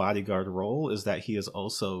actual Bodyguard role is that he is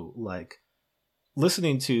also like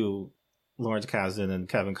listening to Lawrence Kasdan and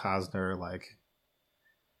Kevin Costner, like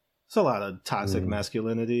there's a lot of toxic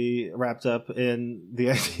masculinity wrapped up in the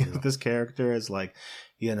idea of this character as like,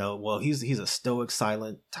 well, he's a stoic,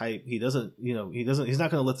 silent type. He doesn't, he's not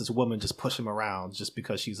going to let this woman just push him around just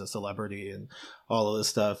because she's a celebrity and all of this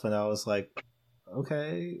stuff. And I was like,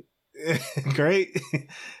 okay, great.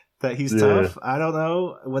 That he's tough. I don't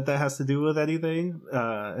know what that has to do with anything.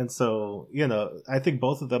 And so, I think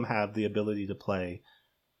both of them have the ability to play,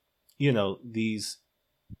 these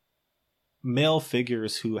male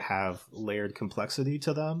figures who have layered complexity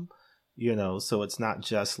to them, so it's not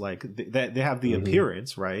just like they have the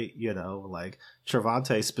appearance, right? Like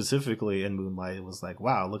Trevante specifically in Moonlight was like,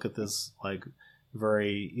 wow, look at this, like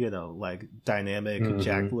very, like dynamic,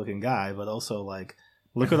 jacked looking guy, but also like,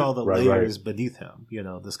 look at all the layers beneath him,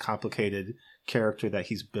 this complicated character that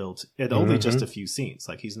he's built in only just a few scenes.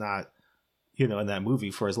 Like he's not, in that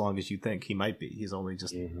movie for as long as you think he might be. He's only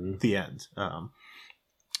just the end.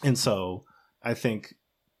 And so I think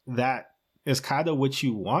that is kind of what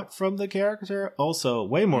you want from the character. Also,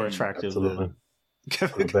 way more attractive than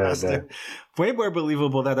Kevin Costner. Way more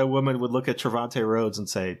believable that a woman would look at Trevante Rhodes and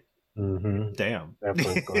say, damn.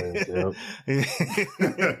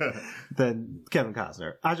 Than Kevin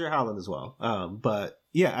Costner. Andre Holland as well. But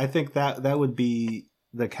yeah, I think that would be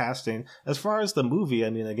the casting. As far as the movie,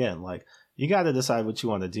 I mean, again, like, you got to decide what you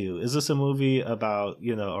want to do. Is this a movie about,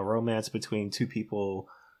 a romance between two people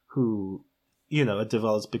who, it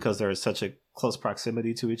develops because there is such a close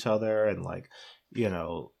proximity to each other, and like,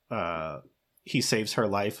 he saves her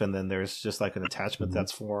life and then there's just like an attachment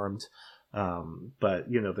that's formed. But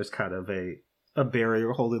there's kind of a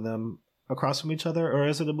barrier holding them across from each other? Or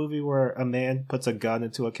is it a movie where a man puts a gun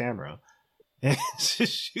into a camera and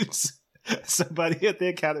just shoots somebody at the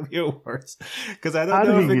Academy Awards? Because I don't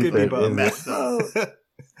know if it could be both.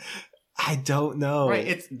 I don't know.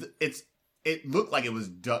 Right, it looked like it was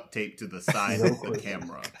duct taped to the side of the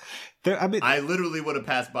camera. I literally would have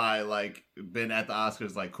passed by, like, been at the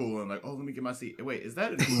Oscars, like, cool, and like, oh, let me get my seat. Wait, is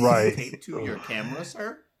that taped to your camera,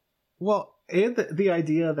 sir? Well, and the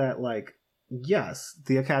idea that, like, yes,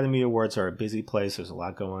 the Academy Awards are a busy place. There's a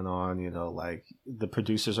lot going on, like, the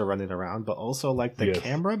producers are running around, but also, like, the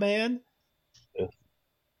cameraman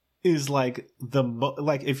is, like,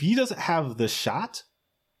 like, if he doesn't have the shot,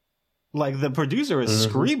 like, the producer is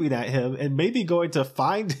screaming at him and maybe going to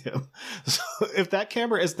find him. So if that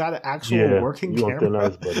camera is not an actual working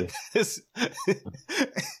camera,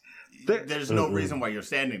 there's no reason why you're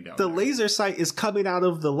standing down. The laser sight is coming out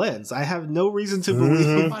of the lens. I have no reason to believe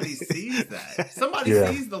somebody sees that. Somebody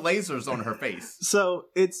sees the lasers on her face. So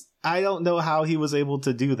I don't know how he was able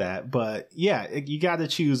to do that, but yeah, you got to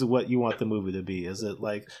choose what you want the movie to be. Is it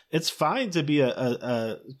like, it's fine to be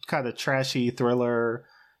a kind of trashy thriller,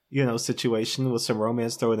 situation with some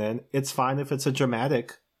romance thrown in. It's fine if it's a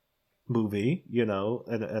dramatic movie, and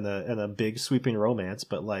a big sweeping romance,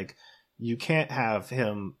 but like, you can't have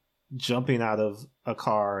him jumping out of a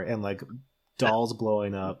car and like dolls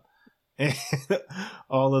blowing up and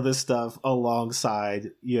all of this stuff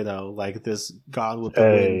alongside, like this Gone with the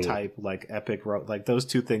Wind type, like epic, like those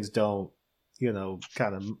two things don't,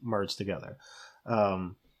 kind of merge together.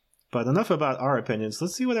 But enough about our opinions.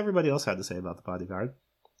 Let's see what everybody else had to say about The Bodyguard.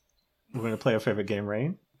 We're going to play our favorite game,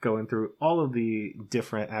 Rhayne, going through all of the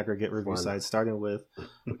different aggregate review sites, starting with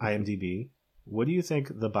IMDb. What do you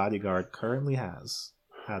think The Bodyguard currently has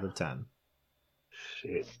out of 10?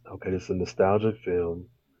 Shit. Okay, it's a nostalgic film.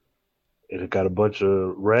 It got a bunch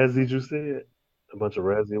of Razzies, you said? A bunch of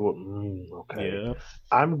Razzies? Okay. Yeah.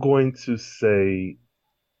 I'm going to say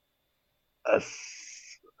a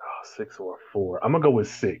 6 or a 4. I'm going to go with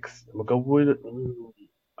 6. I'm going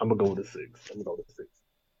to go with a 6.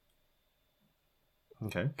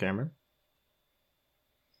 Okay, Cameron?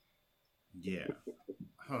 Yeah.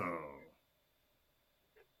 Oh.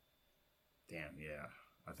 Damn, yeah.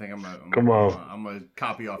 I think I'm gonna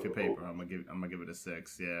copy off your paper. I'm gonna give it a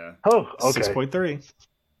 6. Yeah. Oh, okay. 6.3.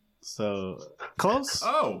 So close.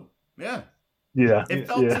 Oh, yeah. Yeah. It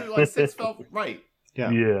felt too, like 6 felt right. Yeah.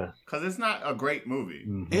 Yeah. Because it's not a great movie.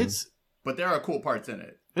 Mm-hmm. But there are cool parts in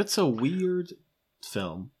it. It's a weird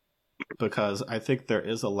film because I think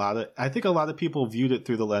a lot of people viewed it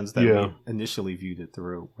through the lens that we initially viewed it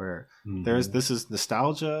through, where this is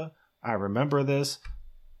nostalgia. I remember this.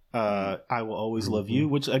 I Will Always Love You,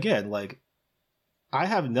 which again, like, I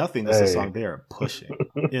Have Nothing is a song they are pushing.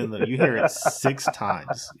 You hear it 6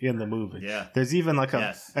 times in the movie. Yeah. There's even like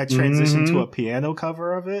a transition to a piano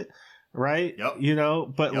cover of it, right? Yep. You know,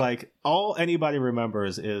 but like all anybody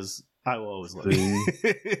remembers is I Will Always Love You.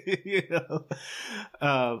 You know?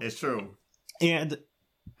 It's true. And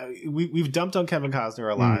we've dumped on Kevin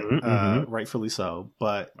Costner a lot, rightfully so.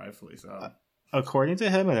 But rightfully so. According to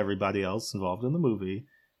him and everybody else involved in the movie,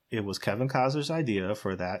 it was Kevin Costner's idea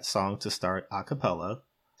for that song to start a cappella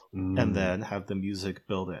and then have the music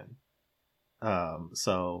build in.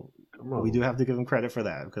 So we do have to give him credit for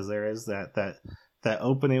that, because there is that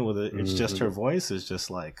opening with it. It's just her voice is just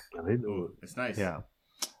like, ooh, it's nice. Yeah.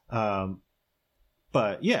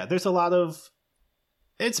 But yeah, there's a lot of,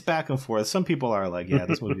 it's back and forth. Some people are like, yeah,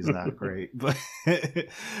 this movie's not great, but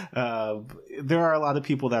there are a lot of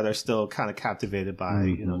people that are still kind of captivated by,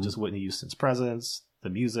 you know, just Whitney Houston's presence, the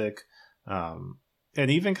music, and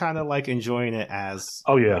even kind of like enjoying it as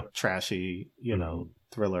trashy, you know,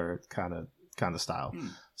 thriller kind of style.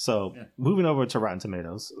 So moving over to Rotten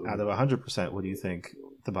Tomatoes, out of 100%, what do you think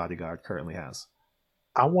The Bodyguard currently has?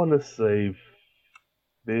 I want to say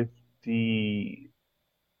 57.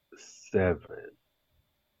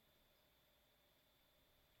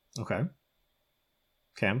 Okay.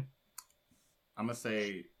 Cam? I'm going to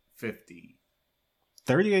say 50.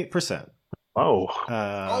 38%. Oh.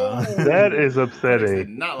 That is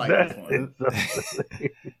upsetting. Not like this one.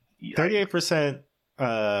 38%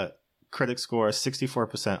 critic score,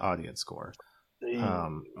 64% audience score.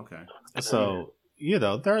 Okay. So, you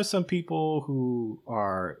know, there are some people who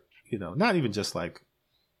are, you know, not even just like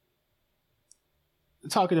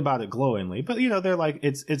talking about it glowingly, but, you know, they're like,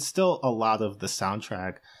 it's still a lot of the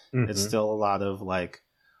soundtrack. It's still a lot of like,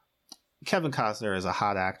 Kevin Costner is a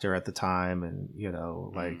hot actor at the time, and, you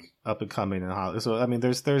know, like up and coming and hot. So I mean,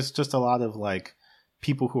 there's just a lot of like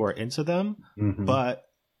people who are into them, but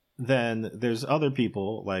then there's other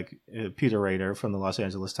people like Peter Rader from the Los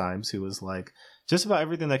Angeles Times, who was like, just about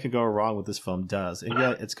everything that could go wrong with this film does, and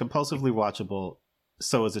yet it's compulsively watchable.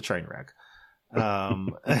 So is a train wreck.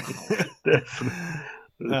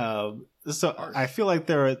 So I feel like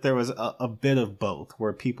there was a bit of both,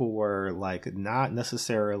 where people were like not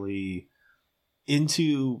necessarily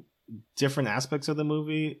into different aspects of the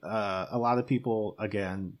movie. A lot of people,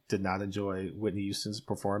 again, did not enjoy Whitney Houston's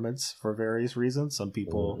performance for various reasons. Some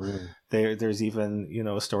people, there's even, you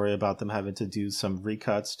know, a story about them having to do some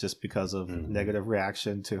recuts just because of negative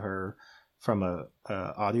reaction to her from a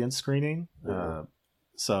audience screening.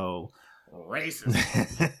 So racist.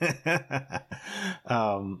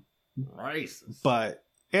 Racist. But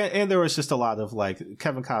and there was just a lot of like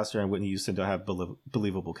Kevin Costner and Whitney Houston don't have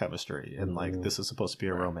believable chemistry, and like this is supposed to be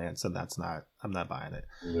a romance, and I'm not buying it.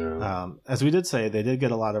 As we did say, they did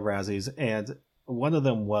get a lot of Razzies, and one of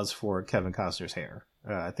them was for Kevin Costner's hair.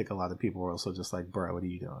 I think a lot of people were also just like, bro, what are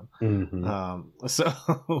you doing? So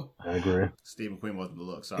I agree. Steve McQueen wasn't the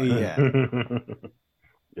look. Sorry.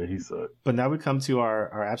 Yeah, he sucked. But now we come to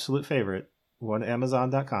our absolute favorite, one,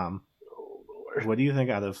 Amazon.com. Oh, Lord. What do you think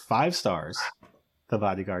out of 5 stars The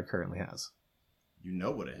Bodyguard currently has? You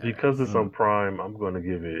know what it has. Because it's on Prime, I'm gonna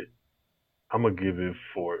give it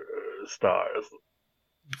 4 stars.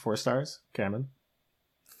 4 stars, Cameron?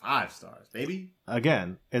 5 stars, baby.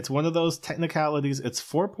 Again, it's one of those technicalities. It's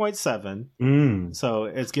 4.7, so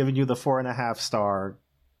it's giving you the 4.5 star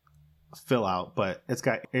fill out, but it's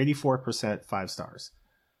got 84% 5 stars.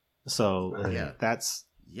 So that's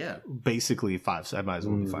basically 5. I might as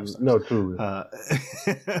well be 5 stars. No, truly. Round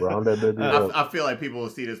that baby up. I feel like people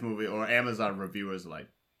will see this movie, or Amazon reviewers are like,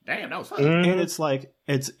 damn, that was fun. And it's like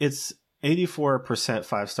it's 84%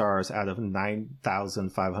 5 stars out of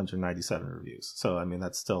 9,597 reviews. So I mean,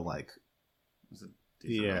 that's still like, that's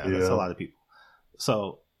a lot of people.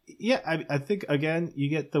 So yeah, I think again, you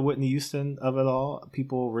get the Whitney Houston of it all.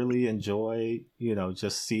 People really enjoy, you know,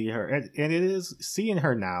 just see her, and it is seeing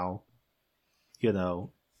her now, you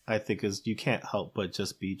know, I think is, you can't help but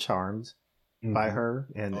just be charmed by her,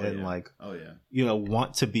 and like, you know,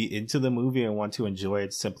 want to be into the movie and want to enjoy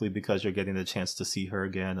it simply because you're getting the chance to see her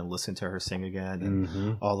again and listen to her sing again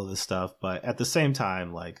and all of this stuff. But at the same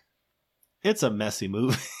time, like, it's a messy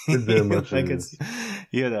movie. It very much like is. It's,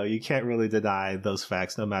 you know, you can't really deny those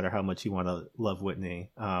facts, no matter how much you want to love Whitney.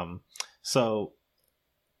 So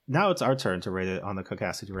now it's our turn to rate it on the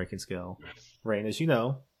Caucasity ranking scale. Rhayne, as you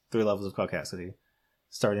know, 3 levels of Caucasity.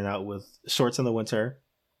 Starting out with shorts in the winter.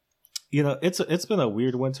 You know, it's been a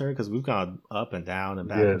weird winter because we've gone up and down and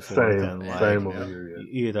back and forth, and like, same over here.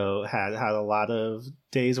 You know, had a lot of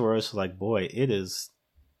days where it's like, boy, it is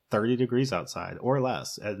 30 degrees outside or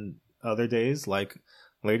less, and other days like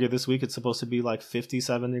Later this week, it's supposed to be like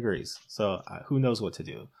 57 degrees. So who knows what to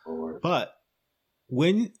do. But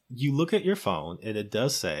when you look at your phone and it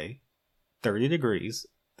does say 30 degrees,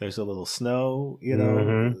 there's a little snow,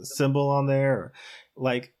 symbol on there.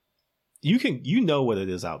 Like, you know what it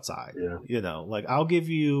is outside. Yeah. Like, I'll give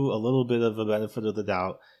you a little bit of a benefit of the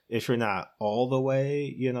doubt if you're not all the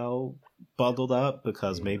way, bundled up,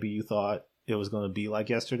 because maybe you thought it was going to be like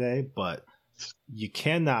yesterday, but you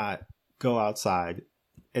cannot go outside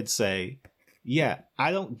and say, yeah,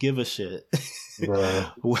 I don't give a shit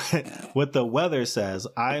what the weather says.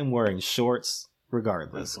 I am wearing shorts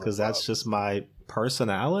regardless, because that's just my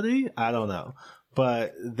personality. I don't know,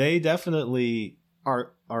 but they definitely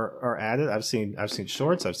are at it. I've seen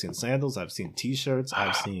shorts, I've seen sandals, I've seen t-shirts,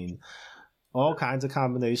 I've seen all kinds of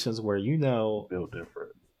combinations where built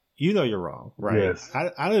different. You're wrong, right? Yes.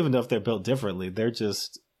 I don't even know if they're built differently. They're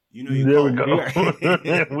just there we go.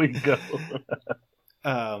 There we go.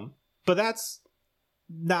 But that's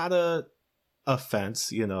not a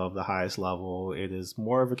offense, of the highest level. It is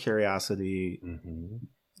more of a curiosity. Mm-hmm.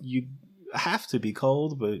 You have to be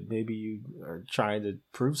cold, but maybe you are trying to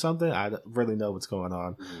prove something. I don't really know what's going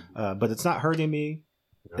on. Mm-hmm. But it's not hurting me.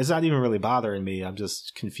 Yeah. It's not even really bothering me. I'm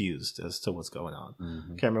just confused as to what's going on.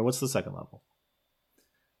 Mm-hmm. Cameron, what's the second level?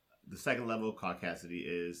 The second level of caucasity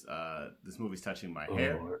is this movie's touching my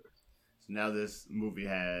hair. Lord. So now this movie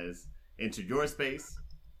has entered your space.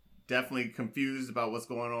 Definitely confused about what's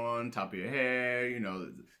going on, top of your hair.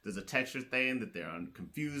 There's a texture thing that they're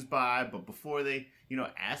confused by. But before they,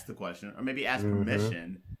 ask the question or maybe ask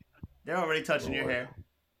permission, they're already touching your hair.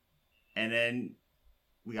 And then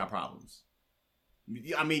we got problems.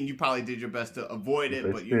 I mean, you probably did your best to avoid it,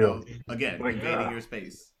 but, again, invading your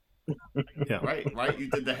space. Yeah. Right? You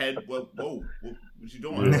did the head. Whoa, what you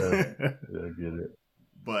doing? Yeah, I get it.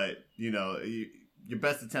 But, your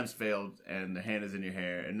best attempts failed, and the hand is in your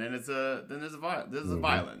hair, and then there's a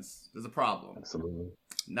violence. There's a problem. Absolutely.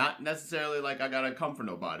 Not necessarily like I gotta come for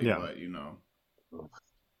nobody, but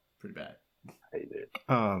pretty bad. I hate it.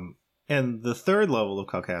 And the third level of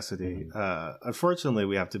caucasity, unfortunately,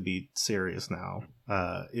 we have to be serious now.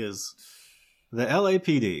 Is the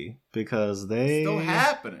LAPD, because they still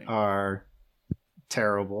happening are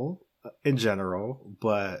terrible in general,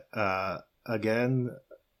 but again,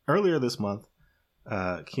 earlier this month.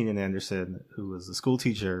 Keenan Anderson, who was a school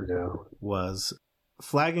teacher, was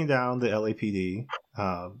flagging down the LAPD,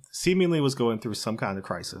 seemingly was going through some kind of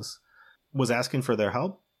crisis, was asking for their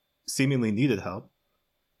help, seemingly needed help.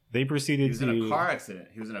 They proceeded He was in a car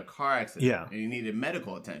accident. Yeah. And he needed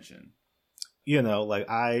medical attention.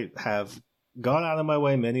 I have gone out of my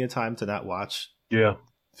way many a time to not watch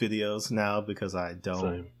videos now because I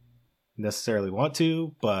don't necessarily want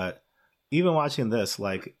to, but even watching this,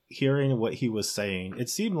 like, hearing what he was saying, it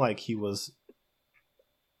seemed like he was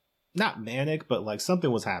not manic, but like something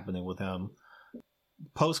was happening with him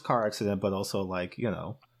post car accident, but also like,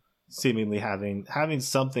 seemingly having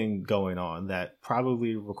something going on that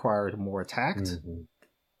probably required more tact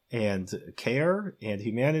and care and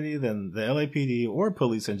humanity than the LAPD or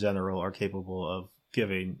police in general are capable of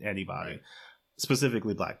giving anybody,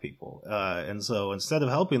 specifically black people. And so instead of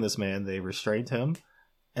helping this man, they restrained him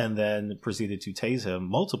and then proceeded to tase him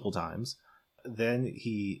multiple times. Then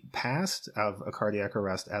he passed out of a cardiac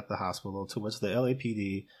arrest at the hospital, to which the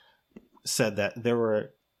LAPD said that there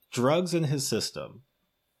were drugs in his system,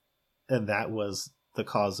 and that was the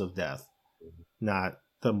cause of death, not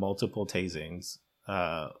the multiple tasings,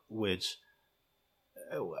 which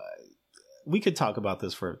we could talk about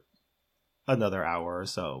this for another hour or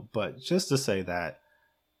so, but just to say that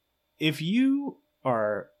if you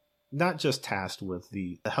are not just tasked with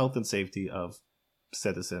the health and safety of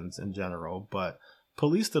citizens in general, but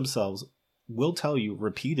police themselves will tell you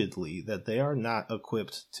repeatedly that they are not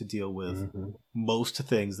equipped to deal with most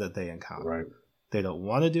things that they encounter. Right. They don't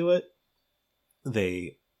want to do it.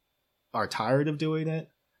 They are tired of doing it.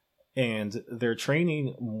 And their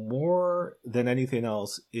training, more than anything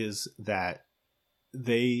else, is that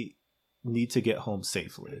they need to get home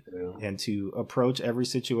safely and to approach every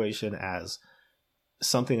situation as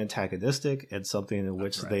something antagonistic and something in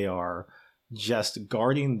which they are just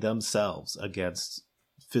guarding themselves against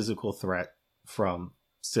physical threat from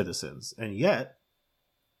citizens. And yet,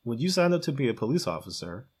 when you sign up to be a police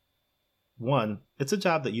officer, one, it's a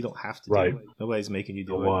job that you don't have to do. Nobody's making you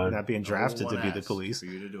do it. You're not being drafted to be the police. For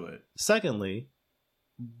you to do it. Secondly,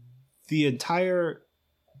 the entire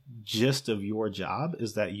gist of your job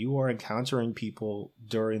is that you are encountering people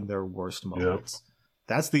during their worst moments.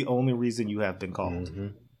 That's the only reason you have been called.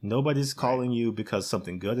 Nobody's calling you because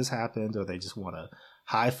something good has happened or they just want to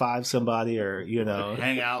high five somebody or,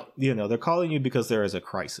 hang out. They're calling you because there is a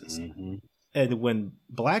crisis. Mm-hmm. And when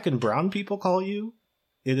black and brown people call you,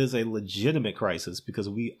 it is a legitimate crisis because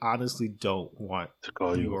we honestly don't want to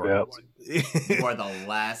call you. You are the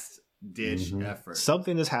last ditch effort.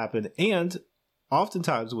 Something has happened. And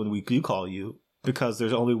oftentimes when we do call you, because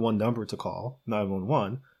there's only one number to call,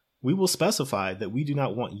 911, we will specify that we do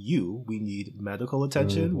not want you. We need medical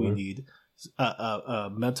attention. We need a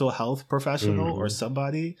mental health professional or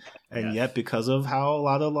somebody. And yet, because of how a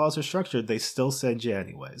lot of laws are structured, they still send you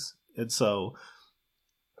anyways. And so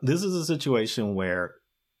this is a situation where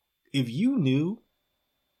if you knew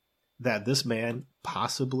that this man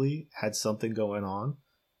possibly had something going on,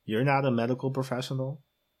 you're not a medical professional,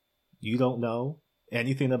 you don't know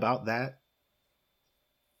anything about that,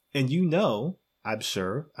 and I'm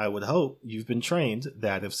sure, I would hope you've been trained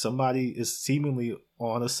that if somebody is seemingly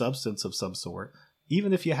on a substance of some sort,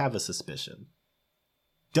 even if you have a suspicion,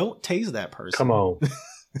 don't tase that person. Come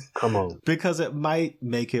on. Because it might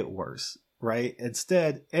make it worse, right?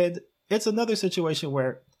 Instead, and it's another situation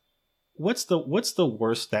where what's the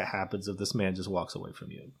worst that happens if this man just walks away from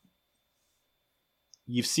you?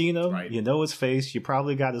 You've seen him, you know his face, you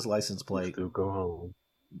probably got his license plate. Still go home.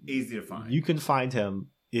 Easy to find. You can find him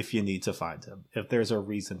if you need to find him, if there's a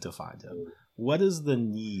reason to find him. What is the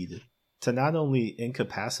need to not only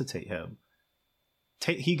incapacitate him?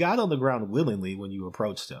 He got on the ground willingly when you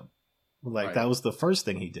approached him. That was the first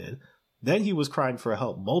thing he did. Then he was crying for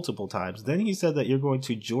help multiple times. Then he said that you're going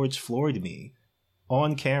to George Floyd me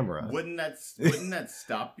on camera. Wouldn't that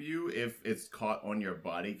stop you if it's caught on your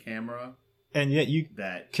body camera? And yet you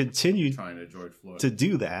continue trying to George Floyd to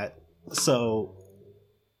do that. So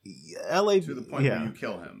LA to the point where you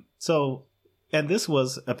kill him. So, and this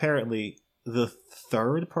was apparently the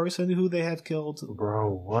third person who they have killed,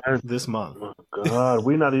 this month. Oh my God,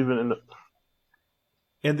 we're not even in the.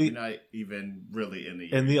 We're not even really in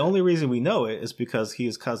the. And the only reason we know it is because he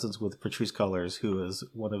is cousins with Patrisse Cullors, who is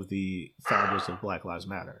one of the founders of Black Lives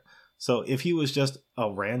Matter. So, if he was just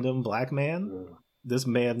a random black man, this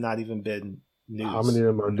may have not even been news. How many of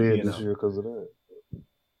them are dead this year because of that?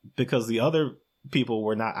 Because the other people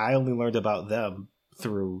were not. I only learned about them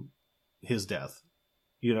through his death.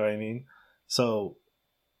 You know what I mean? So,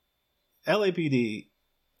 LAPD,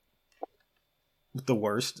 the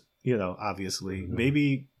worst. Obviously,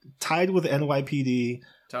 maybe tied with NYPD.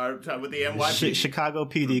 Tied with the NYPD. Chicago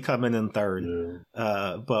PD coming in third.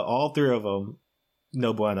 Yeah. But all three of them,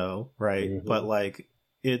 no bueno, right? Mm-hmm. But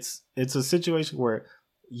it's a situation where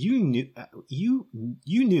you knew,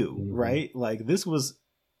 mm-hmm. right? This was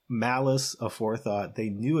malice aforethought. They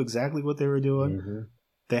knew exactly what they were doing. Mm-hmm.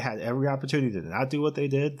 They had every opportunity to not do what they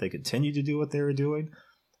did. They continued to do what they were doing.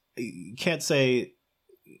 You can't say.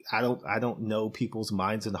 I don't know people's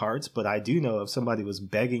minds and hearts, but I do know if somebody was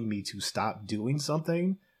begging me to stop doing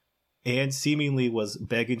something and seemingly was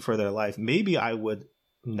begging for their life, maybe I would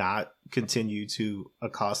not continue to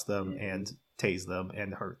accost them and tase them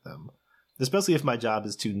and hurt them, especially if my job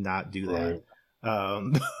is to not do that.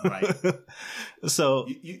 Right. So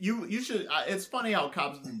you should. It's funny how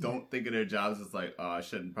cops don't think of their jobs as I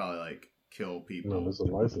shouldn't probably kill people. No, it's a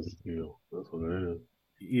license deal. That's what it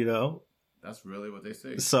is. That's really what they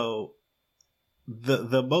say. So,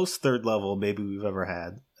 the most third level maybe we've ever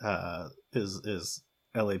had is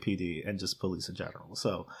LAPD and just police in general.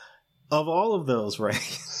 So, of all of those,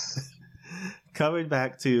 right? Coming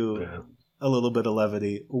back to a little bit of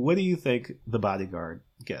levity, what do you think the Bodyguard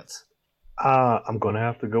gets? I'm going to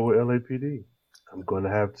have to go with LAPD. I'm going to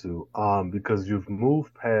have to, because you've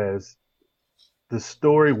moved past the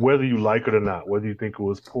story, whether you like it or not, whether you think it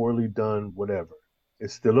was poorly done, whatever.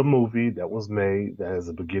 It's still a movie that was made that has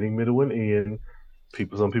a beginning, middle, and end.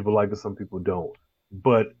 Some people like it, some people don't.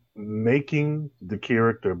 But making the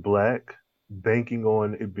character black, banking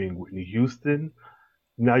on it being Whitney Houston,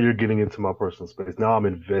 now you're getting into my personal space. Now I'm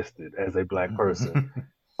invested as a black person.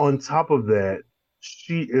 On top of that,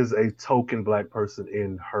 she is a token black person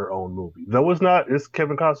in her own movie. Though it's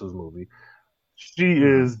Kevin Costner's movie. She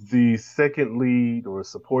is the second lead or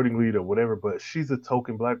supporting lead or whatever, but she's a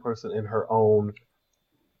token black person in her own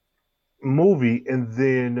movie, and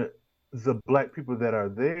then the black people that are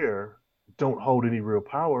there don't hold any real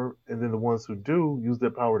power, and then the ones who do use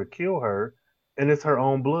their power to kill her, and it's her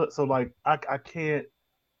own blood. So I can't.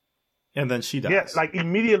 And then she dies. Yeah,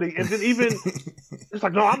 immediately, and then even it's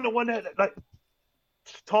no, I'm the one that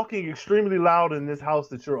talking extremely loud in this house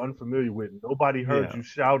that you're unfamiliar with. Nobody heard you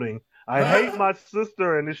shouting, "I hate my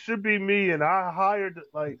sister, and it should be me," and I hired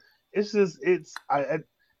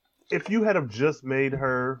if you had have just made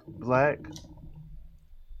her black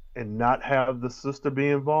and not have the sister be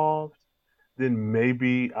involved, then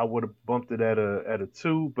maybe I would have bumped it at a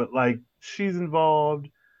 2. But like, she's involved.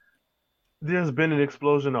 There's been an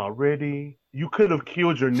explosion already. You could have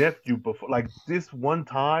killed your nephew before, like this one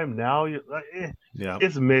time. Now you're like, Yeah.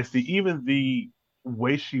 it's messy. Even the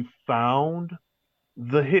way she found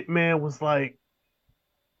the hitman was like,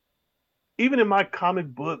 even in my comic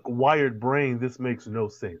book wired brain, this makes no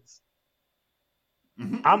sense.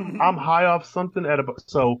 I'm high off something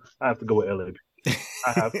so I have to go with LAP.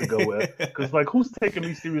 I have to go with, because like, who's taking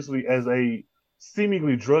me seriously as a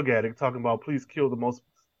seemingly drug addict talking about please kill the most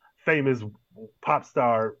famous pop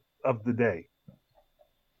star of the day?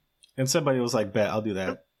 And somebody was like, bet, I'll do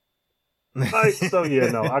that. So yeah,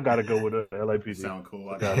 no, I gotta go with LAPD. Sound cool.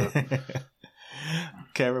 I gotta.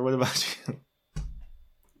 Cameron, what about you?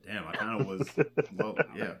 Damn, I kind of was. Well,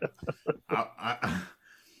 yeah.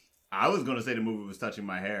 I was gonna say the movie was touching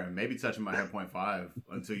my hair, maybe touching my hair 0.5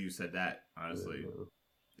 until you said that. Honestly,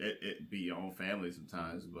 it be your own family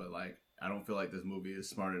sometimes, but like, I don't feel like this movie is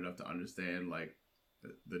smart enough to understand like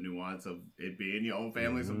the nuance of it being your own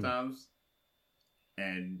family sometimes,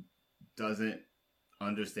 and doesn't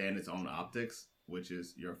understand its own optics, which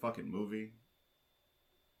is you're a fucking movie.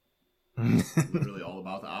 It's literally all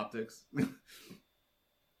about the optics.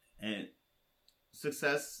 And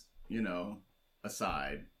success,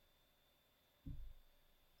 aside,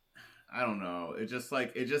 I don't know. It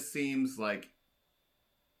just seems like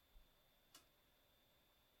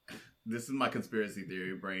this is my conspiracy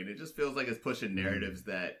theory brain. It just feels like it's pushing narratives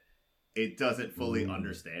that it doesn't fully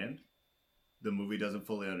understand. The movie doesn't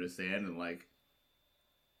fully understand. And like,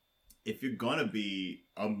 if you're gonna be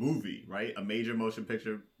a movie, right? A major motion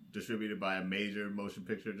picture distributed by a major motion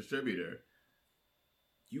picture distributor,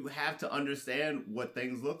 you have to understand what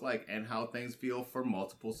things look like and how things feel for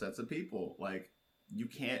multiple sets of people. Like, you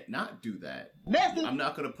can't not do that. I'm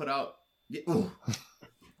not going to put out...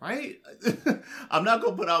 right? I'm not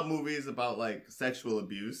going to put out movies about, like, sexual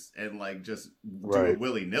abuse and, like, just do it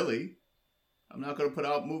willy-nilly. I'm not going to put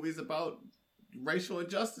out movies about racial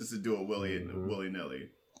injustice and do it willy-nilly.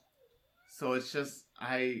 So it's just...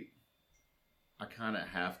 I kind of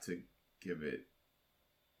have to give it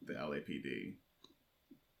the LAPD.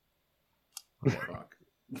 Oh, fuck.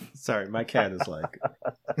 Sorry, my cat is like...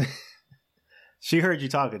 She heard you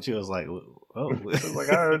talking. She was like, "Oh, I was like,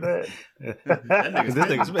 I heard that."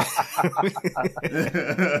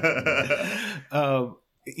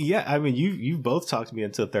 Yeah, I mean, you both talked me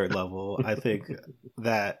into third level. I think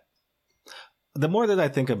that the more that I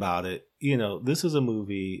think about it, this is a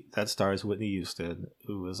movie that stars Whitney Houston,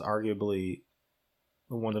 who is arguably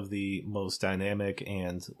one of the most dynamic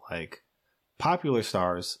and like popular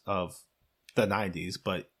stars of the 90s,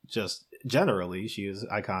 but just generally, she is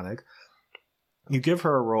iconic. You give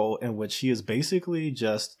her a role in which she is basically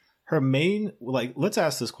just her main, like, let's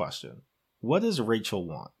ask this question. What does Rachel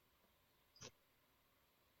want?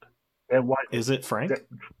 And why is it Frank?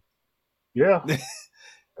 Yeah.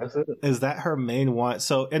 That's it. Is that her main want?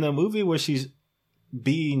 So in a movie where she's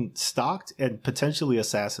being stalked and potentially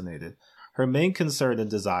assassinated, her main concern and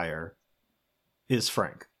desire is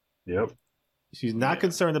Frank. Yep. She's not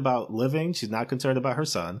concerned about living. She's not concerned about her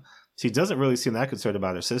son. She doesn't really seem that concerned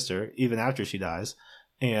about her sister, even after she dies.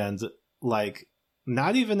 And, like,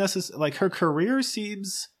 not even necessarily... Like, her career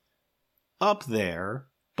seems up there,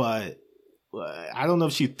 but I don't know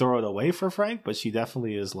if she'd throw it away for Frank, but she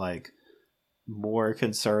definitely is, like, more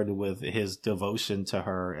concerned with his devotion to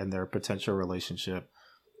her and their potential relationship,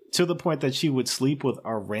 to the point that she would sleep with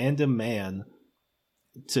a random man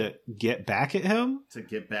to get back at him.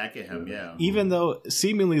 Yeah. Even though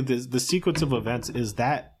seemingly the sequence of events is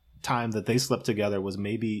that time that they slept together was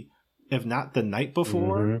maybe, if not the night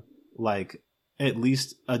before, like at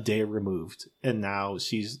least a day removed. And now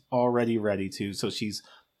she's already ready to. So she's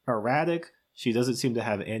erratic. She doesn't seem to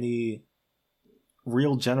have any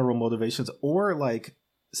real general motivations or like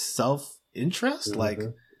self-interest. Like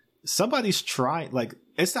somebody's trying, like,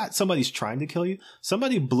 it's not somebody's trying to kill you.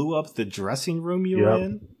 Somebody blew up the dressing room you were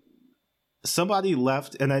in. Somebody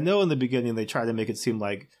left. And I know in the beginning they tried to make it seem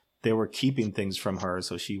like they were keeping things from her,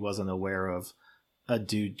 so she wasn't aware of a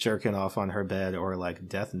dude jerking off on her bed or like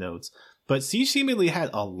death notes. But she seemingly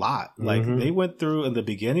had a lot. Like they went through in the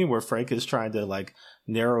beginning where Frank is trying to like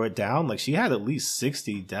narrow it down. Like she had at least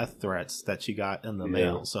 60 death threats that she got in the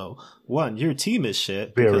mail. So one, your team is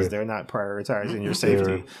shit because they're not prioritizing your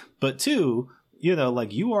safety. But two,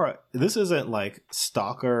 like this isn't like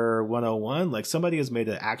Stalker 101. Like somebody has made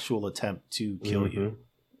an actual attempt to kill you.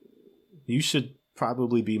 You should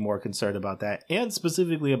probably be more concerned about that, and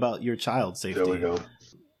specifically about your child's safety. There we go.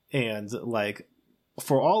 And like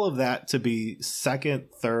for all of that to be second,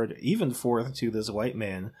 third, even fourth to this white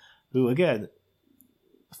man who again,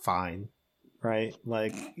 fine, right?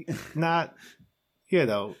 Like, not,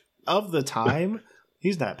 of the time,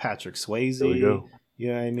 he's not Patrick Swayze. There we go. You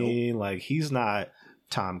know what I mean? Like, he's not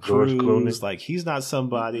Tom George Cruise. Clooney. Like, he's not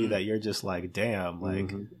somebody that you're just like, damn,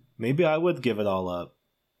 like, maybe I would give it all up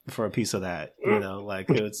for a piece of that. Like,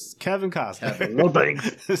 it's Kevin Costner. No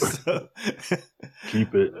thanks. So,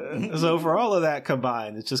 keep it. So for all of that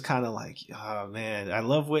combined, it's just kind of like, oh man, I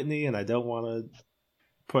love Whitney and I don't want to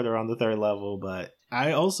put her on the third level, but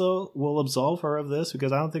I also will absolve her of this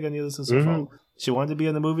because I don't think any of this is her fault. She wanted to be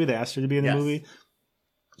in the movie. They asked her to be in the movie.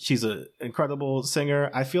 She's an incredible singer.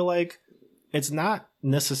 I feel like it's not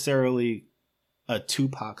necessarily a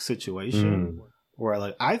Tupac situation where,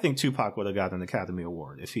 like, I think Tupac would have gotten an Academy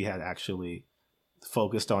Award if he had actually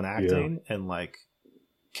focused on acting and, like,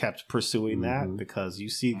 kept pursuing that, because you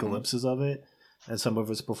see glimpses of it and some of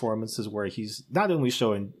his performances where he's not only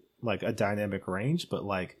showing, like, a dynamic range, but,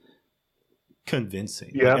 like,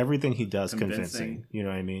 convincing. Like, everything he does convincing. You know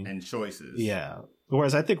what I mean? And choices. Yeah.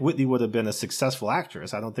 Whereas I think Whitney would have been a successful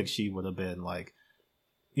actress. I don't think she would have been like,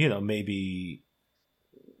 maybe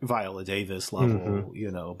Viola Davis level,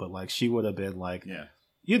 but like she would have been like,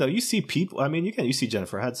 you see people. I mean, you see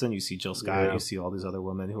Jennifer Hudson, you see Jill Scott, you see all these other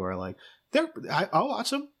women who are like, I'll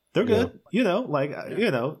watch them. They're good.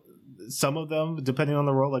 Some of them, depending on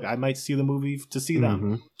the role, like I might see the movie to see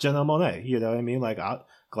them. Janelle Monáe, you know what I mean? Like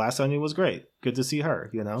Glass Onion was great. Good to see her,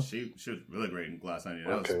 She was really great in Glass Onion.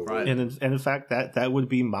 That was surprising. And in fact, that would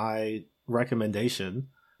be my recommendation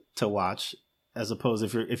to watch, as opposed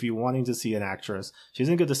if you're wanting to see an actress. She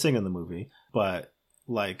isn't good to sing in the movie, but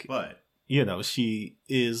she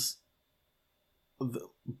is,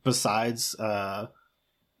 besides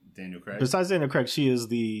Daniel Craig. Besides Daniel Craig, she is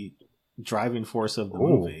the driving force of the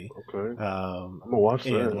movie. Okay. I'm gonna watch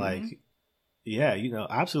that. And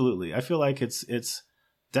absolutely. I feel like it's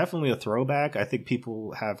definitely a throwback. I think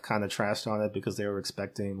people have kind of trashed on it because they were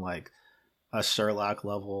expecting like a Sherlock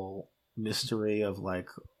level mystery of like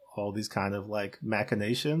all these kind of like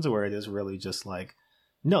machinations, where it is really just like,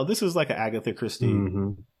 no, this is like an Agatha Christie,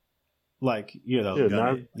 like,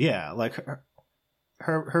 like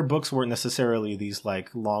her books weren't necessarily these like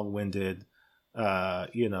long-winded,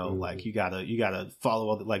 like you gotta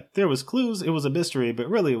follow, like there was clues, it was a mystery, but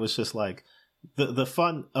really it was just like the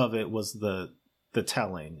fun of it was the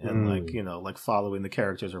telling and like following the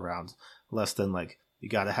characters around, less than like you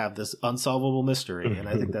gotta have this unsolvable mystery. And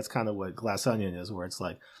I think that's kind of what Glass Onion is, where it's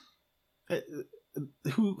like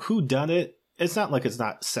who done it. It's not like it's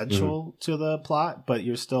not central to the plot, but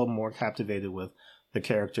you're still more captivated with the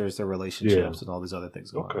characters, their relationships, and all these other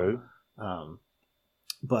things going on.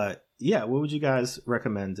 But yeah, what would you guys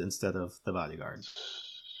recommend instead of The Bodyguard?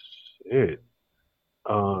 It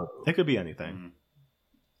could be anything.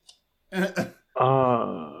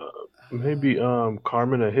 Maybe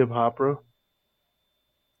Carmen, a hip hopera.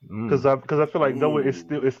 Because I feel like though it's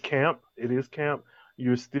camp, it is camp.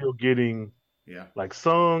 You're still getting like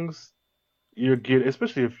songs. You're getting,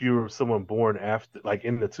 especially if you're someone born after, like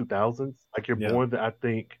in the 2000s, like you're born. That I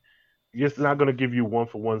think it's not going to give you one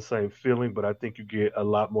for one same feeling, but I think you get a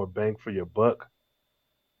lot more bang for your buck,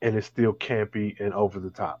 and it's still campy and over the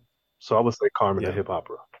top. So I would say Carmen, the hip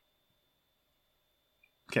opera.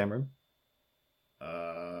 Cameron.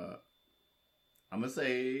 I'm gonna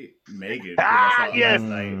say Megan. I saw it last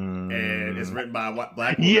night, and it's written by a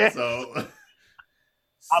black woman. So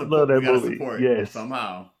I love that movie. Yes,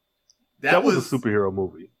 somehow. That was a superhero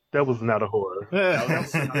movie. That was not a horror. That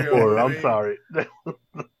was a superhero horror. movie. I'm sorry.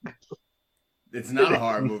 It's not a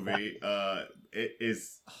horror movie. It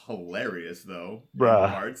is hilarious though. Bruh.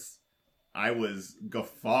 In parts, I was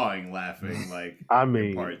guffawing, laughing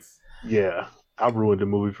in parts. Yeah. I ruined the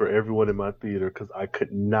movie for everyone in my theater because I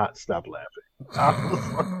could not stop laughing.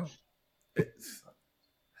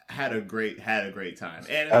 Had a great time,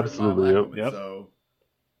 and absolutely, yep. So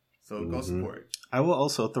go support. I will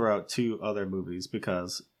also throw out two other movies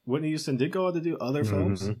because Whitney Houston did go on to do other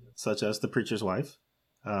films, such as The Preacher's Wife,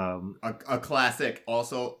 a classic,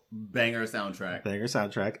 also banger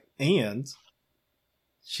soundtrack, and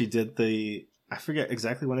she did I forget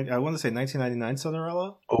exactly when I want to say 1999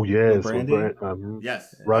 Cinderella. Oh yes, Brandy.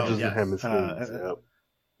 Yes, Rodgers and Hammerstein.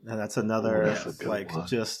 And that's another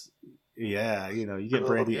just you get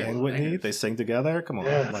Brandy and Whitney. They sing together. Come on,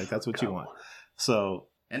 that's what you want. So.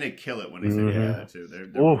 And they kill it when they sing together too. They're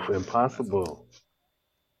impossible.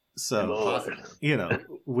 So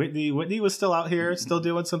Whitney was still out here, still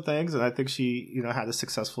doing some things, and I think she had a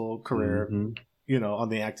successful career, on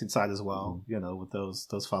the acting side as well. With those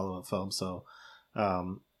follow up films. So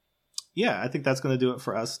yeah, I think that's going to do it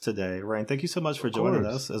for us today. Ryan, thank you so much for joining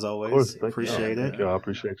us, as always. Appreciate it. Yeah, I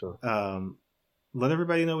appreciate y'all. Let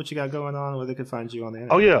everybody know what you got going on, where they can find you on the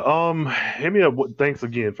internet. Oh yeah, hit me up. Thanks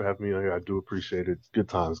again for having me on here. I do appreciate it. Good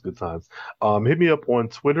times. Hit me up on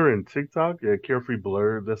Twitter and TikTok at Carefree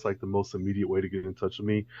Blurred. That's like the most immediate way to get in touch with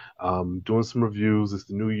me. Doing some reviews. It's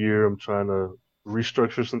the new year. I'm trying to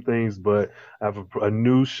restructure some things, but I have a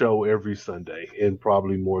new show every Sunday and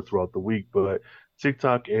probably more throughout the week. But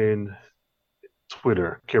TikTok and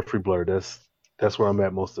Twitter, Carefree Blurred. That's where I'm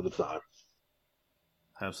at most of the time.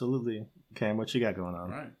 Absolutely. Cam, what you got going on?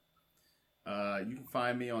 All right. You can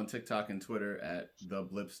find me on TikTok and Twitter at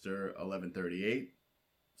theblipster1138.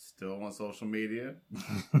 Still on social media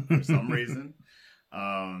for some reason.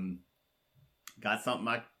 Got something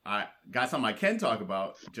I can talk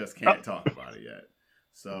about, just can't talk about it yet.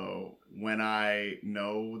 So when I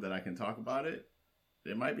know that I can talk about it,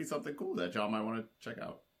 it might be something cool that y'all might want to check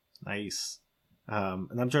out. Nice.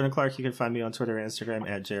 And I'm Jordan Clark. You can find me on Twitter and Instagram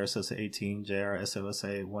at JRSosa18,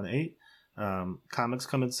 JRSOSA18. Comics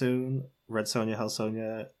coming soon. Red Sonja, Hell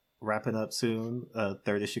Sonja wrapping up soon.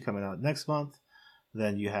 Third issue coming out next month.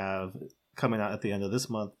 Then you have coming out at the end of this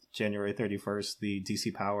month, January 31st, the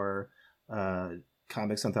DC Power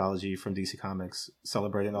comics anthology from DC Comics,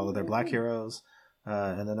 celebrating all of their Black heroes.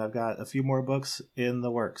 And then I've got a few more books in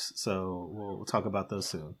the works, so we'll talk about those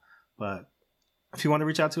soon. But if you want to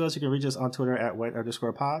reach out to us, you can reach us on Twitter at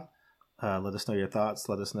white_pod. Let us know your thoughts.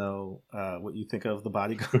 Let us know what you think of the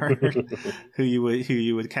Bodyguard, who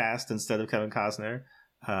you would cast instead of Kevin Costner.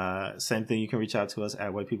 Same thing, you can reach out to us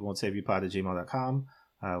at whitepeoplewon'tsaveyoupod@gmail.com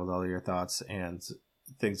with all of your thoughts and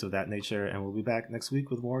things of that nature. And we'll be back next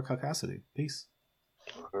week with more Caucasity. Peace.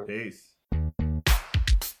 Peace.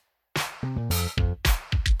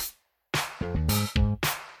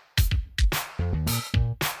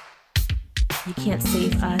 You can't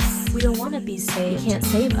save us. We don't want to be saved. You can't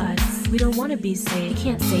save us. We don't want to be saved. You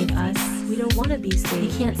can't save us. We don't want to be saved.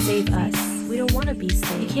 You can't save us. We don't want to be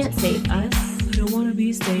saved. You can't save us. We don't want to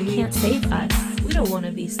be saved. You can't save us. We don't want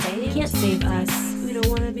to be saved. You can't save us. We don't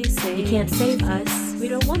want to be saved. You can't save us. We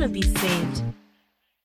don't want to be saved.